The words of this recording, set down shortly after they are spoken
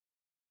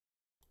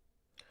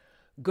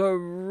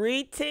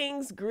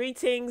Greetings,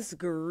 greetings,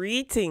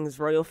 greetings,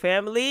 royal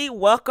family.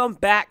 Welcome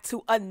back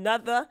to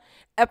another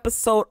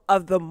episode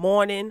of the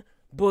Morning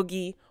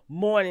Boogie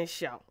Morning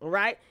Show. All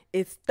right,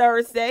 it's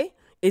Thursday.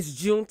 It's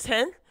June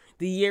 10th.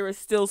 The year is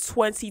still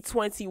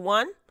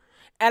 2021,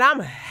 and I'm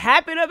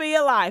happy to be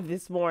alive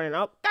this morning.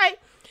 Okay,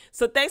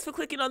 so thanks for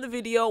clicking on the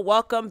video.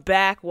 Welcome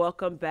back.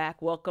 Welcome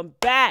back. Welcome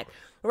back.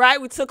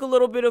 Right, we took a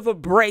little bit of a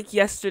break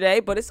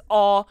yesterday, but it's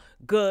all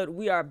good.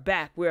 We are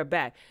back. We are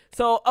back.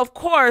 So, of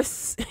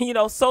course, you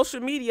know, social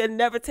media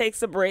never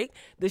takes a break.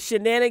 The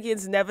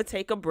shenanigans never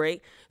take a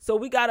break. So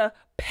we got a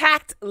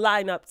packed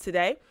lineup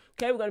today.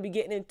 Okay, we're going to be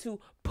getting into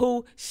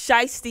Pooh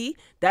Shiesty.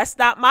 That's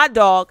not my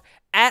dog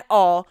at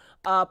all.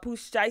 Pooh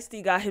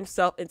Shiesty got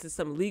himself into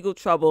some legal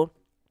trouble.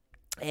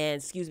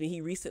 And, he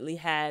recently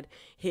had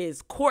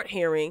his court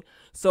hearing.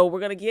 So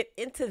we're going to get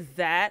into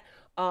that.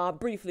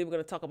 Briefly, we're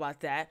going to talk about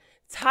that.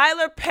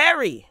 Tyler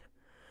Perry.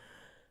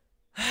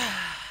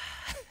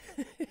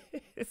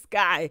 This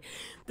guy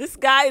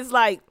is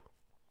like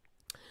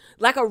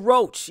a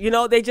roach, you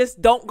know, they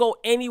just don't go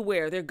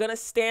anywhere. They're going to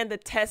stand the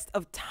test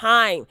of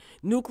time.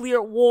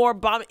 Nuclear war,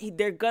 bombing,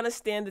 they're going to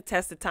stand the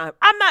test of time.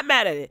 I'm not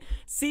mad at it.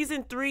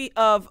 Season 3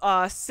 of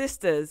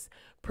Sisters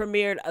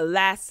premiered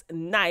last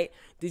night.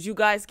 Did you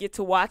guys get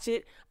to watch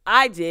it?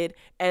 I did,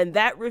 and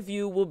that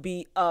review will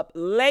be up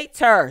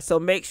later. So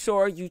make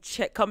sure you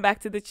come back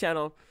to the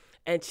channel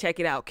and check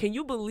it out. Can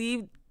you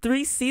believe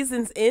 3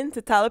 seasons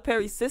into Tyler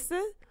Perry's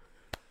Sister?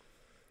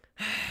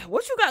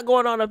 What you got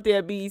going on up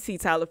there, BET,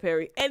 Tyler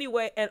Perry?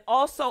 Anyway, and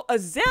also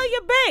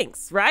Azealia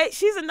Banks, right?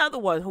 She's another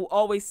one who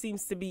always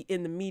seems to be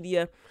in the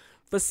media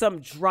for some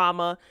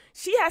drama.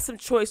 She has some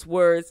choice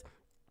words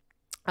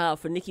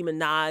for Nicki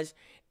Minaj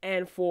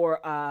and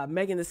for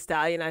Megan Thee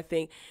Stallion. I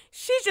think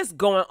she's just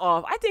going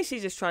off. I think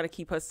she's just trying to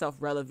keep herself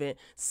relevant.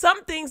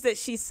 Some things that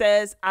she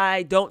says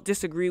I don't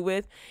disagree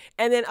with,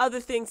 and then other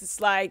things it's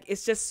like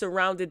it's just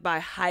surrounded by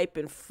hype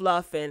and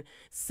fluff and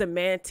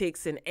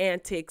semantics and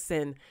antics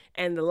and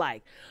the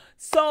like.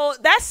 So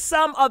that's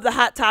some of the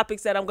hot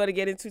topics that I'm going to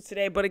get into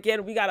today. But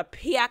again, we got a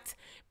packed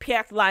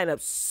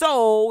lineup.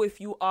 So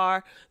if you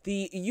are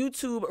the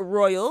YouTube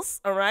royals,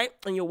 all right,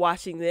 and you're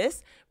watching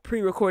this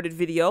pre-recorded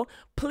video,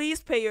 please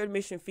pay your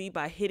admission fee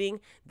by hitting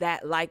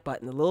that like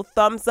button, the little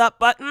thumbs up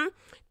button.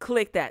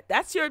 Click that.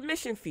 That's your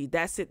admission fee.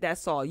 That's it.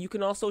 That's all. You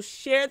can also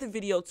share the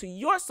video to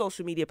your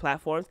social media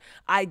platforms.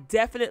 I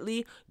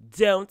definitely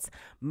don't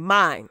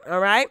mind.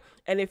 All right.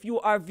 And if you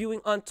are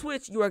viewing on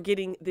Twitch, you are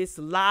getting this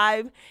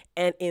live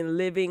and in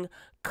living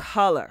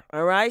color.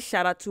 All right.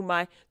 Shout out to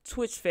my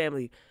Twitch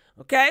family.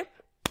 Okay.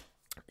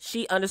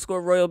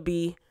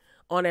 She_Royal_B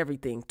on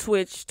everything.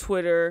 Twitch,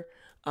 Twitter,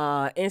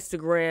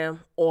 Instagram,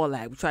 all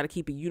that. We try to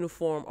keep it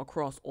uniform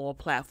across all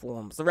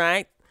platforms, all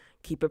right?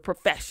 Keep it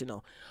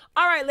professional.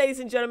 All right, ladies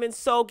and gentlemen,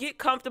 so get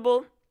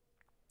comfortable.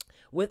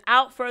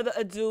 Without further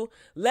ado,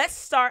 let's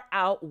start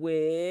out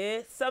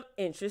with some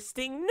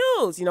interesting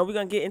news. You know, we're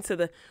going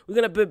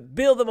to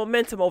build the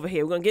momentum over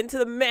here. We're going to get into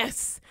the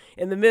mess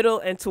in the middle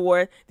and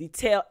toward the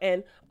tail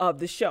end of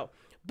the show.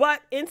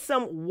 But in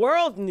some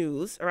world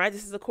news, all right,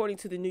 this is according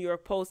to the New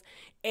York Post,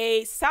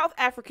 a South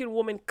African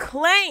woman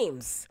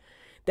claims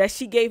that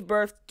she gave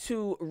birth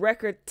to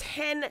record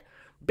 10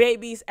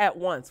 babies at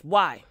once.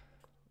 Why?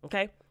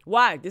 Okay.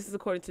 Why? This is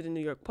according to the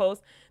New York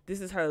Post.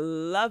 This is her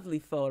lovely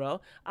photo.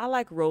 I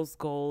like rose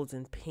golds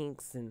and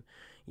pinks and,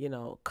 you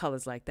know,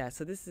 colors like that.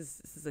 So this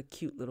is a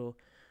cute little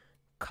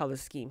color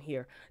scheme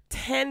here.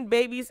 10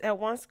 babies at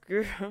once,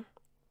 girl.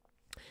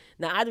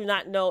 Now, I do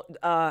not know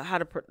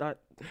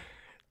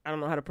I don't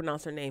know how to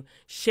pronounce her name.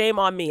 Shame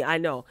on me, I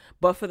know.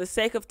 But for the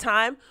sake of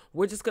time,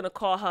 we're just going to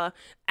call her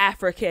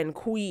African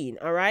Queen,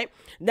 all right?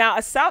 Now,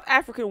 a South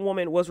African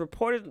woman has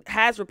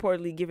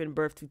reportedly given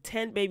birth to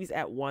 10 babies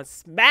at once,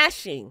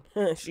 smashing,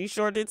 she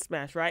sure did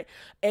smash, right?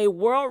 A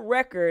world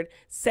record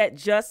set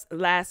just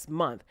last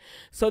month.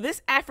 So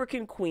this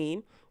African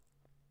Queen,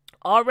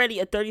 already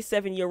a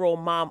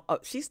 37-year-old mom,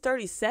 she's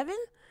 37?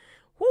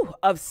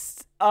 Of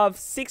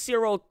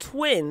 6-year-old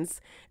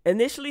twins,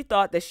 initially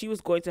thought that she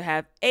was going to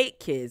have 8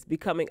 kids,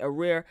 becoming a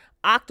rare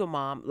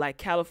octomom like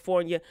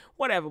Californian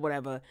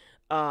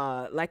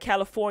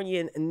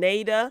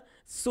Nada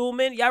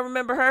Sulman. Y'all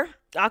remember her?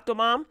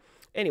 Octomom?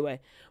 Anyway,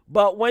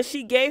 but when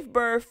she gave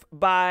birth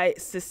by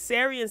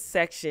cesarean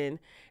section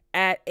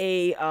at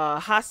a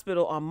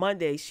hospital on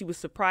Monday, she was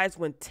surprised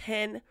when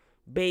 10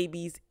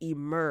 babies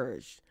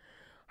emerged.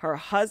 Her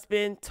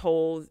husband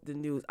told the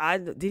news.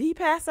 Did he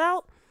pass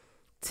out?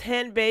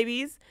 10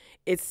 babies.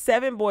 It's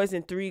 7 boys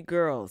and 3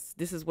 girls.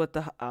 This is what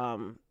the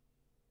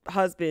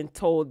husband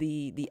told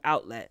the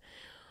outlet.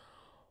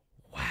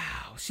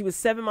 Wow. She was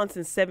 7 months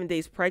and 7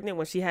 days pregnant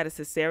when she had a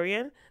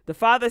cesarean. The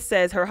father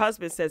says, her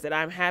husband says that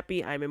I'm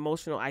happy, I'm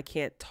emotional, I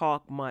can't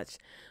talk much.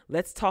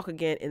 Let's talk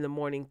again in the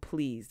morning,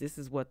 please. This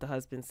is what the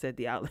husband said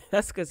the outlet.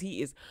 That's because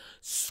he's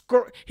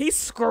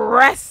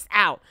stressed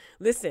out.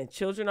 Listen,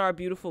 children are a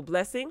beautiful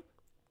blessing.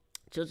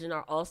 Children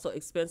are also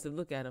expensive.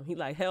 Look at him. He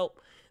like,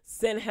 help.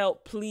 Send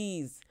help,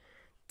 please.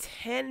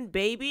 10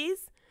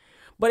 babies?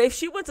 But if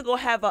she went to go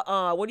have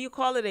a what do you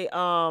call it, a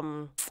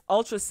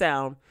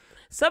ultrasound,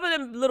 some of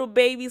them little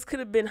babies could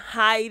have been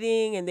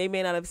hiding and they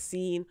may not have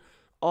seen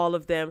all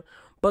of them.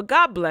 But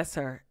God bless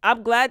her.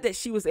 I'm glad that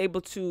she was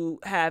able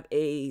to have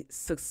a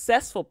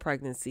successful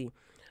pregnancy,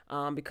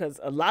 because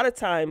a lot of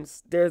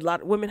times there's a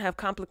lot of women have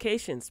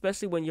complications,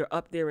 especially when you're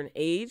up there in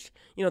age.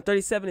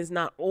 37 is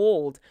not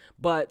old,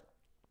 but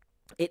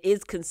it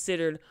is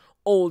considered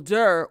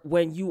older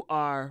when you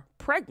are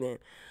pregnant.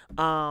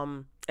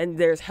 And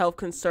there's health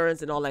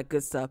concerns and all that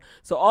good stuff.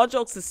 So all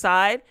jokes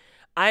aside,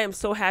 I am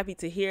so happy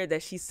to hear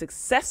that she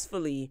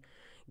successfully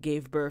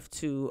gave birth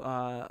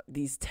to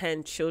these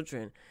 10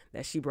 children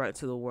that she brought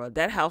into the world.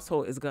 That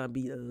household is going to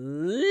be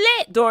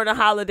lit during the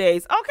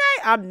holidays.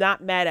 Okay, I'm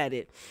not mad at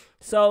it.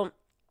 So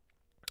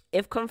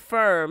if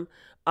confirmed,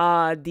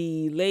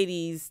 the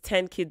lady's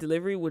 10-kid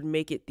delivery would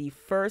make it the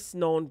first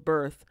known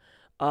birth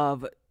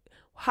of,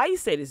 how you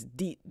say this,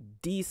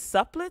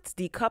 decuplets?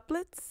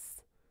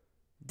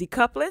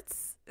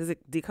 Is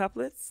it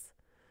decuplets?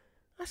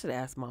 I should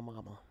ask my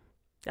mama.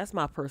 That's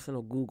my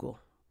personal Google,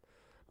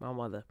 my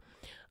mother.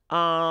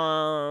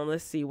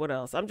 Let's see what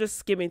else. I'm just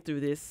skimming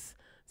through this.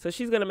 So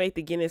she's gonna make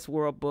the Guinness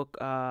World Book,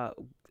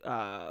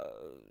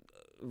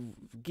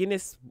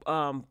 Guinness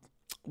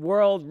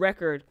World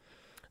Record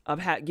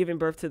of giving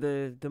birth to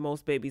the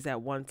most babies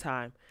at one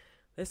time.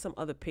 There's some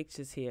other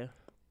pictures here.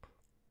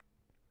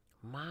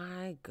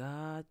 My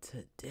God,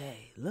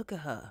 today, look at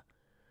her.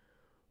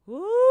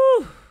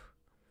 Woo,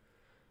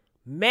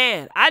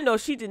 man! I know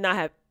she did not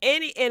have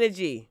any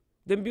energy.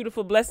 Them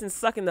beautiful blessings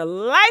sucking the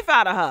life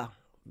out of her,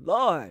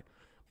 Lord.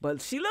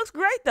 But she looks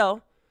great,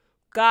 though.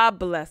 God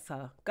bless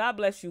her. God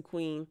bless you,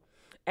 Queen.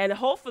 And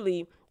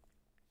hopefully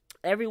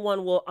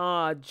everyone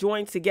will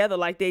join together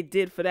like they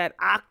did for that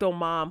octo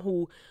mom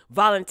who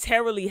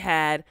voluntarily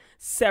had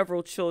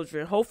several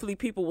children. Hopefully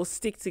people will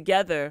stick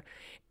together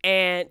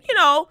and,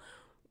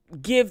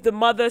 give the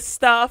mother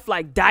stuff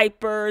like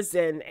diapers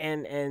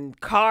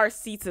and car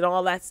seats and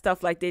all that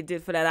stuff like they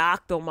did for that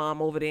octo mom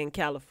over there in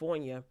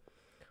California.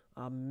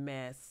 A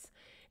mess.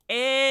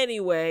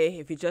 Anyway,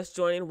 if you're just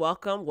joining,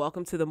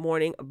 welcome to the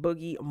Morning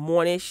Boogie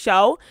Morning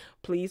Show.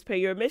 Please pay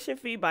your admission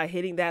fee by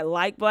hitting that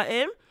like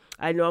button.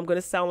 I know I'm going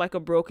to sound like a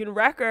broken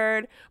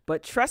record,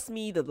 but trust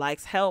me, the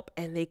likes help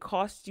and they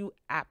cost you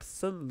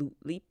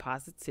absolutely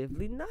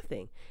positively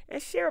nothing.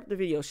 And share up the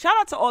video. Shout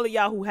out to all of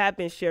y'all who have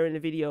been sharing the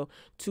video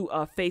to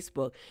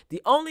Facebook.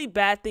 The only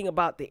bad thing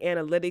about the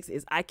analytics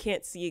is I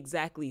can't see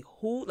exactly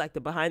who, like the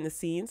behind the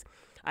scenes,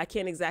 I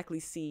can't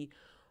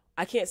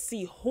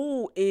see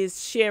who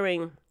is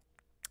sharing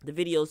the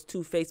videos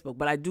to Facebook,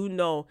 but I do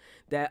know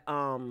that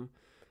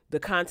the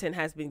content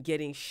has been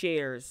getting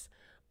shares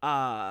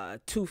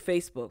to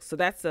Facebook. So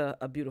that's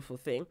a beautiful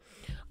thing.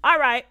 All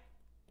right.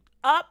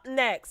 Up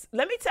next,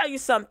 let me tell you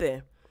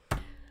something.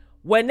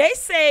 When they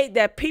say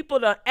that people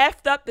done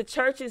effed up the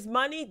church's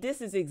money,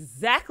 this is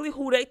exactly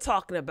who they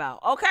talking about.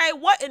 Okay,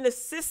 what in the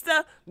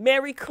Sister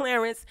Mary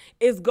Clarence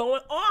is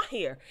going on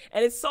here?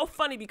 And it's so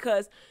funny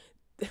because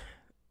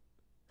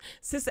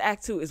Sister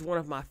Act 2 is one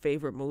of my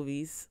favorite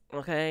movies,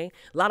 okay?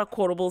 A lot of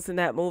quotables in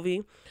that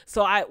movie.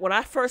 So when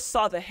I first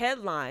saw the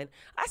headline,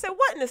 I said,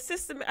 what in the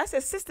Sister? I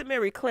said, Sister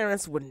Mary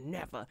Clarence would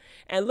never.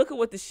 And look at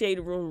what the Shade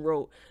Room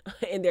wrote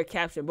in their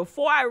caption.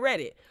 Before I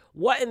read it,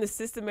 what in the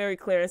Sister Mary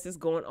Clarence is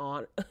going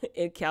on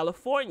in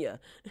California?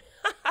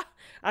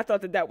 I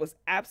thought that was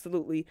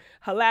absolutely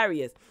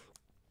hilarious.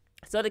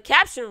 So the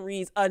caption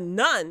reads, a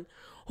nun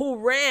who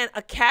ran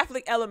a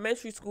Catholic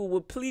elementary school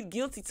would plead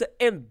guilty to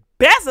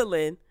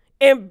embezzling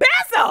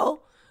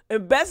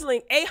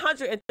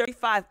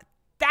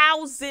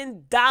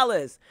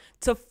 $835,000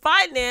 to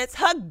finance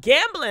her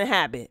gambling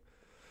habit.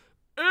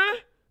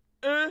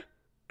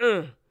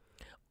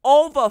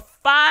 Over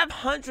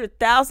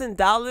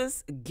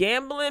 $500,000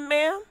 gambling,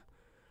 ma'am?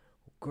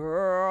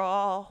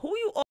 Girl, who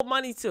you owe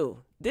money to?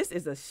 This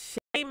is a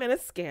shame and a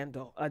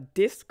scandal, a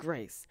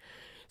disgrace.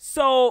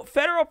 So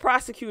federal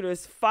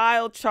prosecutors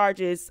filed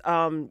charges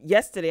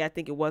yesterday, I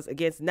think it was,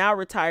 against now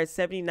retired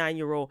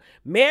 79-year-old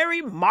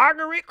Mary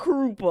Margaret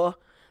Krupa,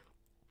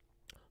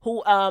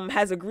 who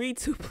has agreed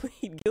to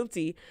plead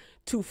guilty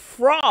to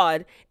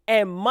fraud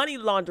and money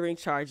laundering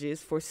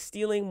charges for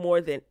stealing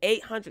more than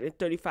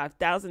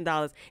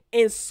 $835,000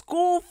 in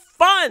school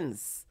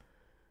funds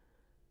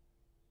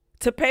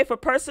to pay for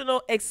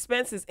personal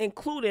expenses,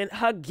 including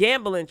her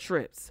gambling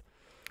trips.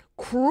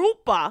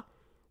 Krupa,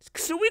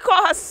 should we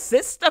call her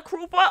Sister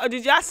Krupa, or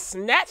did y'all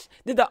snatch?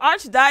 Did the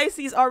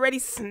Archdiocese already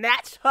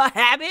snatch her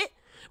habit?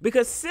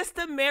 Because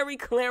Sister Mary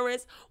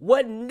Clarence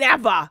would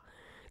never.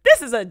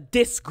 This is a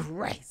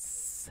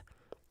disgrace.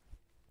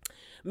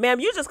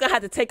 Ma'am, you're just going to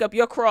have to take up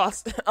your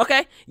cross,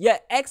 okay? Your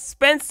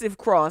expensive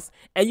cross,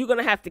 and you're going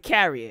to have to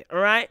carry it, all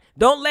right?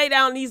 Don't lay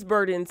down these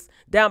burdens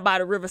down by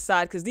the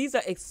riverside, because these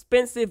are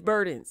expensive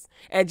burdens,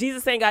 and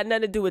Jesus ain't got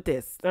nothing to do with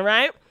this, all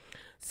right?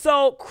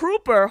 So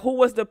Krupa, who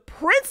was the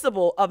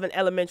principal of an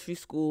elementary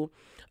school,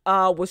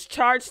 was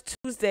charged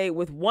Tuesday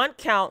with 1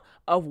 count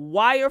of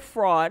wire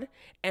fraud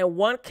and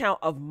 1 count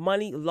of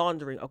money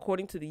laundering,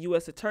 according to the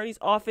U.S. Attorney's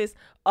Office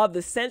of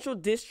the Central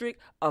District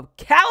of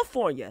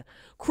California.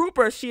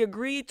 Krupa, she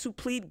agreed to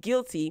plead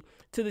guilty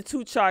to the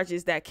 2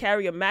 charges that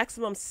carry a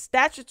maximum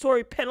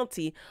statutory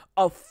penalty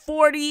of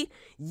 40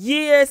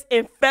 years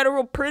in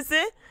federal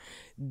prison.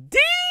 Damn,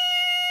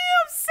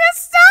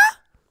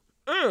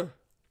 sister!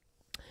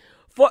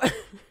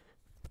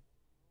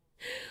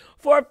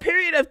 For a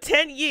period of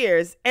 10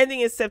 years, ending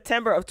in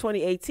September of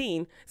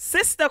 2018,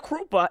 Sister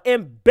Krupa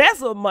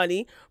embezzled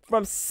money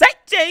from St.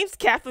 James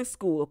Catholic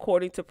School,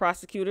 according to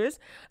prosecutors.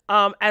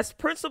 As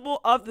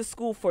principal of the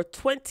school for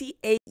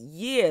 28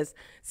 years,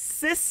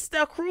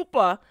 Sister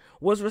Krupa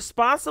was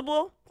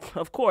responsible,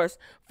 of course,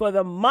 for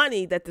the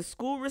money that the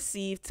school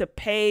received to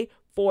pay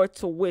for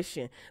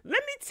tuition.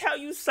 Let me tell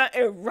you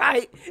something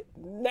right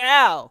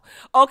now.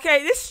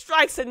 Okay, this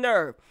strikes a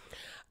nerve.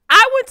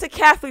 I went to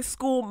Catholic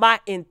school my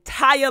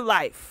entire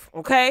life,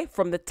 okay?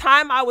 From the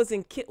time I was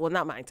in, well,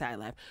 not my entire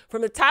life.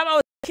 From the time I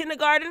was in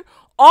kindergarten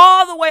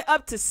all the way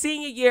up to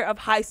senior year of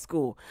high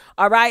school,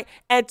 all right?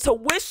 And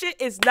tuition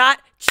is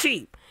not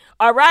cheap,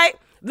 all right?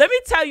 Let me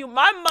tell you,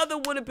 my mother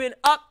would have been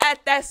up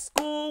at that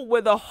school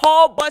with a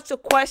whole bunch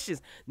of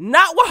questions,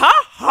 not with her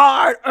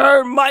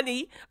hard-earned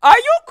money. Are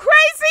you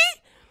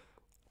crazy?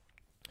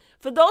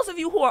 For those of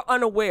you who are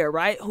unaware,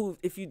 right,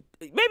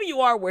 maybe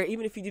you are aware,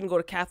 even if you didn't go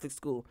to Catholic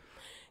school,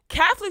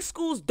 Catholic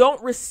schools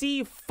don't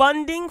receive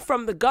funding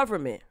from the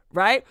government,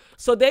 right?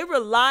 So they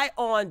rely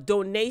on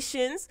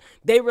donations.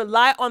 They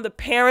rely on the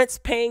parents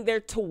paying their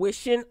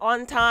tuition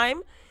on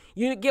time.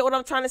 You get what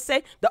I'm trying to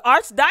say? The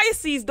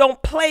archdiocese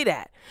don't play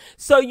that.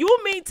 So you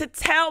mean to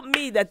tell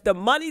me that the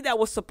money that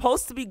was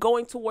supposed to be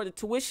going toward the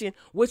tuition,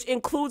 which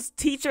includes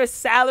teacher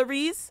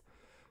salaries,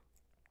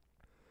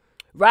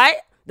 right?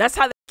 That's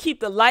how they keep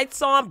the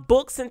lights on,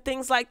 books and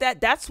things like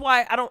that. That's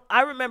why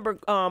I remember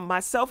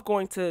myself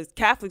going to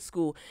Catholic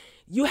school.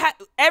 You had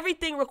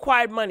everything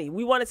required money.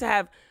 We wanted to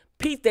have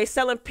pizza. They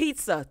selling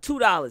pizza,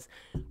 $2.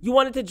 You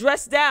wanted to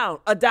dress down,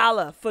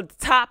 $1 for the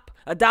top,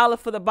 $1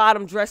 for the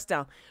bottom dress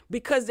down,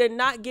 because they're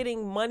not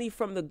getting money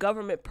from the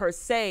government per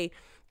se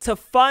to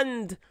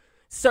fund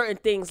certain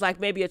things like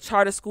maybe a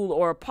charter school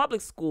or a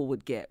public school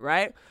would get,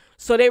 right?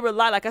 So they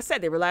rely, like I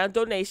said, they rely on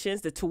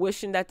donations, the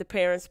tuition that the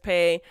parents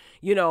pay,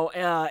 you know,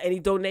 any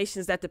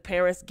donations that the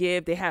parents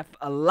give. They have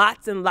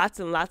lots and lots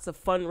and lots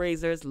of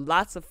fundraisers,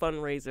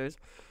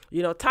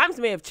 You know, times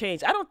may have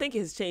changed. I don't think it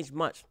has changed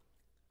much.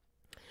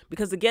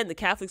 Because, again, the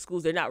Catholic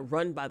schools, they're not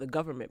run by the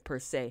government per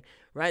se,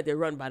 right? They're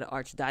run by the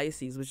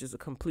archdiocese, which is a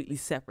completely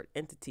separate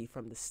entity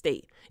from the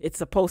state. It's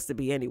supposed to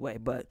be anyway,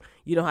 but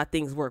you know how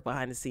things work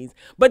behind the scenes.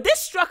 But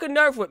this struck a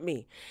nerve with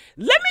me.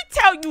 Let me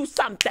tell you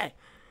something.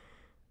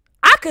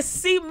 I could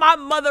see my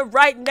mother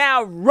right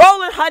now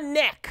rolling her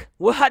neck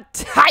with her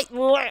tight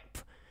lip.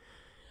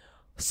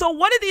 So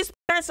what are these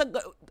parents?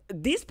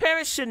 These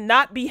parents should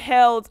not be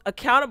held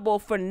accountable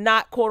for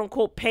not, quote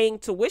unquote, paying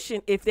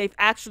tuition if they've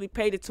actually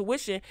paid the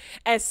tuition.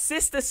 And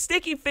Sister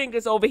Sticky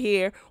Fingers over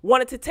here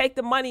wanted to take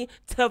the money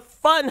to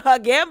fund her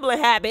gambling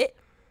habit.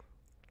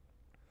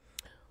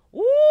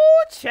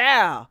 Ooh,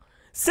 child.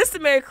 Sister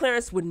Mary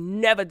Clarence would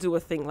never do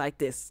a thing like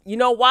this. You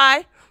know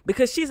why?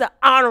 Because she's an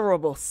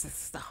honorable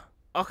sister.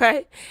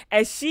 Okay,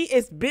 and she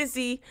is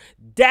busy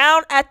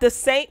down at the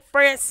St.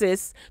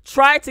 Francis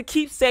trying to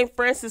keep St.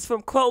 Francis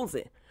from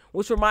closing,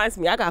 which reminds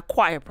me, I got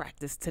choir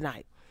practice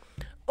tonight.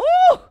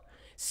 Ooh,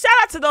 shout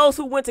out to those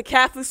who went to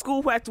Catholic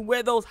school who had to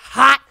wear those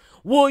hot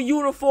wool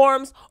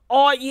uniforms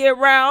all year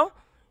round.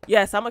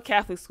 Yes, I'm a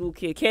Catholic school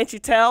kid. Can't you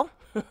tell?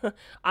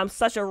 I'm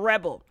such a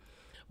rebel.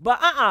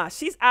 But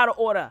she's out of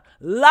order.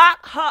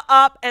 Lock her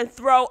up and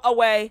throw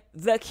away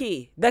the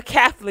key, the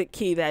Catholic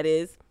key, that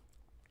is.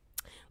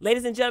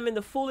 Ladies and gentlemen,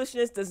 the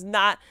foolishness does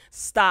not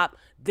stop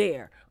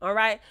there. All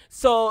right.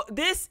 So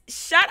this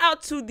shout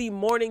out to the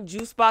Morning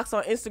Juice Box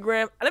on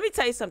Instagram. Let me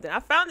tell you something.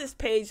 I found this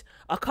page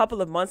a couple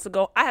of months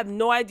ago. I have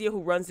no idea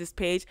who runs this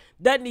page.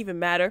 Doesn't even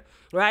matter.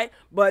 Right.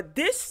 But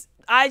this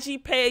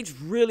IG page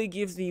really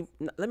gives me,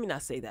 let me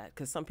not say that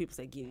because some people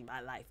say give me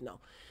my life. No,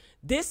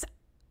 this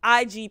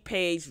IG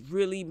page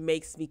really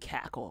makes me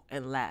cackle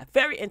and laugh.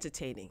 Very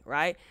entertaining.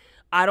 Right.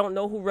 I don't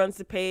know who runs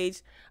the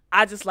page.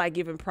 I just like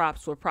giving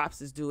props where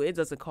props is due. It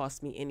doesn't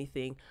cost me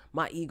anything.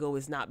 My ego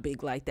is not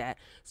big like that.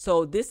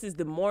 So this is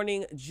the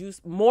Morning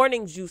Juice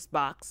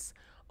Box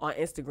on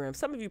Instagram.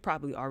 Some of you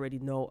probably already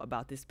know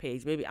about this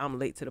page. Maybe I'm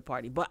late to the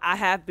party, but I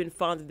have been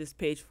fond of this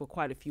page for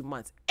quite a few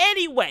months.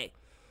 Anyway,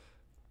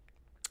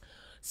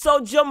 so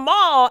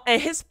Jamal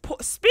and his,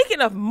 speaking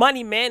of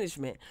money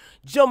management,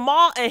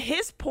 Jamal and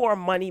his poor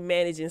money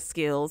managing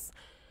skills.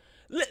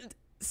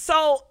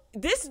 So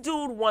this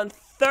dude won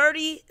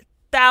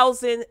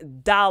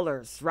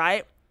 $30,000,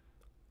 right?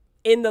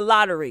 In the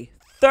lottery.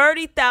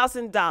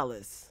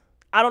 $30,000.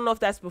 I don't know if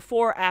that's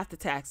before or after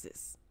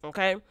taxes.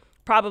 Okay.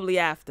 Probably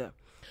after.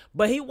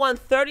 But he won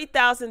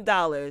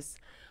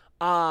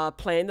 $30,000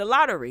 playing the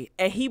lottery.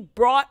 And he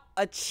brought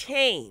a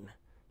chain.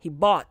 He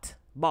bought,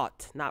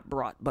 not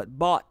brought, but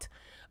bought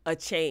a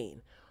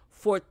chain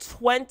for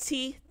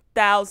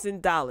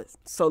 $20,000.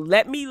 So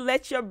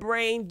let your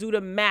brain do the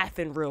math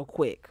in real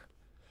quick.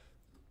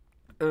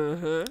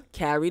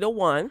 Carry the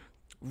one,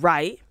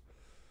 right?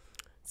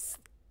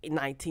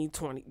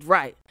 1920,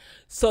 right?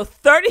 So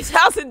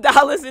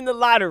 $30,000 in the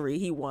lottery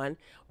he won.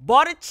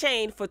 Bought a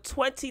chain for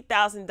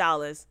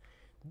 $20,000.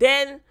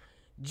 Then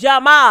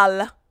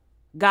Jamal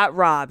got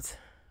robbed.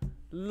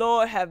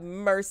 Lord have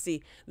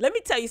mercy. Let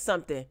me tell you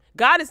something.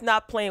 God is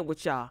not playing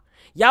with y'all.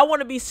 Y'all want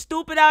to be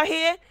stupid out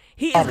here?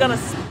 He is going to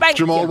spank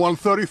you. Jamal won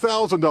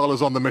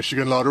 $30,000 on the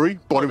Michigan lottery.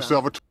 Bought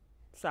himself a...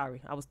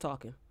 Sorry, I was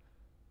talking.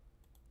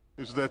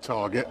 Is their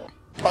target.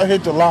 I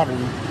hit the lottery.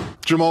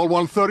 Jamal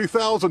won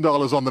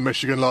 $30,000 on the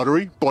Michigan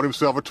lottery. Bought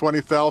himself a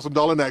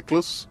 $20,000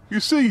 necklace. You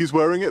see, he's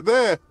wearing it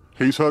there.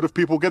 He's heard of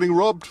people getting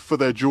robbed for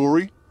their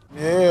jewelry.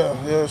 Yeah,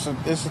 it's a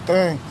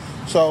thing.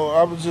 So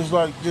I was just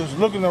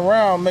looking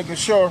around, making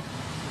sure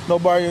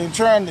nobody ain't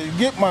trying to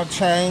get my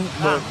chain.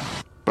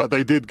 But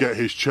they did get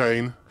his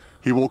chain.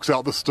 He walks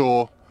out the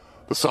store.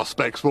 The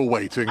suspects were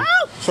waiting.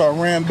 So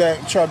I ran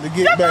back, tried to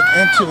get back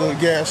into the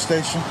gas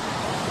station.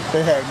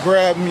 They had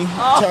grabbed me,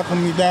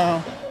 tackling me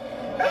down.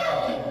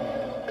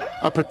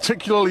 A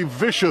particularly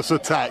vicious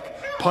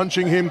attack,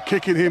 punching him,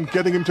 kicking him,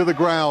 getting him to the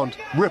ground,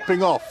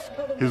 ripping off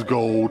his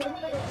gold.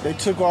 They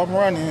took off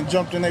running and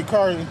jumped in their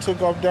car and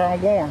took off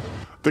down Warren.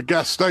 The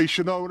gas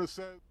station owner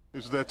said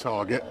is their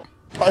target.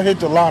 I hit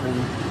the lottery.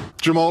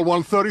 Jamal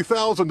won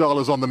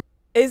 $30,000 on the...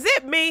 Is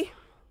it me?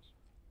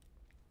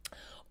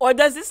 Or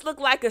does this look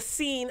like a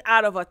scene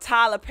out of a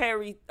Tyler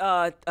Perry,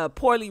 a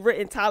poorly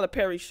written Tyler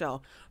Perry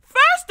show?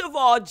 First of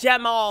all,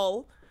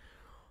 Jamal,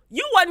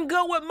 you wasn't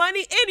good with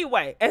money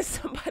anyway. And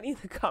somebody in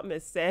the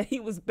comments said he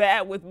was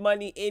bad with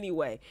money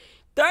anyway.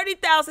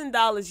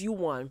 $30,000 you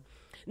won.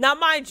 Now,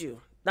 mind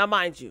you,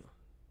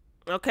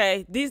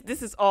 okay,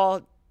 this is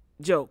all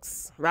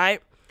jokes,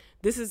 right?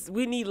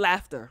 We need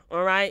laughter,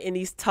 all right, in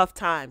these tough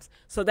times.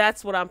 So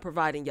that's what I'm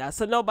providing y'all.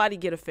 So nobody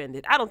get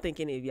offended. I don't think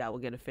any of y'all will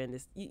get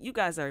offended. You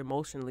guys are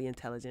emotionally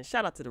intelligent.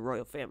 Shout out to the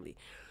royal family.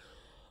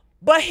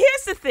 But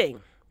here's the thing.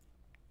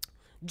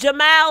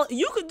 Jamal,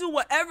 you can do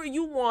whatever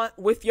you want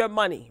with your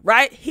money,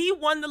 right? He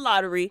won the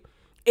lottery.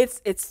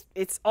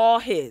 It's all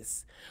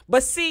his.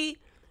 But see,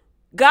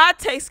 God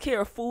takes care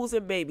of fools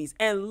and babies.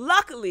 And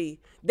luckily,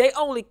 they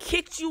only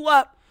kicked you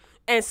up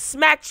and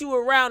smacked you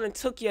around and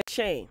took your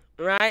chain,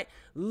 right?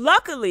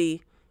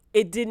 Luckily,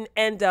 it didn't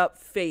end up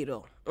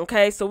fatal.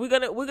 Okay, so we're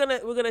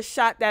gonna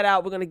shout that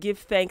out. We're gonna give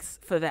thanks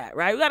for that,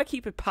 right? We gotta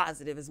keep it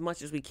positive as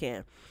much as we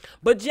can.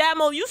 But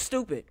Jamal, you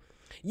stupid.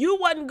 You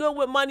wasn't good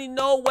with money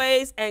no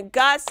ways, and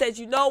God said,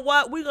 you know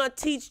what? We're going to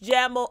teach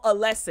Jamal a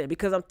lesson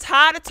because I'm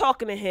tired of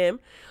talking to him,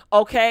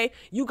 okay?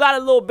 You got a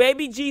little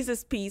baby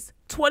Jesus piece,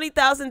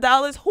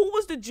 $20,000. Who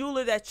was the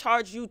jeweler that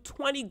charged you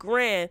 20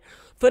 grand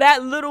for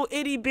that little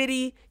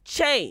itty-bitty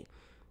chain?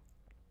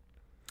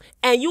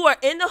 And you are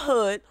in the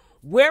hood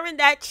wearing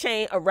that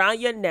chain around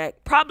your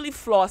neck, probably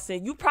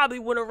flossing. You probably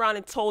went around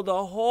and told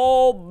the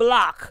whole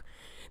block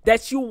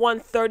that you won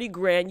 30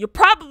 grand. You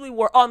probably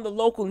were on the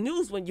local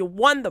news when you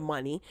won the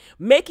money,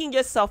 making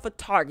yourself a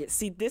target.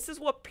 See, this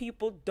is what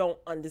people don't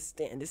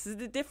understand. This is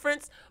the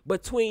difference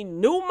between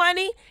new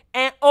money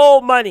and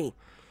old money.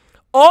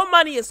 Old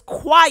money is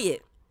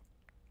quiet.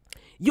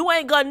 You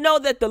ain't gonna know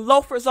that the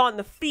loafers on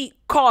the feet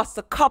cost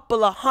a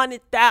couple of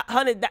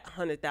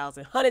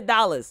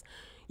 $100,000.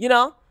 You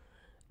know,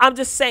 I'm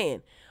just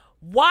saying.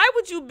 Why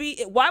would you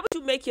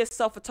make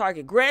yourself a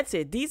target?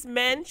 Granted, these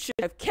men should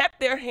have kept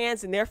their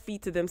hands and their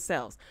feet to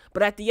themselves.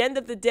 But at the end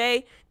of the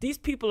day, these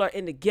people are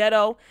in the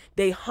ghetto.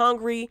 They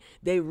hungry,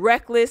 they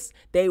reckless,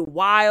 they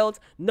wild.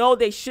 No,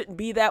 they shouldn't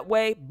be that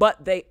way,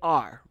 but they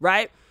are,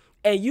 right?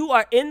 And you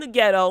are in the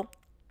ghetto,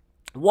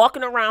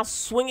 walking around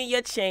swinging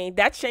your chain.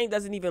 That chain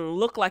doesn't even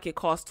look like it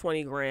costs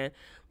 20 grand.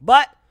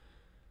 But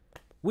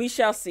we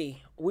shall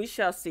see. We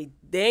shall see.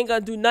 They ain't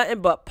gonna do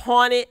nothing but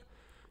pawn it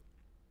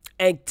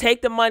and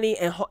take the money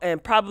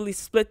and probably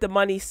split the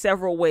money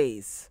several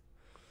ways.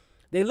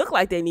 They look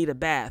like they need a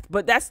bath,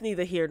 but that's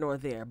neither here nor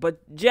there.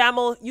 But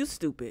Jamal, you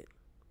stupid.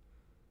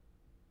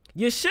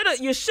 You should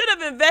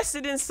have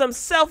invested in some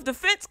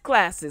self-defense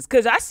classes,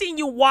 because I seen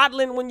you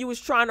waddling when you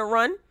was trying to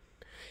run.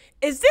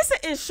 Is this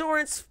an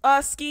insurance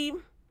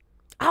scheme?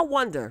 I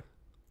wonder.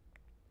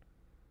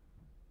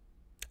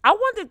 I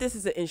wonder if this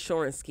is an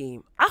insurance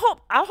scheme. I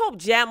hope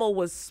Jamal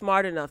was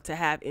smart enough to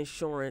have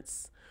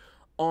insurance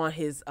on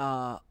his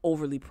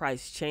overly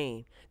priced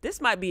chain.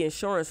 This might be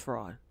insurance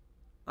fraud.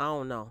 I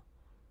don't know.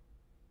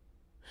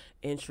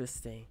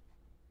 Interesting.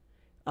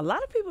 A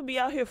lot of people be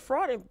out here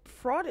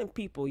frauding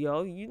people,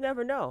 yo. You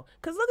never know.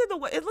 Because look at the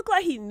way, it looked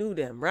like he knew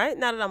them, right?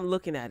 Now that I'm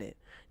looking at it.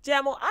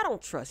 Jamal, I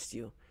don't trust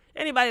you.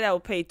 Anybody that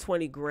would pay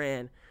 20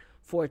 grand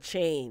for a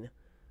chain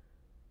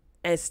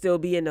and still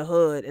be in the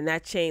hood and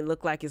that chain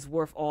look like it's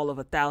worth all of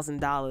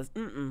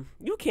 $1,000,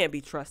 you can't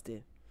be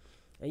trusted.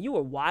 And you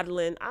were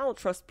waddling. I don't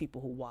trust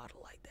people who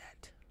waddle like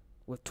that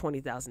with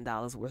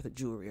 $20,000 worth of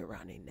jewelry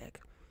around their neck.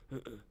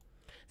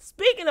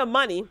 Speaking of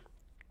money,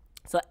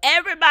 so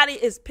everybody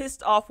is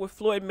pissed off with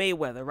Floyd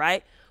Mayweather,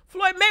 right?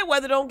 Floyd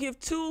Mayweather don't give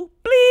two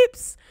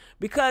bleeps,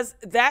 because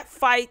that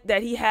fight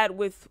that he had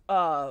with,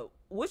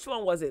 which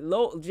one was it?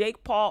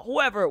 Jake Paul,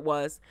 whoever it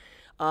was,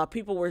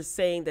 people were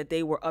saying that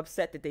they were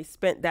upset that they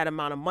spent that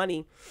amount of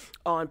money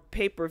on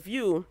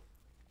pay-per-view,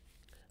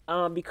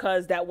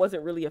 because that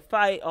wasn't really a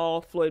fight.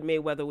 All Floyd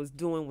Mayweather was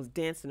doing was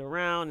dancing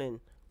around and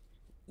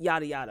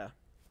yada yada.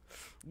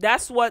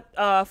 That's what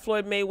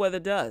Floyd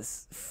Mayweather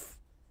does.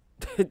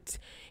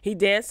 He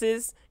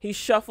dances, he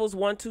shuffles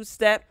 1-2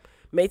 step,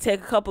 may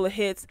take a couple of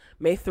hits,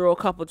 may throw a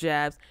couple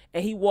jabs,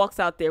 and he walks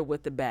out there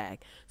with the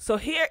bag. So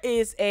here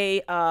is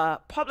a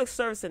public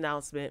service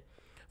announcement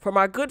from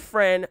our good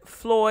friend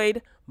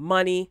Floyd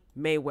Money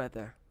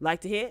Mayweather.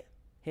 Like to hear it?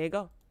 Here you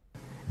go.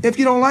 If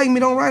you don't like me,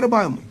 don't write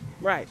about me.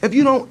 Right. If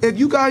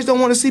you guys don't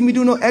want to see me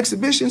do no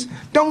exhibitions,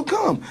 don't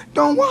come.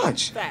 Don't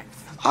watch. Facts.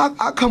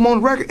 I come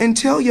on record and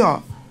tell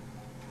y'all,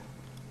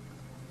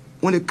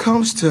 when it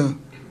comes to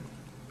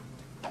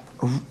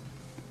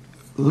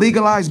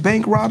legalized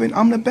bank robbing,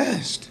 I'm the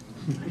best.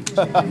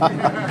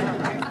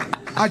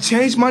 I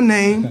changed my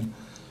name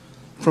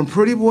from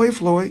Pretty Boy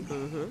Floyd.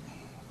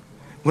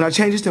 When I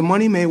changed it to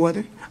Money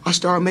Mayweather, I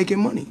started making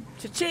money.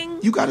 Cha-ching.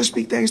 You got to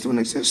speak things to an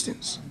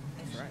existence.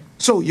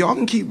 So y'all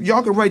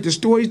can write the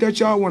stories that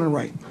y'all want to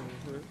write.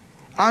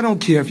 I don't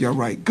care if y'all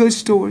write good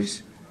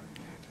stories.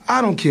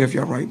 I don't care if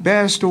y'all write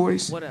bad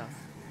stories. What else?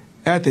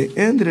 At the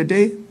end of the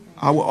day,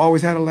 I will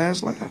always have the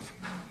last laugh.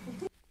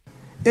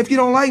 If you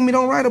don't like me,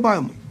 don't write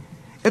about me.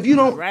 If you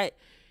don't... Right.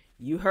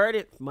 You heard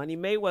it. Money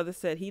Mayweather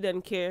said he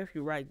doesn't care if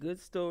you write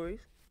good stories.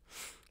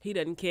 He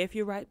doesn't care if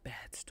you write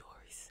bad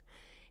stories.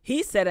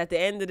 He said at the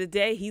end of the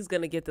day, he's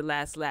going to get the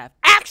last laugh.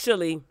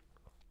 Actually,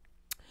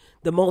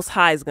 the Most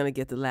High is going to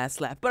get the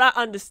last laugh. But I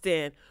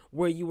understand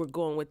where you were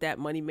going with that,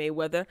 Money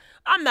Mayweather.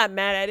 I'm not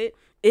mad at it.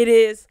 It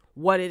is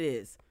what it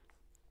is.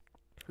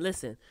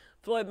 Listen,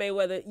 Floyd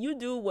Mayweather, you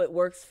do what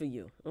works for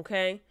you,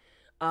 okay?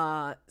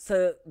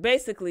 So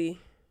basically,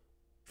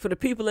 for the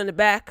people in the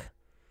back,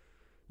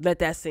 let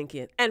that sink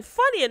in. And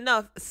funny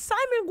enough,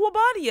 Simon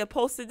Guobadia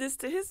posted this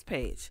to his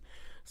page.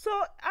 So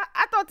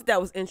I thought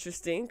that was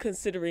interesting,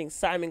 considering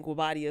Simon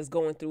Guobadia is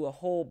going through a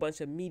whole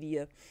bunch of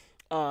media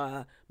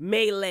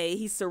melee.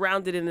 He's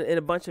surrounded in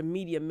a bunch of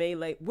media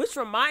melee, which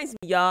reminds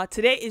me, y'all,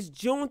 today is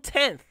June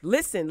 10th.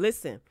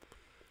 Listen.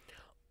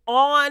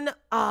 On,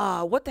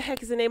 what the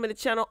heck is the name of the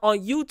channel? On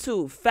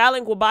YouTube,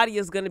 Fallon Guobadia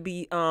is going to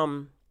be,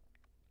 Fallon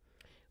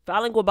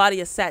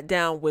Guobadia sat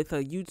down with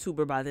a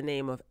YouTuber by the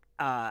name of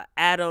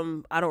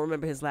Adam. I don't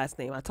remember his last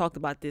name. I talked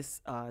about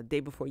this day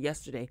before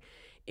yesterday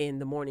in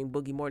the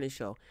Boogie Morning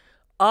Show.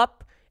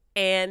 Up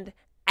and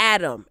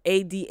Adam,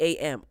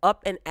 A-D-A-M.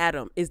 Up and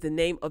Adam is the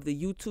name of the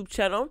YouTube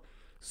channel.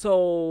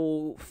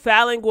 So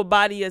Fallon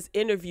Guobadia's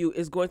interview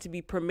is going to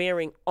be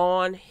premiering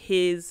on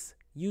his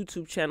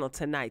YouTube channel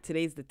tonight.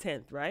 Today's the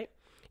 10th, right?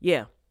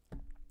 Yeah.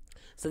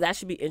 So that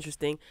should be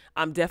interesting.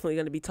 I'm definitely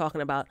going to be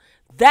talking about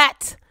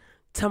that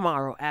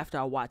tomorrow after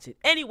I watch it.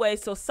 Anyway,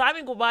 so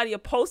Simon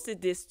Guobadia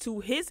posted this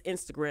to his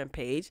Instagram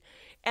page,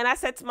 and I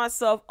said to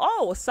myself,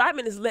 oh,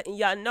 Simon is letting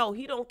y'all know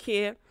he don't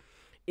care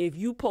if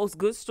you post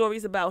good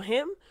stories about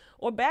him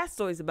or bad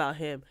stories about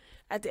him.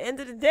 At the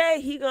end of the day,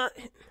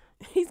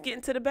 he's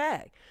getting to the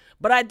bag.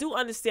 But I do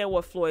understand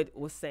what Floyd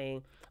was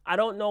saying. I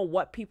don't know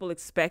what people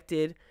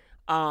expected.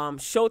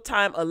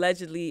 Showtime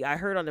allegedly, I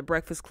heard on the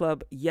Breakfast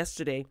Club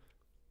yesterday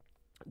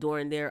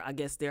during their, I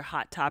guess, their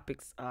hot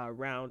topics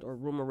round or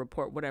rumor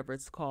report, whatever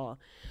it's called,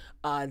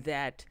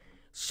 that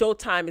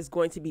Showtime is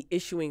going to be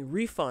issuing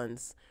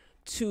refunds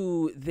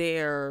to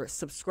their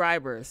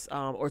subscribers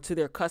or to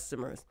their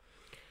customers.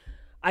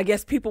 I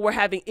guess people were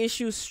having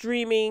issues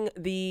streaming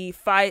the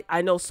fight.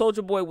 I know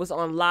Soulja Boy was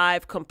on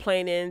live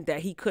complaining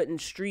that he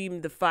couldn't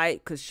stream the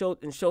fight because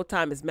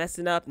Showtime is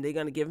messing up and they're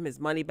going to give him his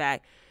money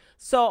back.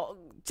 So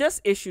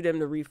just issue them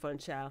the refund,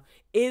 child.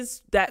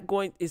 Is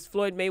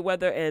Floyd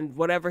Mayweather and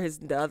whatever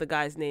the other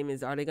guy's name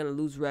is, are they going to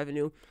lose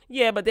revenue?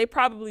 Yeah, but they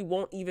probably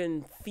won't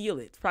even feel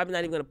it. It's probably not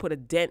even going to put a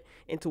dent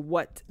into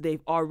what they've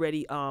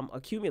already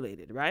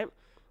accumulated, right?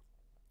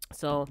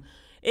 So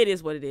it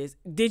is what it is.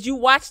 Did you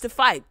watch the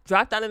fight?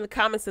 Drop down in the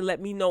comments and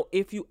let me know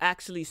if you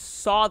actually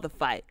saw the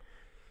fight.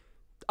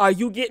 Are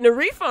you getting a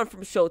refund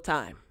from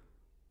Showtime?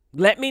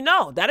 Let me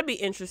know. That'll be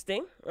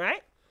interesting,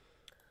 right?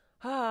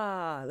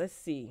 Let's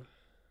see.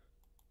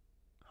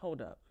 Hold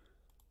up.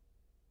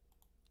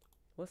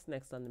 What's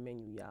next on the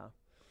menu, y'all?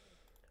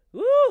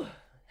 Woo!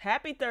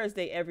 Happy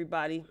Thursday,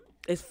 everybody.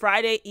 It's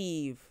Friday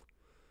Eve.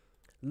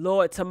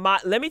 Lord,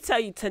 let me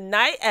tell you,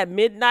 tonight at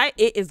midnight,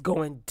 it is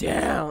going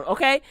down,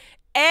 okay?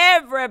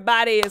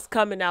 Everybody is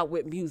coming out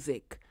with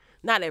music.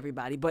 Not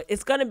everybody, but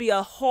it's going to be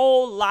a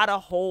whole lot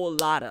of.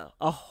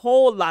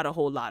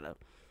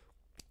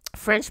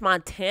 French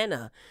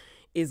Montana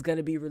is going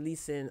to be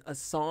releasing a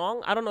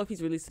song. I don't know if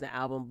he's releasing an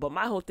album, but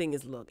my whole thing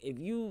is, look, if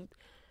you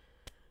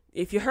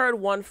heard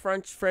one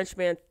French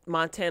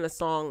Montana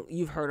song,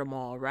 you've heard them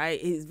all,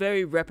 right? He's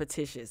very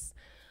repetitious,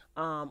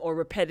 or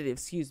repetitive,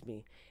 excuse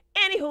me.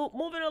 Anywho,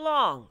 moving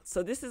along.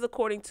 So this is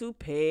according to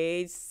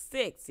page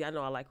 6. Y'all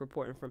know I like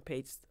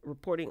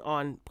reporting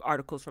on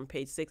articles from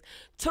page 6.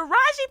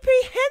 Taraji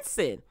P.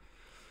 Henson.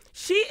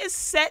 She is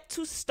set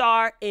to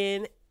star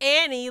in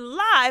Annie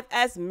live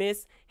as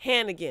Miss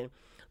Hannigan.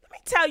 Let me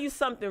tell you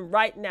something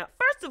right now.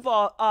 First of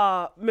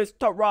all, Miss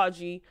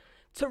Taraji,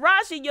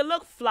 you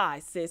look fly,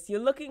 sis. You're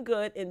looking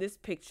good in this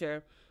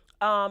picture.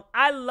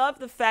 I love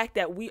the fact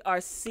that we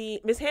are seeing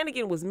Miss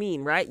Hannigan was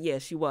mean, right? Yeah,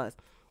 she was.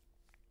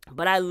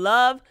 But I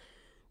love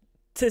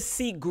to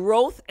see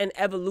growth and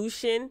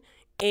evolution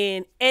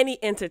in any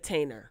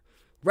entertainer,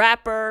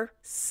 rapper,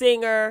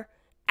 singer,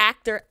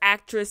 actor,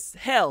 actress,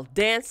 hell,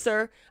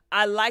 dancer.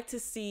 I like to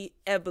see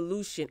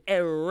evolution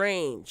and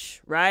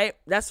range, right?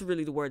 That's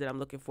really the word that I'm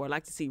looking for. I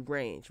like to see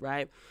range,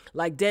 right?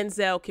 Like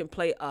Denzel can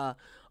play a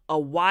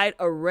wide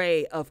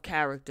array of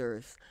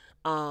characters.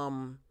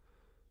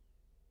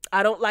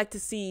 I don't like to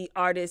see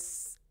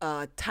artists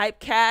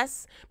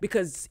typecast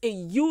because it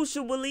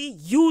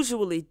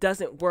usually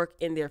doesn't work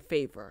in their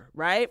favor,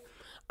 right?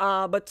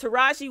 But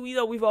Taraji,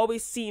 we've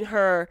always seen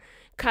her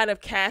kind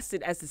of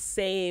casted as the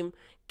same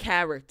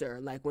character,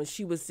 like when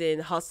she was in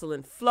Hustle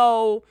and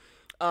Flow,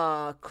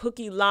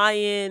 Cookie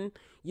Lion.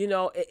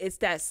 It's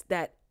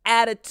that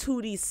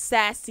attitude-y,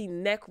 sassy,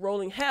 neck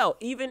rolling. Hell,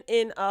 even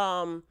in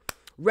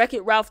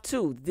Wreck-It Ralph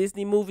 2,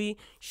 Disney movie,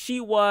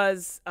 she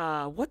was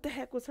what the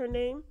heck was her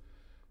name?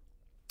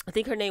 I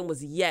think her name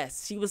was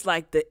Yes. She was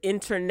like the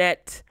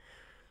internet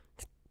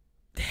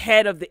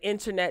head of the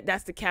internet.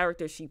 That's the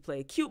character she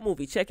played. Cute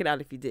movie. Check it out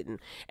if you didn't.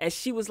 And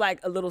she was like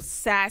a little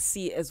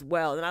sassy as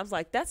well. And I was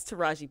like, that's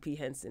Taraji P.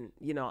 Henson.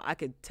 I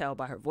could tell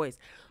by her voice.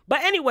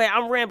 But anyway,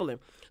 I'm rambling.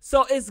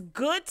 So it's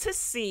good to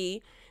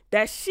see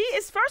that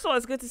first of all,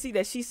 it's good to see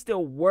that she's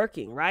still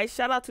working, right?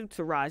 Shout out to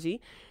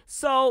Taraji.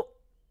 So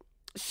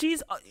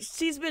she's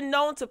been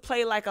known to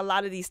play like a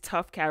lot of these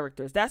tough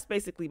characters. That's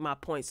basically my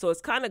point. So it's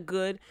kind of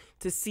good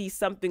to see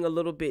something a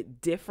little bit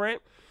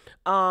different.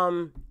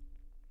 I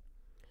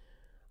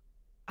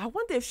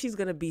wonder if she's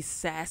gonna be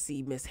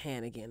sassy Miss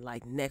Hannigan,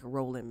 like neck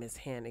rolling Miss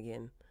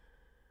Hannigan.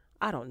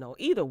 I don't know.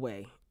 Either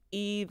way,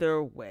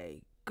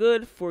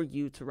 good for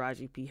you,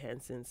 Taraji P.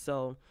 Henson.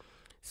 So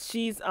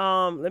she's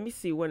let me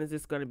see, when is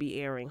this gonna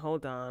be airing?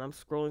 Hold on, I'm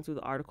scrolling through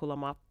the article on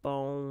my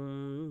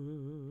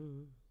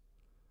phone.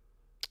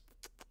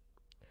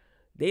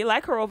 They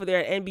like her over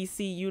there at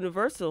NBC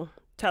Universal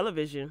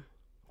Television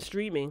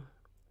streaming.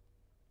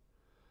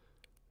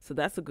 So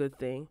that's a good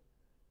thing.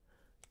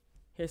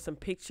 Here's some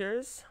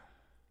pictures.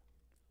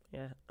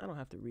 Yeah, I don't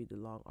have to read the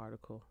long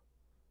article.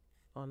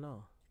 Oh,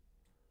 no.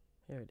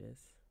 Here it is.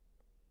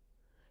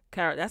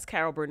 That's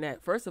Carol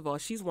Burnett. First of all,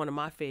 she's one of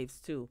my faves,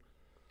 too.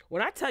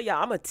 When I tell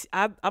y'all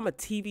I'm a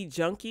TV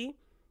junkie,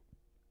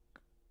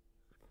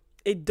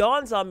 it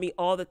dawns on me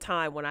all the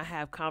time when I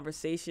have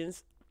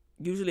conversations.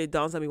 Usually it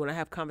dawns on me when I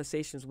have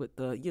conversations with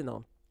the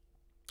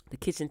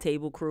kitchen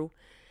table crew.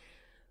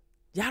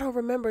 Y'all don't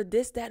remember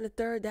this, that, and the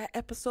third, that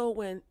episode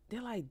when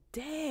they're like,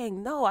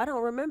 dang, no, I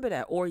don't remember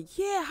that. Or,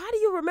 yeah, how do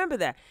you remember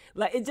that?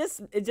 Like, it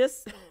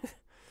just,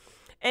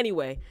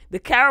 anyway, the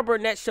Carol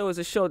Burnett show is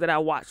a show that I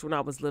watched when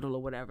I was little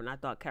or whatever, and I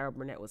thought Carol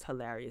Burnett was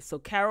hilarious. So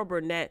Carol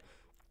Burnett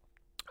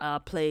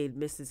played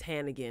Mrs.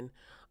 Hannigan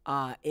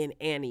in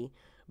Annie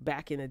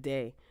back in the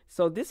day.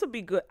 So this will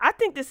be good. I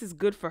think this is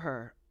good for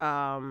her.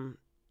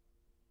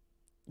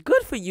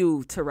 Good for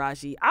you,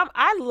 Taraji.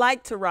 I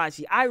like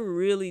Taraji. I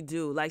really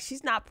do. Like,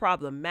 she's not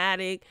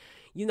problematic.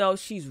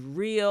 She's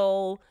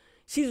real.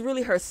 She's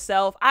really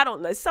herself. I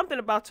don't know. It's something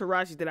about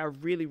Taraji that I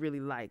really, really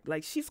like.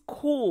 Like, she's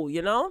cool,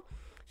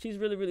 She's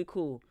really, really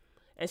cool.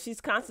 And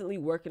she's constantly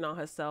working on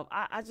herself.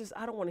 I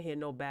don't want to hear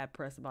no bad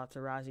press about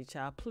Taraji,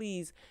 child.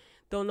 Please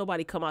don't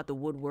nobody come out the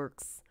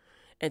woodworks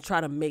and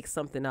try to make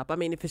something up. I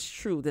mean, if it's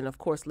true, then of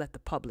course let the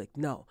public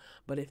know.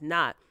 But if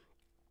not,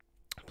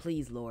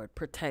 please, Lord,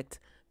 protect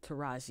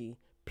Taraji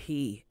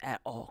P at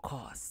all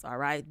costs. All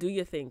right, do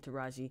your thing,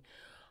 Taraji.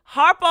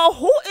 Harpo,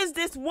 who is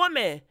this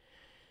woman,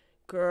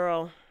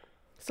 girl?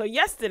 So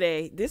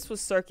yesterday, this was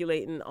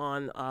circulating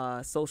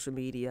on social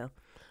media.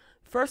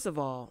 First of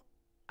all,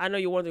 I know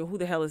you're wondering who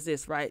the hell is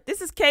this, right? This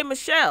is K.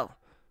 Michelle.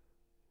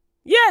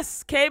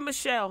 Yes, K.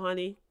 Michelle,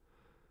 honey,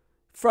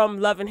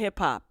 from Love and Hip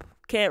Hop.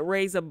 Can't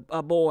raise a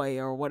boy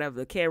or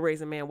whatever. Can't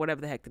raise a man,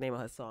 whatever the heck the name of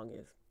her song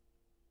is.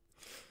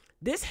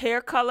 This hair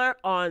color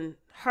on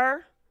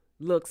her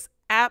looks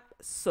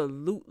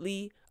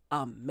absolutely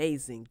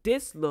amazing.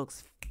 This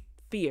looks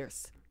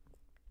fierce.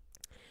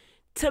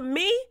 To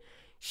me,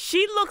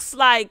 she looks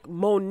like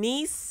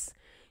Moniece.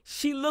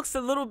 She looks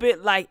a little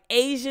bit like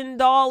Asian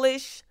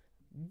dollish.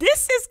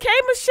 This is K.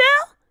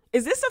 Michelle?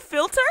 Is this a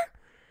filter?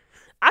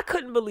 I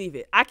couldn't believe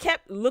it. I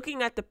kept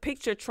looking at the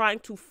picture trying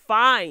to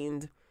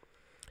find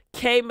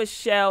K.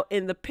 Michelle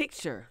in the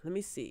picture. Let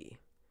me see.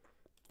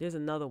 There's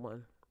another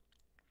one.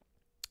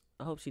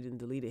 I hope she didn't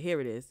delete it. Here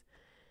it is.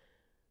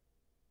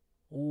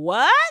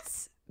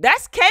 What?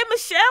 That's K.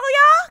 Michelle,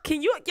 y'all?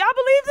 Can y'all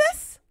believe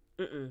this?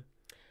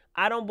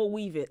 I don't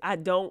believe it. I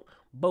don't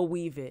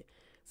believe it.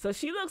 So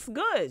she looks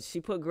good.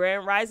 She put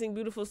Grand Rising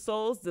Beautiful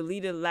Souls,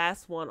 deleted the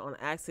last one on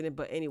accident.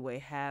 But anyway,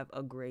 have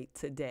a great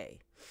today.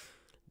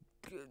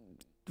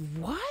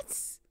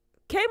 What?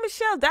 K.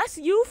 Michelle, that's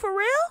you for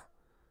real?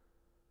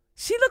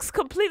 She looks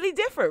completely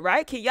different,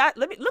 right? Can y'all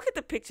let me look at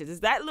the picture? Does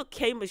that look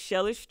K.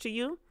 Michelle-ish to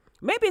you?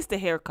 Maybe it's the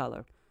hair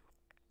color.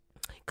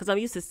 Because I'm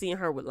used to seeing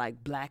her with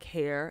like black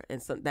hair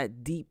and some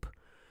that deep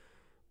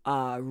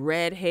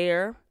red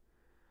hair.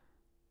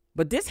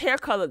 But this hair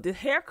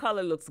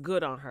color looks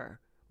good on her.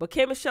 But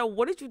K. Michelle,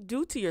 what did you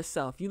do to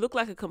yourself? You look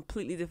like a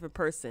completely different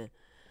person.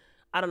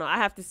 I don't know. I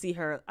have to see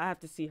her. I have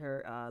to see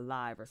her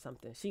live or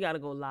something. She got to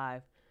go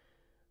live.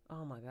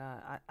 Oh my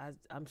God.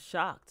 I'm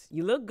shocked.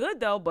 You look good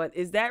though, but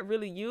is that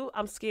really you?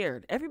 I'm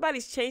scared.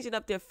 Everybody's changing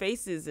up their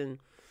faces and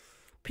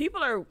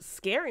people are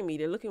scaring me.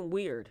 They're looking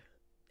weird.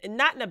 And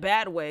not in a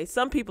bad way.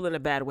 Some people in a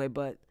bad way,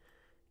 but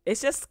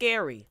it's just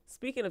scary.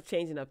 Speaking of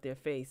changing up their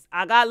face,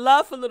 I got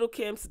love for Little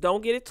Kim, so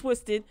don't get it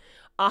twisted.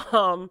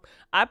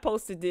 I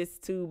posted this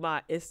to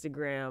my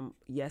Instagram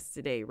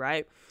yesterday,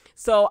 right?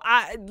 So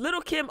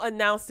Little Kim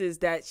announces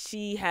that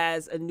she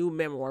has a new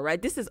memoir,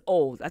 right? This is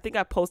old. I think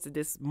I posted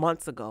this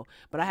months ago,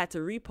 but I had to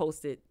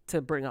repost it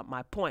to bring up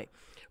my point,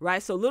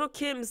 right? So Little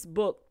Kim's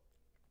book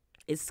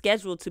is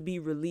scheduled to be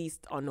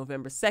released on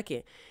November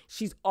 2nd.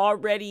 She's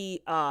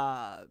already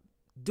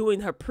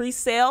doing her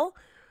pre-sale.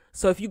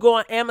 So if you go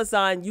on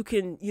Amazon, you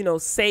can,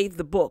 save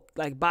the book,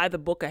 like buy the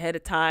book ahead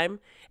of time,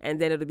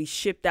 and then it'll be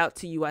shipped out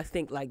to you, I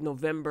think like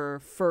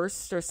November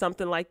 1st or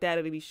something like that.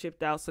 It'll be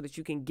shipped out so that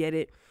you can get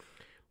it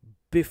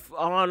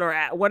on or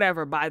at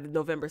whatever by the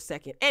November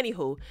 2nd.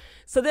 Anywho,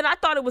 so then I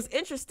thought it was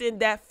interesting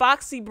that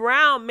Foxy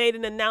Brown made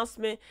an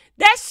announcement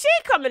that she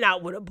coming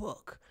out with a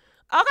book.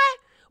 Okay?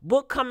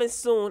 Book coming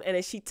soon. And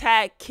then she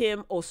tagged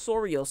Kim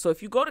Osorio. So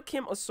if you go to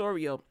Kim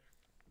Osorio,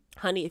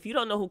 honey, if you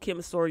don't know who Kim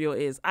Osorio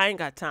is, I ain't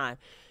got time.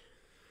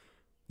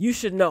 You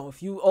should know.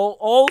 If you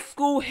old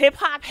school hip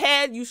hop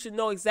head, you should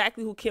know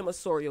exactly who Kim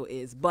Osorio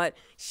is. But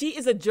she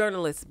is a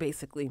journalist,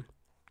 basically.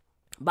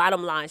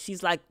 Bottom line,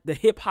 she's like the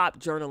hip hop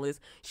journalist.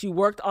 She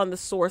worked on the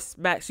Source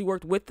she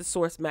worked with the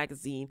Source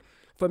magazine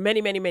for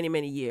many, many, many,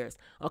 many years.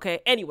 Okay.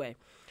 Anyway,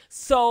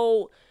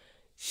 so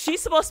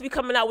she's supposed to be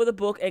coming out with a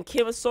book, and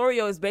Kim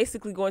Osorio is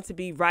basically going to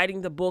be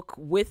writing the book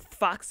with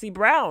Foxy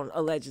Brown,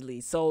 allegedly.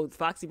 So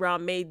Foxy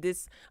Brown made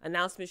this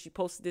announcement. She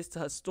posted this to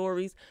her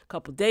stories a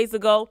couple days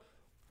ago.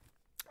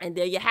 And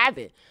there you have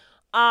it.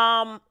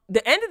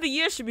 The end of the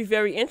year should be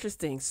very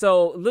interesting.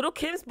 So Little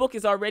Kim's book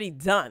is already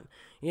done.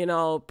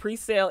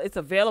 Pre-sale, it's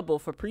available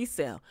for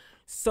pre-sale.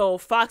 So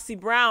Foxy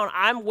Brown,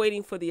 I'm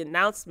waiting for the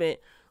announcement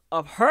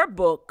of her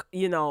book,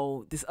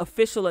 this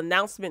official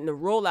announcement and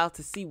the rollout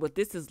to see what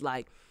this is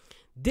like.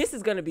 This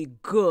is going to be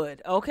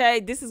good, okay?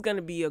 This is going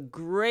to be a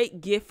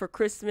great gift for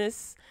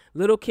Christmas,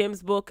 Little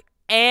Kim's book.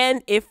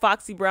 And if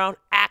Foxy Brown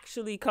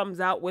actually comes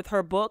out with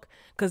her book,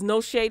 because no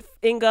shade,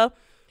 Inga,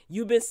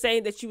 you've been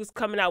saying that she was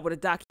coming out with a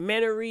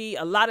documentary,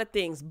 a lot of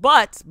things.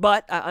 But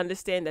I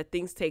understand that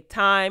things take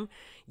time.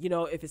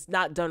 If it's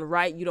not done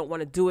right, you don't want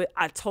to do it.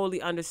 I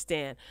totally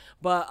understand.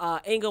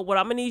 But Inga, what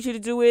I'm going to need you to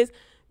do is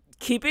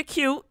keep it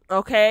cute,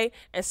 okay?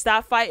 And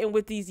stop fighting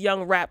with these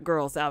young rap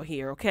girls out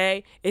here,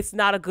 okay? It's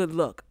not a good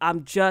look.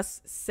 I'm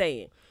just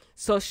saying.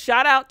 So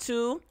shout out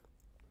to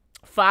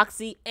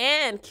Foxy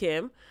and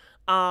Kim.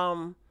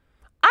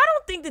 I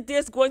don't think that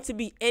there's going to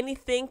be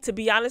anything, to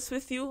be honest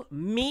with you,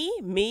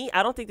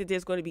 I don't think that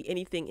there's going to be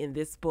anything in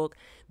this book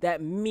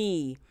that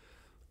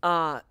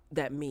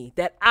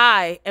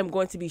I am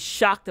going to be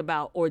shocked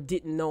about or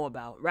didn't know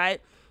about,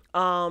 right?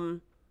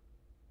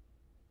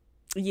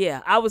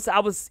 Yeah, I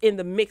was in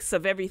the mix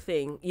of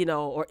everything,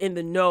 or in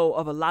the know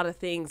of a lot of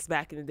things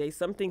back in the day.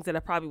 Some things that I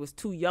probably was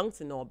too young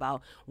to know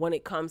about when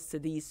it comes to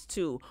these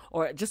two,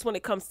 or just when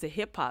it comes to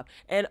hip hop.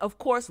 And of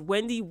course,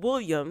 Wendy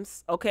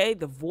Williams, okay,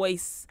 the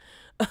voice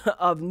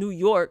of New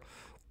York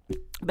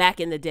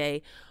back in the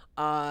day,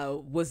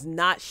 was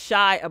not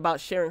shy about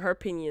sharing her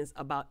opinions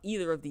about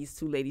either of these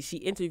two ladies. She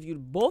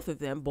interviewed both of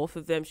them. Both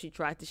of them she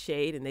tried to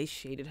shade, and they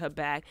shaded her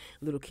back.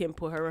 Little Kim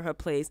put her in her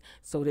place.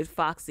 So did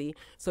Foxy.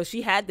 So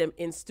she had them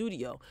in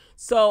studio.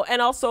 So,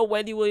 and also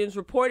Wendy Williams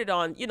reported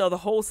on, the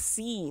whole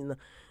scene,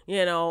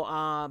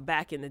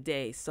 back in the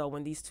day. So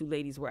when these two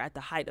ladies were at the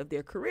height of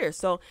their career.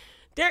 So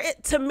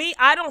to me,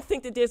 I don't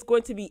think that there's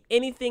going to be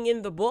anything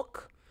in the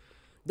book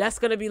that's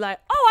going to be like,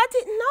 oh, I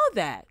didn't know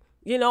that.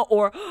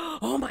 Or,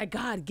 oh my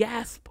God,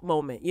 gasp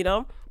moment,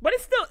 but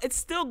it's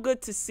still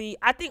good to see.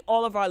 I think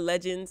all of our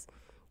legends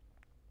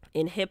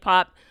in hip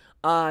hop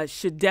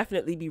should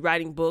definitely be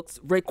writing books.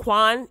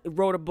 Raekwon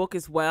wrote a book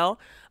as well.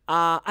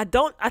 I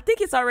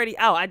think it's already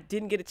out. I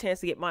didn't get a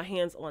chance to get my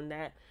hands on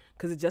that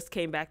because it just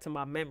came back to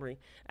my memory,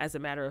 as a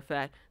matter of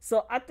fact.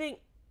 So I think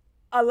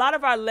a lot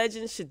of our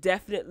legends should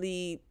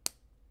definitely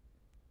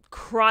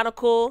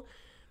chronicle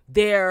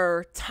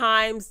their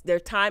time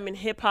in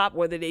hip hop,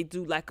 whether they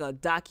do like a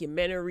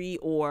documentary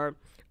or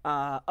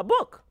a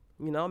book.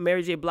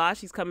 Mary J. Blige,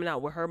 she's coming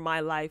out with her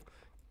My Life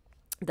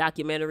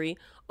documentary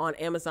on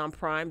Amazon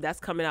Prime. That's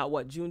coming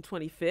out, June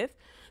 25th.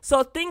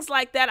 So things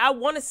like that. I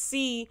want to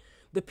see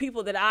the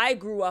people that I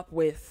grew up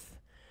with,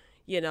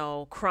 you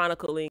know,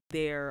 chronicling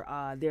their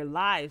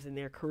lives and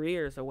their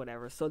careers or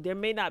whatever. So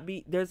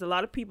there's a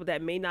lot of people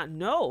that may not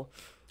know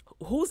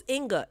who's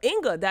Inga.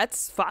 Inga,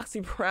 that's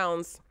Foxy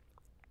Brown's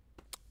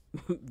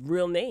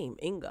real name,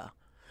 Inga,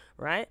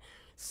 right?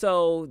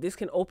 So this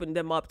can open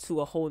them up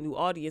to a whole new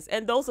audience.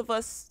 And those of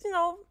us, you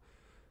know,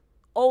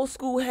 old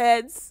school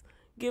heads,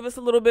 give us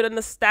a little bit of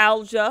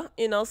nostalgia,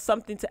 you know,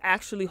 something to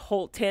actually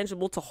hold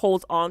tangible, to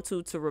hold on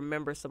to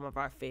remember some of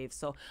our faves.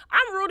 So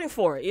I'm rooting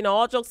for it. You know,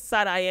 all jokes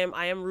aside, I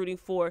am rooting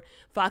for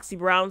Foxy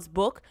Brown's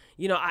book.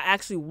 You know, I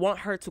actually want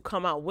her to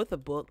come out with a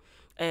book,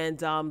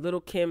 and Little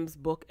Kim's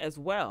book as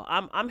well.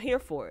 I'm here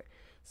for it.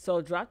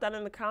 So drop that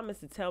in the comments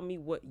to tell me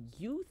what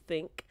you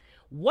think.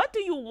 What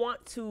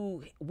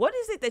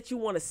is it that you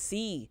want to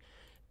see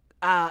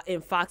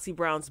in Foxy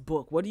Brown's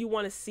book? What do you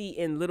want to see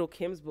in Little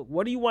Kim's book?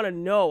 What do you want to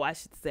know, I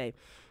should say?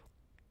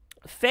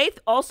 Faith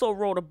also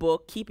wrote a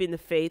book, Keeping the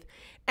Faith,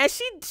 and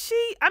she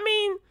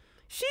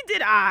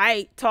did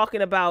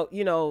talking about,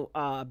 you know,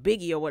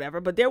 Biggie or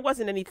whatever, but there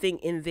wasn't anything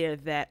in there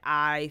that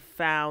I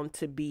found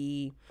to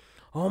be,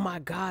 oh my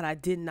God, I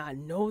did not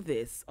know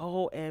this.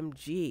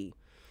 OMG.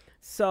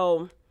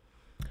 So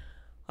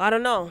I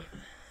don't know.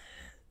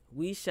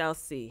 We shall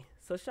see.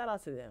 So shout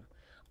out to them.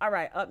 All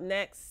right, up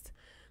next,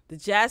 the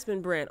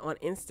Jasmine brand on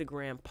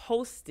Instagram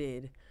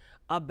posted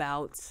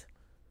about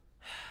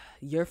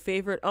your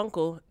favorite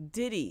uncle,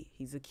 Diddy.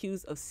 He's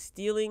accused of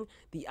stealing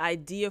the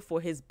idea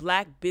for his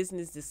black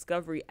business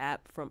discovery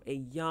app from a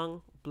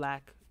young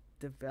black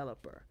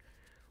developer.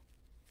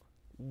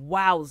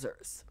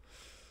 Wowzers.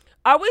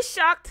 Are we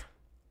shocked?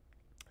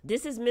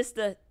 This is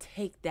Mr.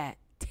 Take That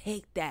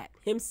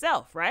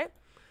himself, right?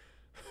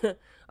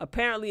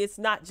 Apparently it's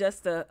not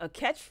just a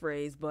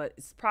catchphrase, but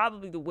it's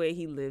probably the way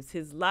he lives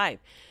his life.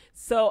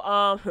 So,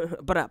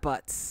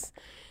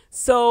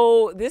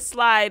 so this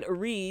slide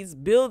reads,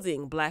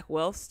 building black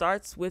wealth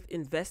starts with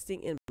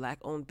investing in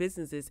black-owned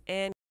businesses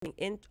and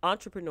giving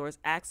entrepreneurs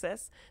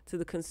access to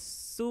the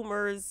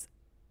consumers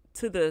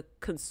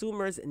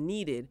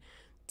needed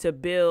to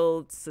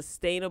build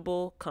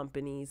sustainable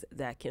companies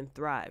that can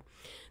thrive.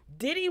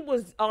 Diddy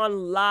was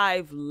on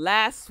live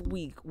last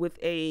week with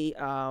a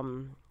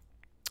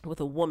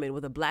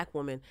black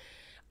woman.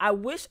 I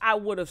wish I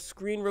would have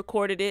screen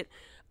recorded it.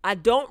 I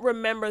don't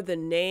remember the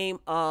name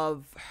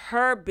of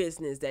her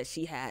business that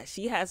she has.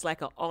 She has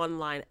like an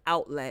online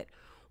outlet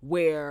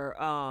where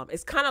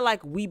it's kind of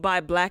like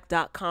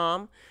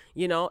WeBuyBlack.com.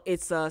 You know,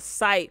 it's a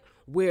site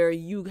where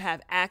you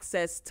have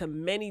access to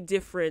many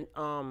different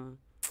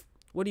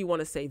what do you want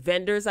to say,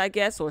 vendors, I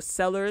guess, or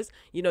sellers.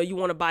 You know, you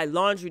want to buy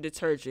laundry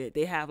detergent.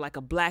 They have like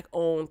a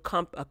black-owned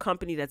a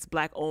company that's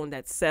black-owned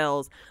that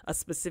sells a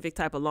specific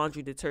type of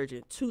laundry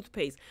detergent,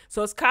 toothpaste.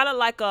 So it's kind of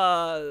like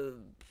I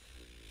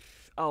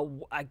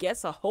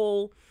guess a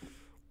whole,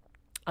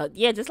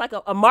 just like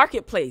a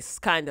marketplace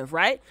kind of,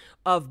 right,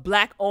 of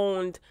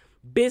black-owned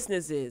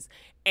businesses.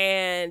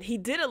 And he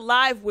did a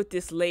live with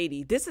this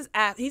lady. This is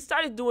after he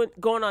started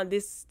going on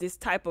this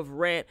type of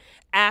rant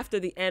after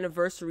the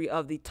anniversary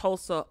of the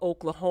Tulsa,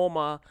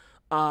 Oklahoma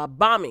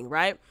bombing,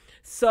 right?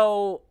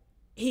 So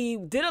he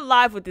did a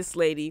live with this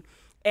lady,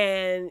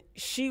 and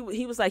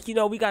he was like, you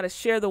know, we got to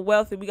share the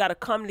wealth and we got to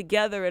come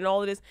together and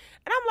all of this.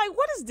 And I'm like,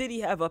 what does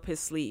Diddy have up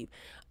his sleeve?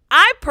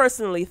 I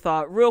personally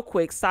thought, real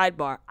quick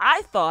sidebar,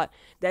 I thought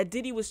that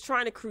Diddy was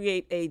trying to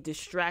create a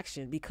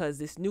distraction because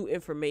this new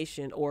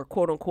information, or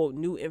quote unquote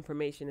new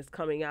information, is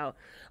coming out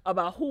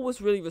about who was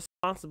really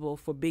responsible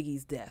for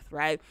Biggie's death,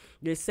 right?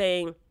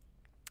 They're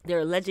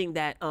alleging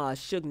that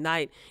Suge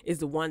Knight is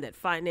the one that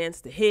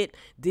financed the hit.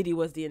 Diddy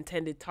was the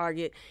intended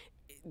target.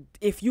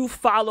 If you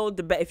followed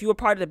if you were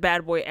part of the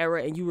Bad Boy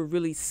era and you were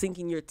really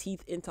sinking your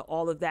teeth into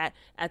all of that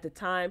at the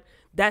time,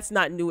 that's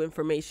not new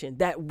information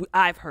that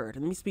I've heard.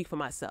 Let me speak for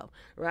myself,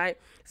 right?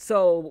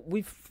 So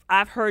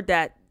I've heard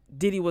that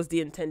Diddy was the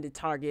intended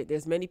target.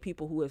 There's many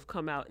people who have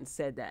come out and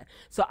said that.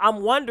 So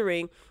I'm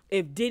wondering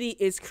if Diddy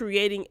is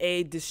creating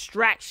a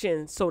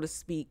distraction, so to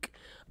speak,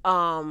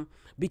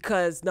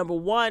 because number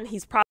one,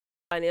 he's probably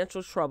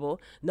financial trouble.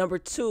 Number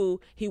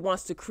two, he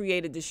wants to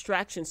create a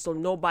distraction so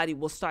nobody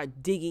will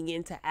start digging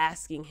into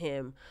asking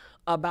him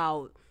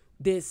about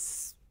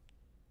these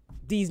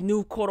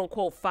new quote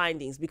unquote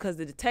findings, because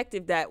the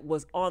detective that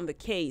was on the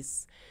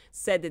case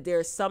said that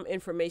there's some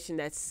information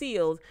that's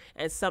sealed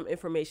and some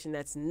information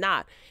that's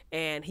not.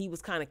 And he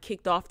was kind of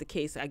kicked off the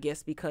case, I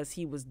guess, because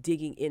he was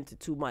digging into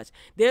too much.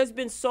 There's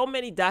been so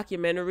many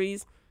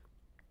documentaries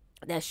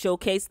that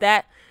showcase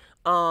that.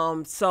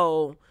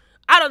 So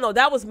I don't know.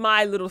 That was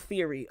my little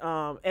theory.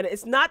 And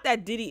it's not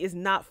that Diddy is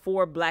not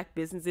for black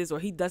businesses or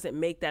he doesn't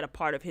make that a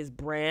part of his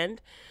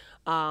brand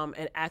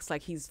and acts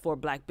like he's for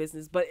black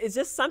business. But it's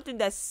just something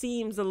that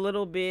seems a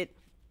little bit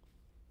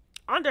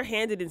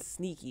underhanded and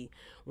sneaky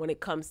when it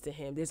comes to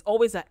him. There's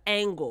always an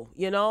angle,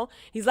 you know?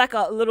 He's like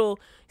a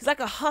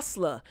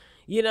hustler,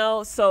 you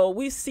know? So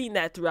we've seen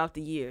that throughout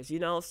the years, you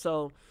know?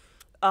 So,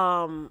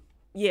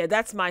 yeah,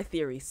 that's my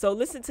theory. So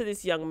listen to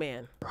this young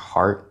man. Your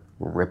heart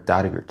ripped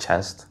out of your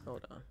chest.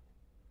 Hold on.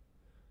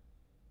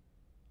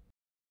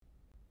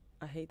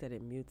 I hate that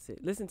it mutes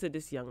it. Listen to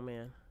this young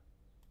man.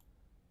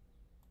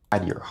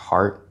 Your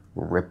heart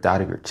ripped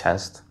out of your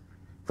chest.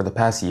 For the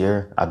past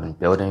year, I've been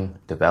building,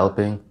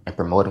 developing, and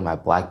promoting my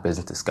Black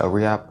business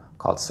discovery app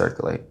called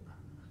Circulate.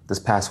 This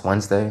past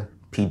Wednesday,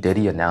 P.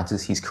 Diddy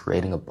announces he's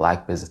creating a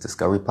Black business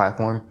discovery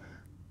platform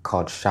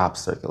called Shop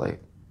Circulate.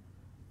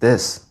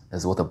 This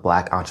is what a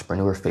Black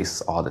entrepreneur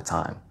faces all the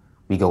time.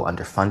 We go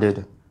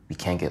underfunded, we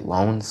can't get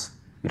loans,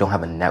 we don't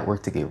have a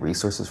network to get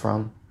resources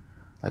from.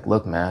 Like,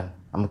 look, man,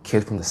 I'm a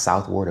kid from the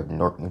South Ward of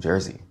Newark, New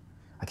Jersey.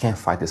 I can't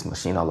fight this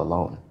machine all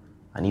alone.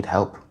 I need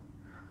help.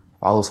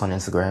 Follow us on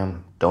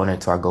Instagram,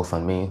 donate to our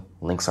GoFundMe,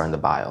 links are in the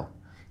bio.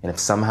 And if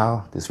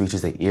somehow this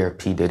reaches the ear of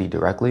P. Diddy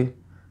directly,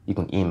 you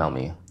can email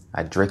me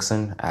at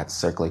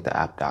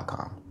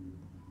drixon@circulatetheapp.com.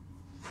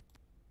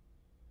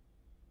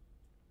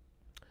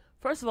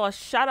 First of all,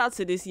 shout out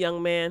to this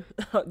young man.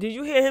 Did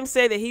you hear him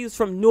say that he was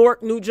from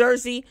Newark, New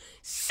Jersey?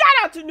 Shout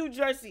out to New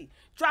Jersey.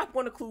 Drop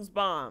one of Clue's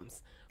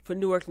bombs for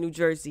Newark, New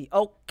Jersey.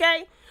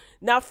 Okay.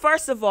 Now,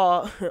 first of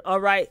all, all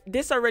right,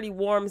 this already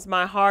warms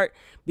my heart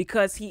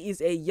because he is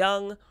a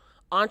young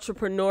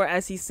entrepreneur,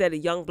 as he said, a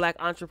young Black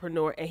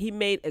entrepreneur, and he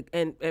made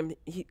and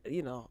he,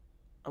 you know,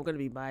 I'm gonna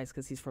be biased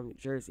because he's from New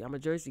Jersey. I'm a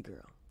Jersey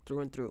girl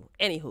through and through.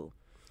 Anywho, all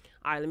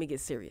right, let me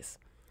get serious.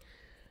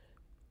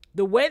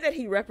 The way that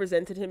he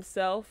represented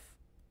himself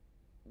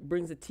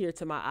brings a tear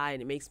to my eye,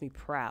 and it makes me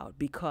proud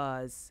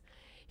because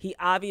he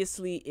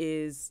obviously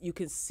is. You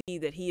can see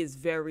that he is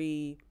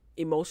very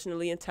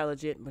emotionally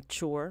intelligent,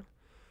 mature.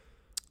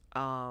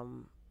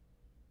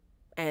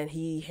 And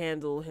he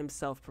handled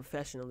himself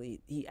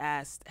professionally. He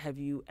asked, have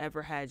you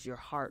ever had your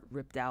heart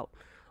ripped out,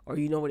 or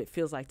you know what it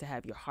feels like to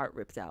have your heart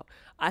ripped out?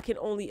 I can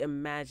only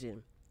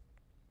imagine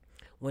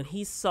when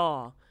he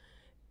saw,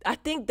 I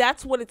think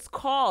that's what it's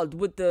called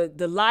with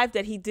the live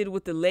that he did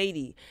with the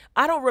lady.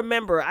 I don't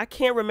remember. I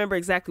can't remember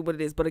exactly what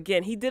it is. But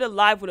again, he did a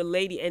live with a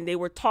lady and they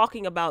were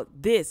talking about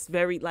this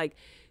very like,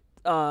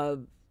 I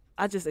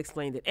just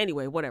explained it.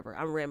 Anyway, whatever.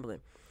 I'm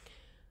rambling.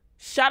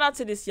 Shout out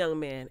to this young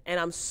man. And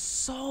I'm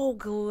so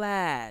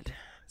glad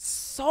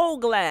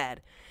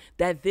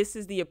that this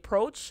is the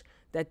approach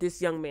that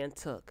this young man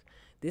took.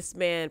 This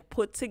man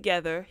put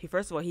together,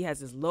 first of all, he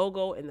has his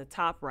logo in the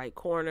top right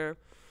corner.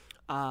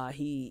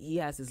 He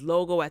has his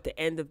logo at the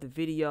end of the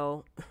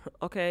video.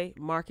 Okay,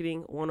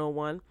 marketing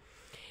 101.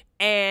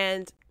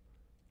 And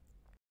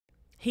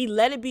he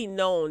let it be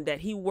known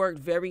that he worked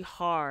very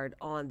hard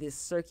on this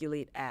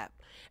Circulate app.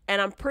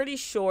 And I'm pretty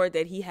sure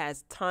that he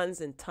has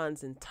tons and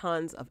tons and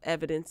tons of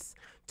evidence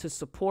to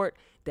support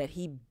that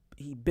he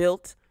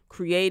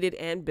created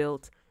and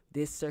built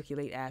this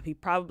Circulate app. He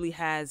probably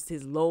has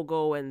his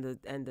logo and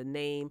the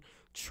name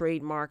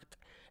trademarked.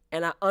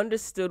 And I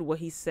understood what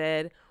he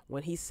said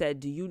when he said,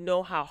 do you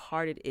know how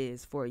hard it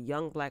is for a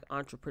young Black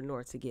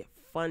entrepreneur to get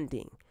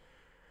funding?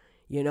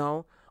 You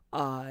know,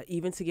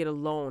 even to get a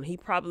loan. He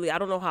probably, I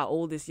don't know how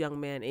old this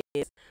young man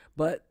is,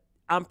 but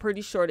I'm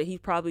pretty sure that he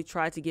probably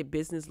tried to get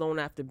business loan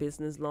after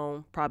business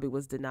loan, probably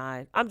was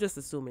denied. I'm just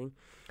assuming.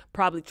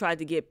 Probably tried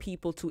to get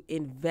people to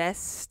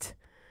invest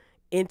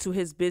into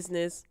his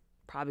business,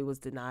 probably was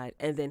denied.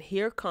 And then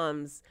here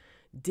comes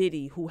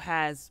Diddy, who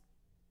has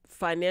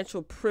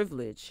financial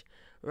privilege,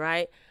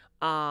 right?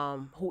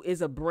 Who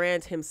is a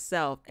brand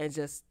himself, and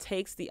just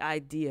takes the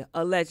idea,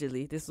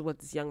 allegedly, this is what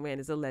this young man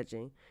is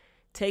alleging,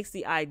 takes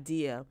the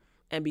idea,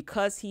 and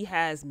because he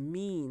has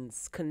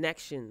means,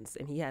 connections,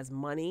 and he has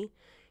money,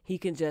 he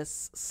can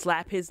just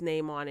slap his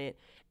name on it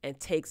and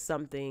take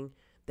something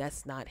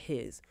that's not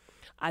his.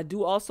 I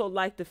do also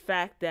like the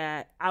fact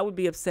that I would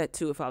be upset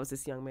too if I was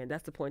this young man.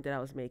 That's the point that I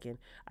was making.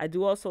 I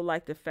do also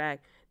like the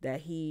fact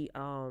that he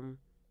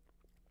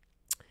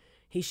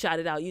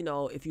shouted out, you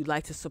know, if you'd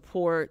like to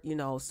support, you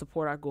know,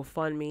 support our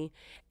GoFundMe.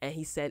 And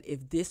he said,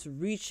 if this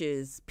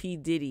reaches P.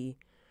 Diddy,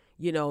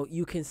 you know,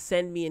 you can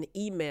send me an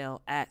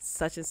email at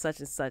such and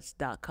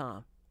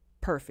such.com.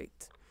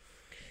 Perfect.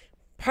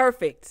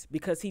 Perfect.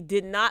 Because he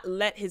did not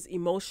let his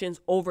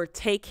emotions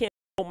overtake him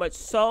so much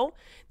so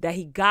that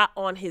he got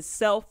on his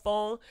cell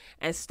phone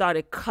and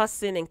started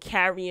cussing and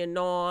carrying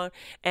on.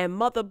 And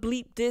mother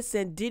bleep this,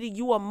 and Diddy,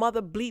 you a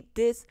mother bleep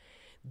this.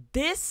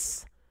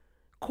 This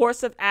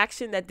course of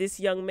action that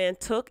this young man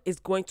took is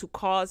going to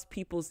cause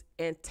people's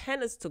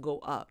antennas to go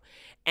up.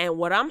 And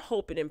what I'm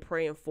hoping and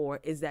praying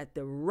for is that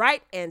the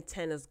right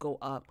antennas go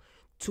up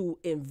to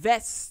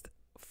invest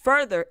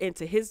further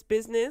into his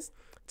business,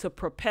 to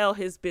propel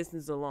his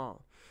business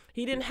along.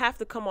 He didn't have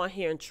to come on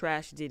here and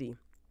trash Diddy.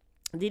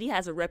 Diddy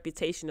has a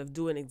reputation of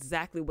doing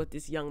exactly what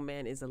this young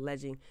man is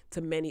alleging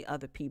to many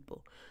other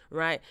people,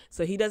 right?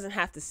 So he doesn't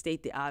have to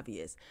state the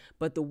obvious.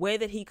 But the way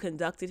that he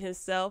conducted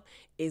himself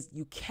is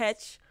you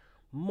catch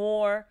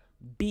more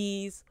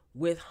bees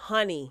with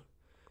honey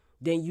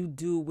than you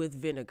do with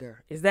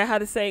vinegar. Is that how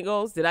the saying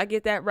goes? Did I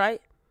get that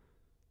right?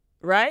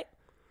 Right?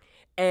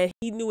 And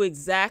he knew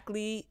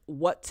exactly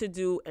what to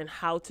do and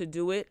how to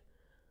do it.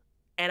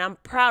 And I'm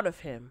proud of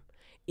him.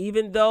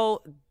 Even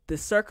though the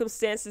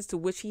circumstances to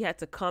which he had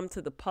to come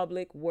to the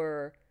public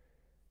were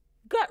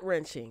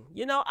gut-wrenching.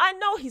 You know, I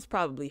know he's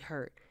probably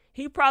hurt.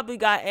 He probably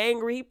got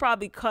angry. He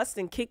probably cussed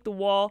and kicked the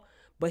wall,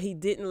 but he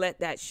didn't let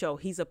that show.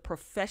 He's a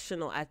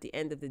professional at the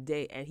end of the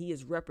day, and he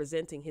is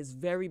representing his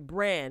very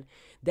brand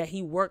that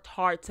he worked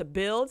hard to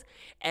build.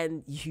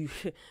 And you,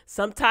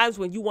 sometimes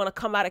when you want to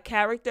come out of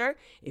character,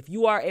 if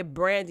you are a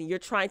brand and you're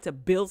trying to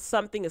build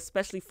something,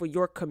 especially for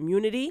your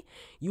community,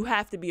 you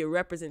have to be a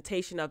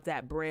representation of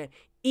that brand,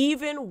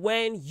 even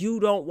when you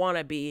don't want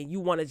to be and you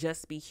want to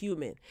just be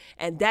human.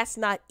 And that's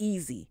not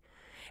easy.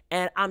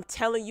 And I'm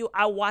telling you,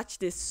 I watched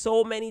this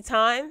so many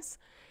times,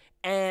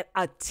 and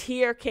a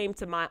tear came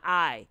to my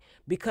eye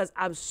because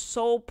I'm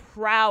so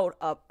proud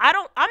of. I'm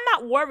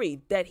not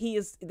worried that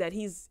he's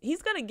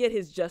gonna get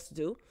his just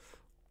due.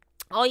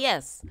 Oh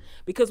yes,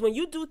 because when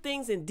you do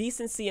things in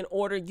decency and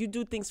order, you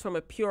do things from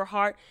a pure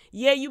heart.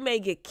 Yeah, you may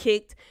get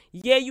kicked.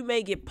 Yeah, you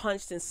may get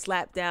punched and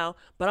slapped down.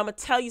 But I'm gonna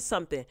tell you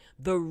something: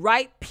 the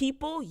right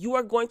people, you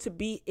are going to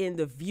be in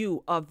the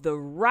view of the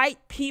right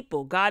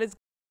people. God is going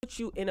to put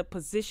you in a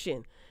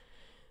position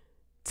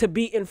to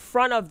be in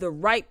front of the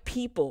right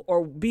people,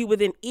 or be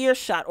within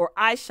earshot or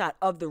eyeshot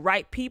of the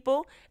right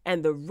people,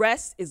 and the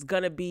rest is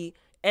going to be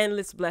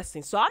endless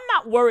blessings. So I'm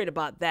not worried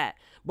about that.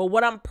 But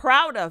what I'm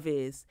proud of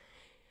is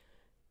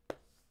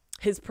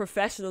his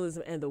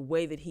professionalism and the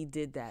way that he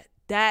did that.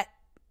 That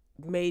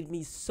made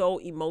me so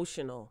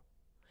emotional,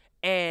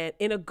 and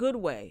in a good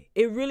way.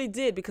 It really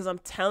did, because I'm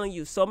telling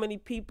you, so many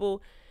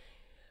people,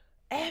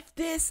 F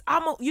this,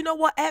 you know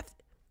what, F.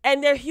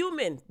 And they're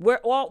human.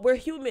 We're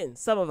human.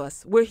 Some of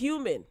us, we're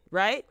human,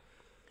 right?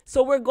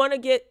 So we're going to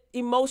get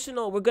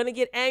emotional. We're going to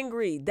get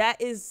angry.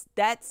 That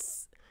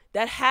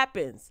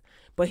happens.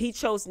 But he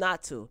chose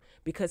not to,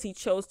 because he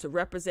chose to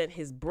represent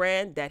his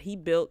brand that he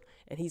built,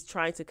 and he's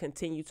trying to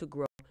continue to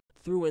grow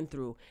through and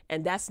through.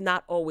 And that's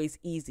not always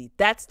easy.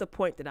 That's the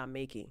point that I'm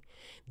making.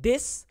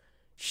 This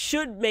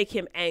should make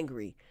him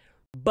angry,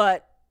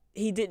 but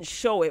he didn't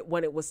show it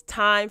when it was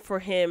time for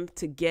him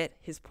to get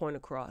his point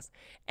across.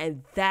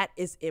 And that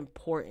is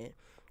important.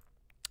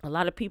 A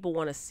lot of people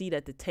want a seat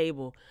at the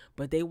table,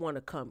 but they want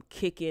to come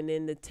kicking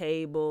in the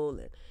table,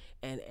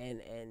 and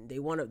they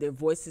want their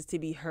voices to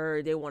be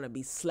heard. They want to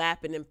be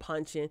slapping and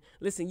punching.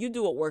 Listen, you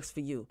do what works for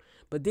you.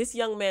 But this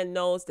young man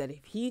knows that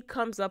if he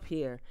comes up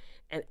here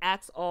and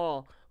acts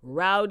all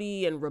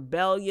rowdy and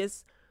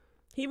rebellious,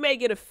 he may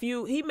get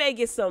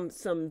some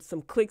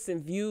clicks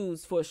and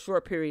views for a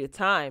short period of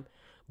time.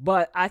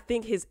 But I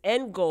think his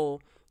end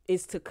goal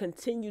is to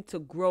continue to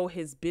grow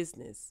his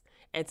business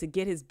and to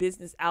get his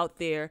business out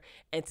there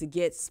and to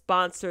get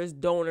sponsors,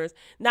 donors.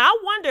 Now, I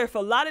wonder if a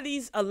lot of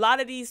these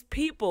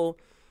people,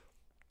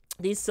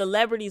 these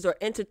celebrities or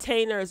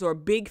entertainers or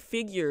big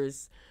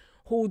figures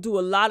who do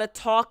a lot of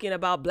talking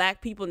about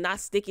black people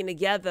not sticking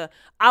together,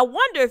 I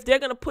wonder if they're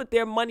going to put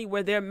their money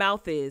where their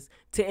mouth is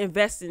to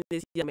invest in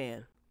this young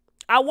man.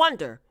 I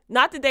wonder.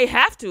 Not that they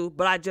have to,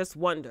 but I just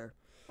wonder.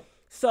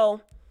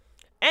 So,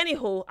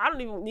 anywho, I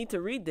don't even need to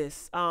read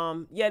this.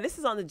 Yeah, this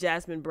is on the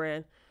Jasmine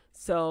brand,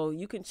 so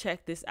you can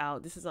check this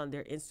out. This is on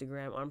their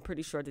Instagram. I'm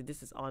pretty sure that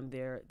this is on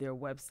their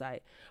website.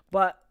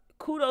 But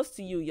kudos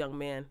to you, young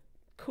man.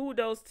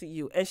 Kudos to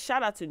you. And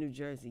shout out to New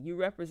Jersey. You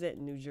represent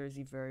New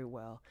Jersey very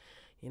well.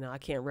 You know, I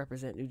can't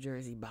represent New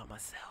Jersey by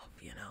myself,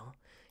 you know.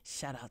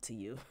 Shout out to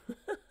you.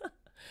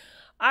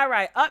 All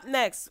right, up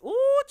next.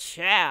 Ooh,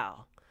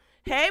 child.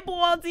 Hey,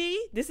 Baldy.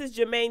 This is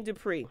Jermaine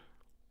Dupri.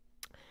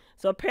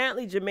 So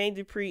apparently Jermaine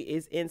Dupri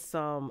is in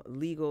some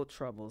legal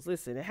troubles.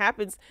 Listen, it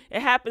happens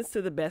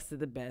to the best of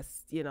the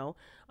best, you know.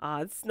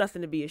 It's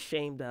nothing to be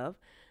ashamed of.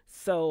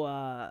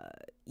 So,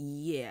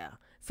 yeah.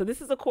 So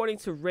this is according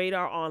to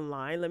Radar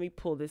Online. Let me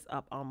pull this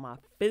up on my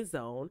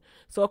Fizzone.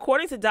 So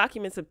according to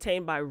documents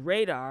obtained by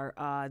Radar,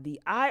 the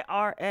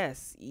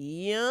IRS,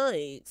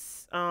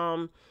 yikes,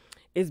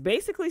 is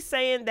basically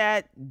saying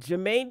that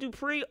Jermaine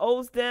Dupri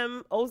owes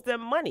them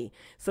money.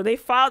 So they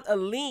filed a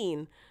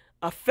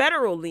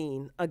federal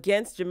lien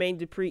against Jermaine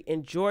Dupri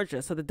in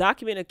Georgia. So the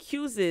document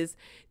accuses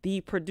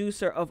the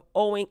producer of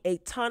owing a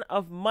ton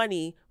of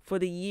money for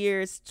the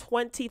years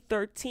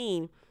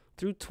 2013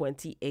 through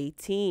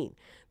 2018.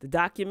 The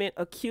document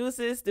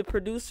accuses the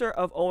producer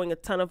of owing a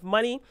ton of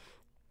money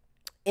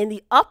in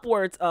the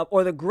upwards of,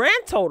 or the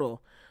grand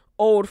total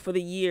owed for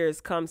the years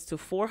comes to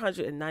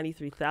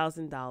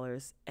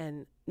 $493,000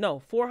 and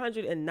no,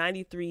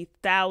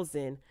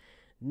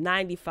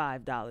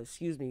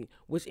 $493,095,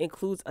 which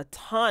includes a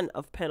ton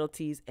of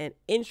penalties and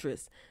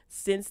interest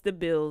since the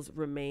bills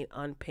remain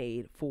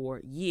unpaid for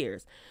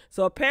years.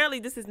 So apparently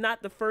this is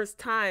not the first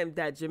time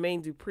that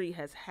Jermaine Dupri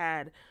has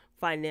had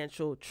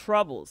financial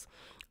troubles.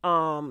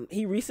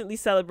 He recently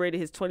celebrated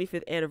his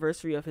 25th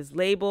anniversary of his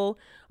label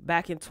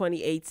back in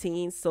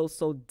 2018,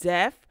 So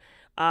Def.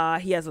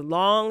 He has a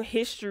long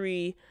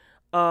history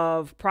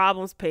of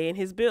problems paying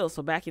his bills.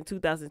 So back in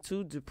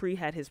 2002, Dupri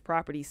had his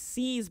property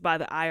seized by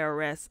the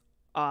IRS,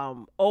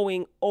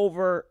 owing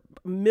over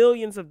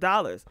millions of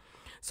dollars.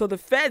 So the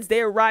feds,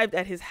 they arrived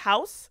at his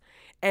house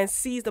and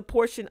seized a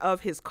portion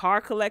of his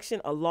car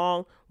collection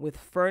along with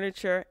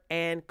furniture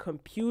and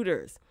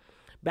computers.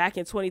 Back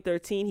in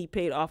 2013, he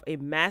paid off a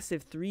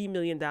massive $3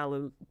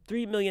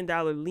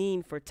 million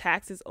lien for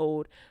taxes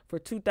owed for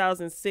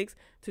 2006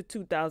 to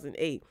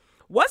 2008.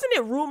 Wasn't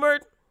it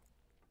rumored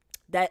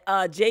that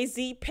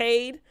Jay-Z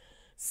paid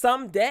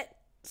some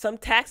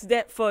tax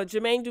debt for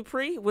Jermaine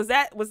Dupri? Was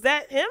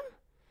that him?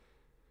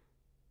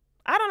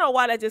 I don't know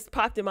why that just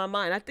popped in my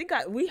mind. I think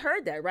we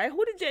heard that, right?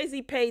 Who did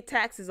Jay-Z pay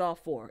taxes off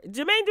for?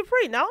 Jermaine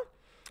Dupri, no?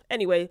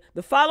 Anyway,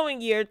 the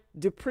following year,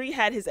 Dupri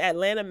had his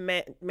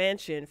Atlanta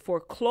mansion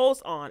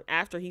foreclosed on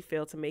after he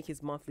failed to make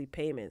his monthly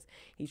payments.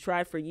 He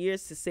tried for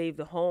years to save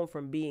the home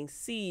from being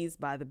seized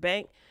by the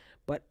bank,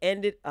 but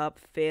ended up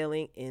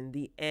failing in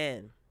the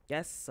end.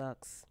 That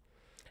sucks.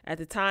 At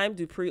the time,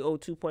 Dupri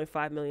owed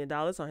 $2.5 million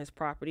on his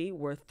property,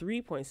 worth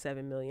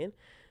 $3.7 million.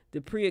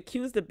 Dupri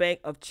accused the bank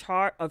of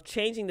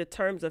changing the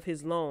terms of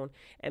his loan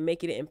and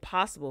making it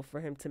impossible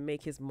for him to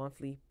make his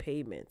monthly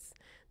payments.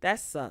 That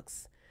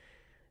sucks.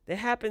 It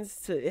happens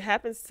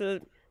to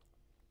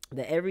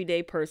the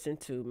everyday person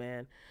too,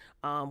 man.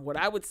 What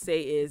I would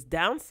say is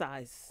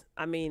downsize.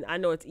 I mean, I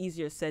know it's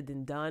easier said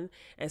than done,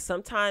 and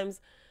sometimes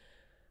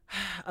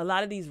a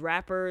lot of these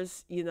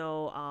rappers, you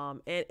know,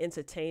 and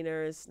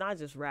entertainers, not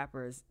just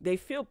rappers, they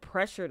feel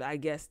pressured, I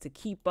guess, to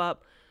keep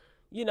up,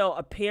 you know,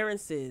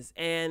 appearances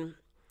and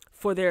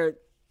for their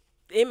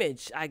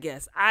image, I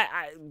guess.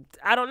 I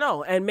don't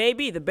know. And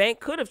maybe the bank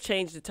could have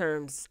changed the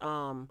terms.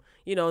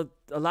 You know,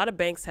 a lot of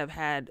banks have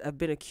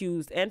been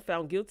accused and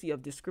found guilty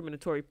of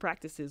discriminatory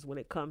practices when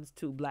it comes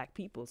to black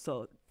people.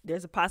 So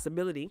there's a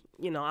possibility,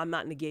 you know, I'm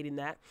not negating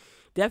that.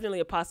 Definitely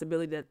a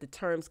possibility that the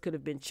terms could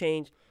have been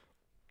changed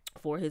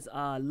for his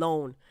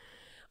loan,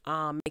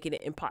 making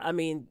it I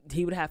mean,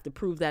 he would have to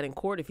prove that in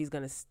court if he's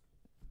going to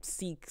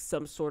seek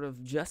some sort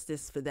of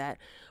justice for that.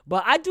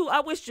 But I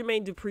wish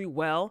Jermaine Dupri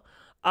well.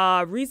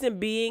 Reason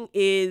being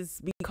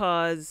is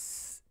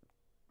because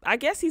I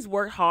guess he's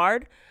worked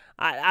hard.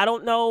 I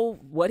don't know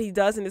what he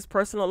does in his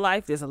personal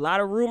life. There's a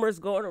lot of rumors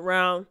going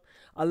around.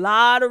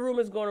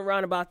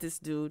 About this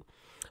dude.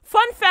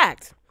 Fun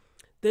fact,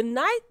 the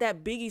night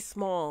that Biggie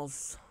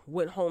Smalls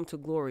went home to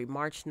glory,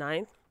 March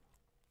 9th,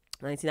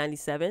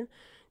 1997,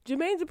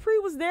 Jermaine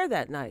Dupri was there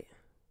that night.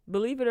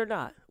 Believe it or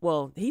not.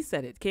 Well, he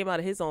said it. Came out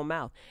of his own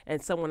mouth,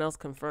 and someone else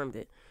confirmed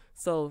it.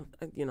 So,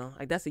 you know,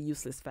 like, that's a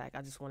useless fact.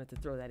 I just wanted to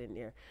throw that in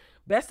there.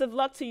 Best of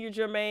luck to you,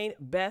 Jermaine.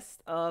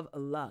 Best of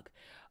luck.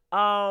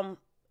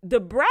 The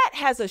Brat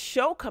has a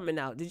show coming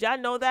out. Did y'all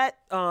know that?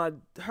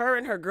 Her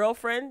and her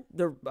girlfriend,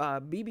 the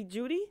BB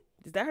Judy,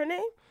 is that her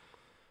name?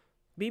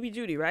 BB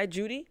Judy, right?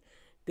 Judy.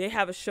 They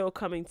have a show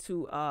coming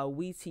to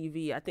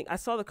WeTV. I think I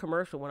saw the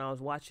commercial when I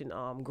was watching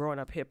Growing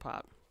Up Hip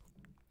Hop.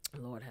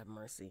 Lord have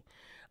mercy.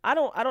 I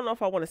don't know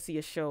if I want to see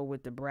a show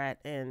with the Brat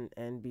and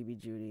BB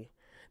Judy.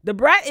 The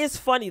Brat is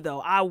funny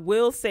though. I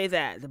will say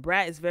that. The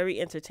Brat is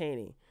very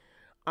entertaining.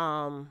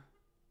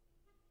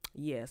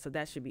 Yeah, so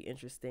that should be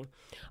interesting.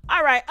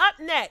 All right, up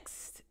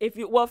next,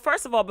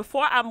 first of all,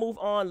 before I move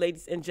on,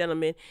 ladies and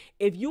gentlemen,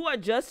 if you are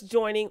just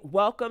joining,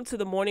 welcome to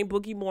the Morning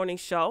Boogie Morning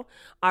Show.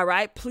 All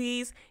right,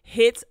 please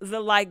hit the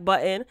like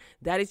button.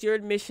 That is your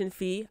admission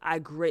fee. I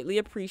greatly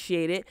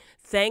appreciate it.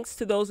 Thanks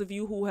to those of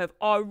you who have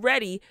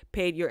already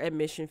paid your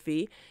admission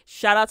fee.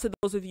 Shout out to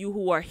those of you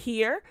who are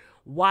here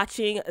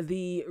watching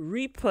the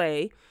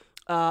replay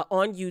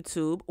on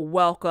YouTube.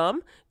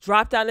 Welcome.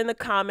 Drop down in the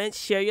comments,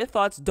 share your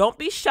thoughts. Don't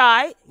be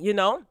shy, you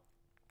know.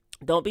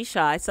 Don't be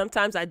shy.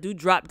 Sometimes I do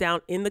drop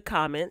down in the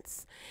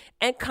comments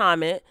and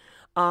comment.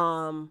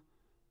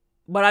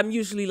 But I'm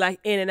usually like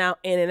in and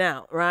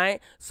out, right?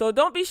 So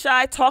don't be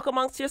shy. Talk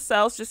amongst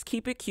yourselves. Just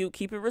keep it cute.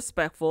 Keep it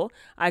respectful.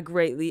 I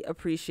greatly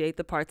appreciate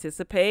the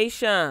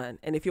participation.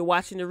 And if you're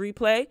watching the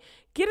replay,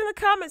 get in the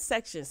comment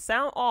section.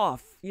 Sound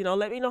off. You know,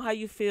 let me know how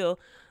you feel.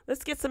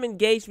 Let's get some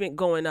engagement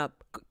going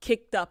up,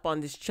 kicked up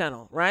on this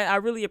channel, right? I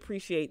really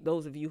appreciate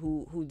those of you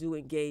who do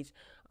engage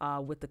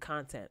with the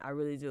content. I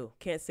really do.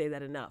 Can't say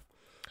that enough.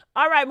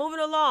 All right, moving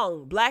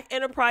along.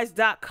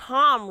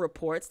 BlackEnterprise.com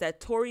reports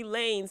that Tory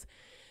Lanez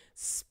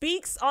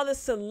speaks on the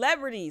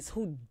celebrities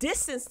who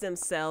distanced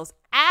themselves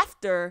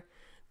after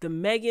the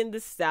Megan Thee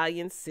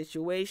Stallion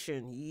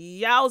situation.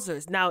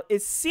 Yowzers. Now,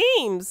 it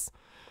seems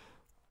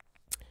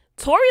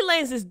Tory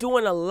Lanez is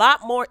doing a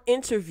lot more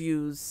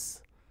interviews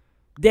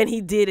than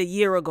he did a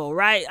year ago,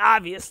 right?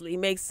 Obviously,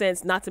 makes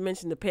sense, not to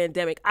mention the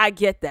pandemic. I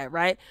get that,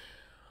 right?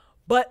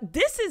 But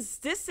this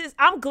is,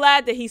 I'm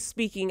glad that he's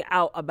speaking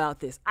out about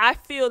this. I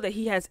feel that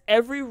he has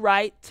every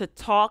right to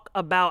talk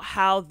about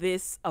how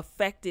this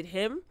affected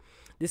him.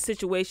 This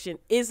situation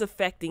is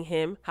affecting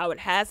him, how it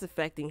has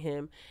affecting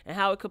him, and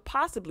how it could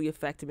possibly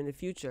affect him in the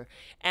future.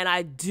 And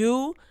I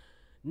do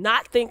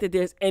not think that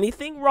there's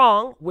anything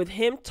wrong with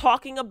him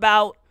talking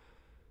about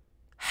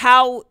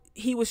how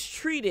he was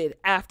treated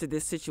after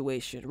this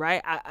situation,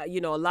 right?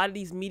 You know, a lot of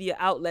these media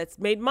outlets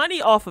made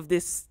money off of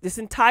this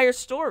entire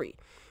story.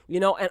 you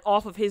know, and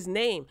off of his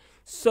name.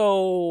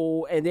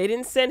 So, and they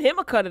didn't send him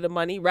a cut of the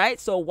money, right?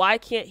 So why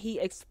can't he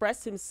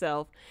express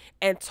himself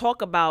and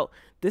talk about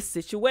this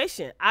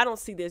situation? I don't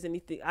see there's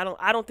anything,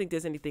 I don't think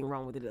there's anything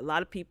wrong with it. A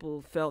lot of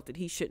people felt that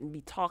he shouldn't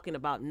be talking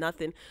about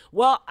nothing.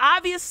 Well,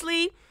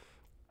 obviously,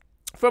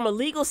 from a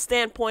legal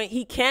standpoint,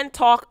 he can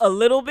talk a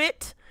little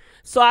bit.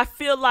 So I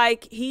feel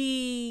like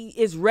he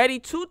is ready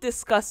to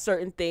discuss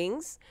certain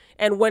things.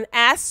 And when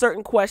asked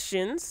certain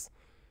questions,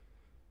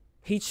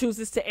 he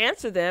chooses to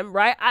answer them,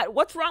 right?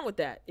 What's wrong with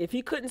that? If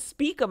he couldn't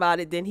speak about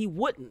it, then he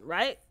wouldn't,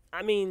 right?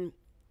 I mean,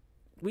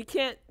 we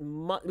can't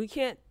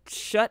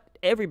shut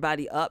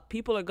everybody up.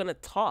 People are going to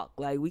talk.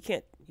 Like,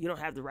 you don't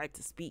have the right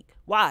to speak.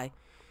 Why?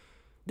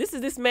 This is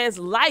this man's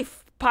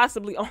life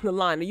possibly on the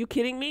line. Are you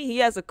kidding me? He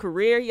has a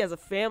career. He has a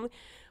family.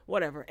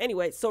 Whatever.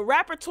 Anyway, so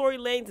rapper Tory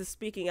Lanez is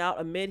speaking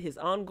out amid his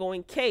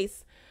ongoing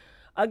case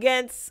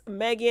against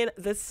Megan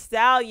Thee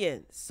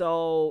Stallion.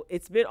 So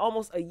it's been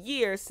almost a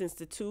year since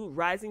the two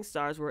rising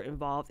stars were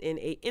involved in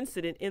an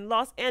incident in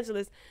Los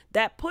Angeles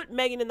that put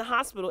Megan in the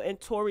hospital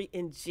and Tory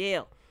in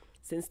jail.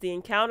 Since the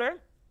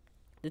encounter,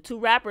 the two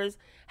rappers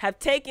have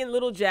taken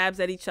little jabs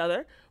at each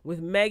other, with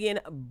Megan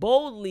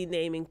boldly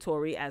naming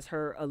Tory as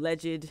her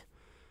alleged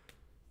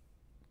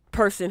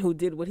person who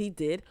did what he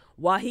did,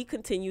 while he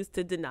continues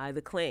to deny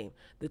the claim.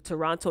 The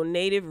Toronto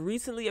native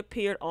recently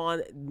appeared on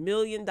 $1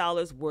 Million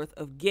Worth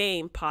of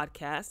Game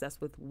podcast.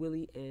 That's with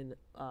Willie and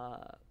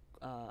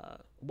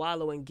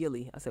Wallow and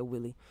Gilly. I said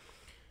Willie.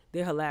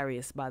 They're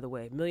hilarious, by the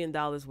way. $1 Million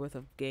Worth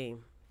of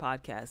Game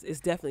podcast. It's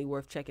definitely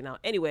worth checking out.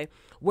 Anyway,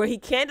 where he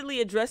candidly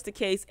addressed the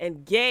case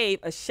and gave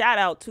a shout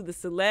out to the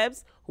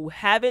celebs who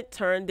haven't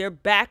turned their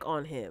back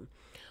on him.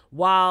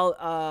 While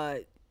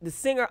the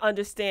singer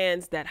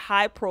understands that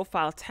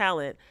high-profile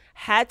talent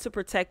had to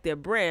protect their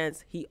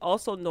brands, he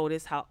also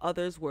noticed how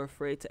others were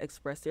afraid to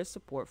express their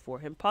support for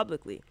him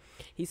publicly.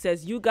 He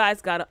says, "You guys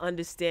got to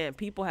understand,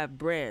 people have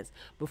brands.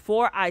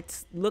 Before I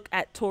look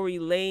at Tory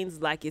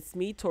Lanez like it's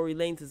me, Tory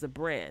Lanez is a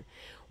brand.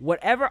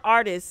 Whatever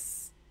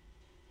artist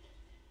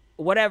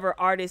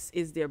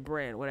is their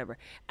brand, whatever.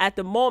 At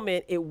the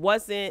moment, it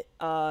wasn't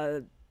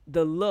the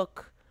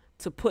look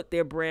to put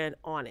their brand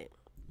on it."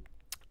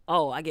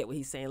 Oh, I get what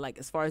he's saying, like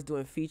as far as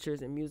doing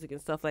features and music and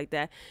stuff like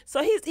that.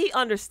 So he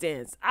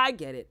understands. I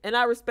get it. And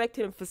I respect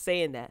him for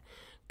saying that,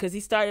 because he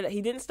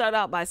didn't start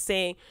out by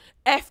saying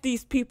F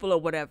these people or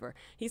whatever.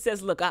 He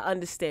says, look, I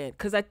understand.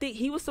 Because I think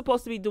he was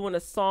supposed to be doing a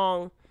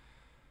song,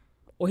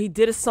 or he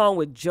did a song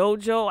with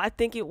JoJo, I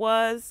think it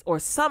was, or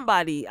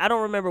somebody. I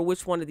don't remember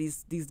which one of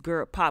these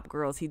pop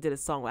girls he did a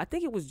song with. I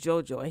think it was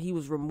JoJo, and he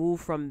was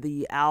removed from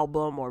the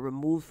album or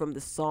removed from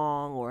the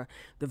song or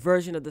the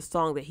version of the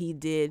song that he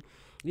did.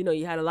 You know,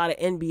 you had a lot of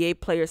NBA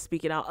players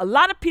speaking out. A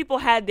lot of people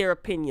had their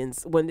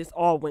opinions when this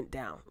all went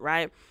down,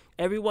 right?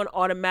 Everyone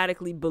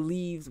automatically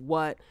believes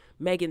what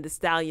Megan Thee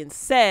Stallion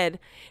said.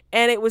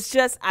 And it was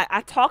just,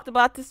 I talked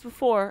about this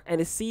before,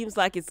 and it seems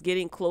like it's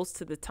getting close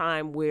to the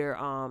time where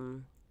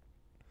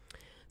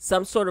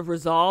some sort of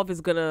resolve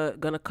is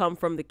gonna come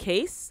from the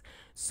case.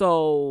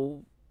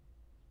 So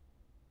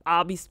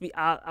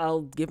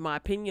I'll give my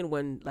opinion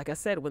when, like I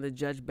said, when the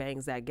judge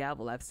bangs that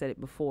gavel. I've said it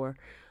before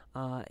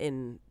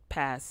in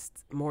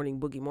past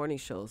Boogie morning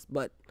shows,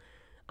 but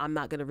I'm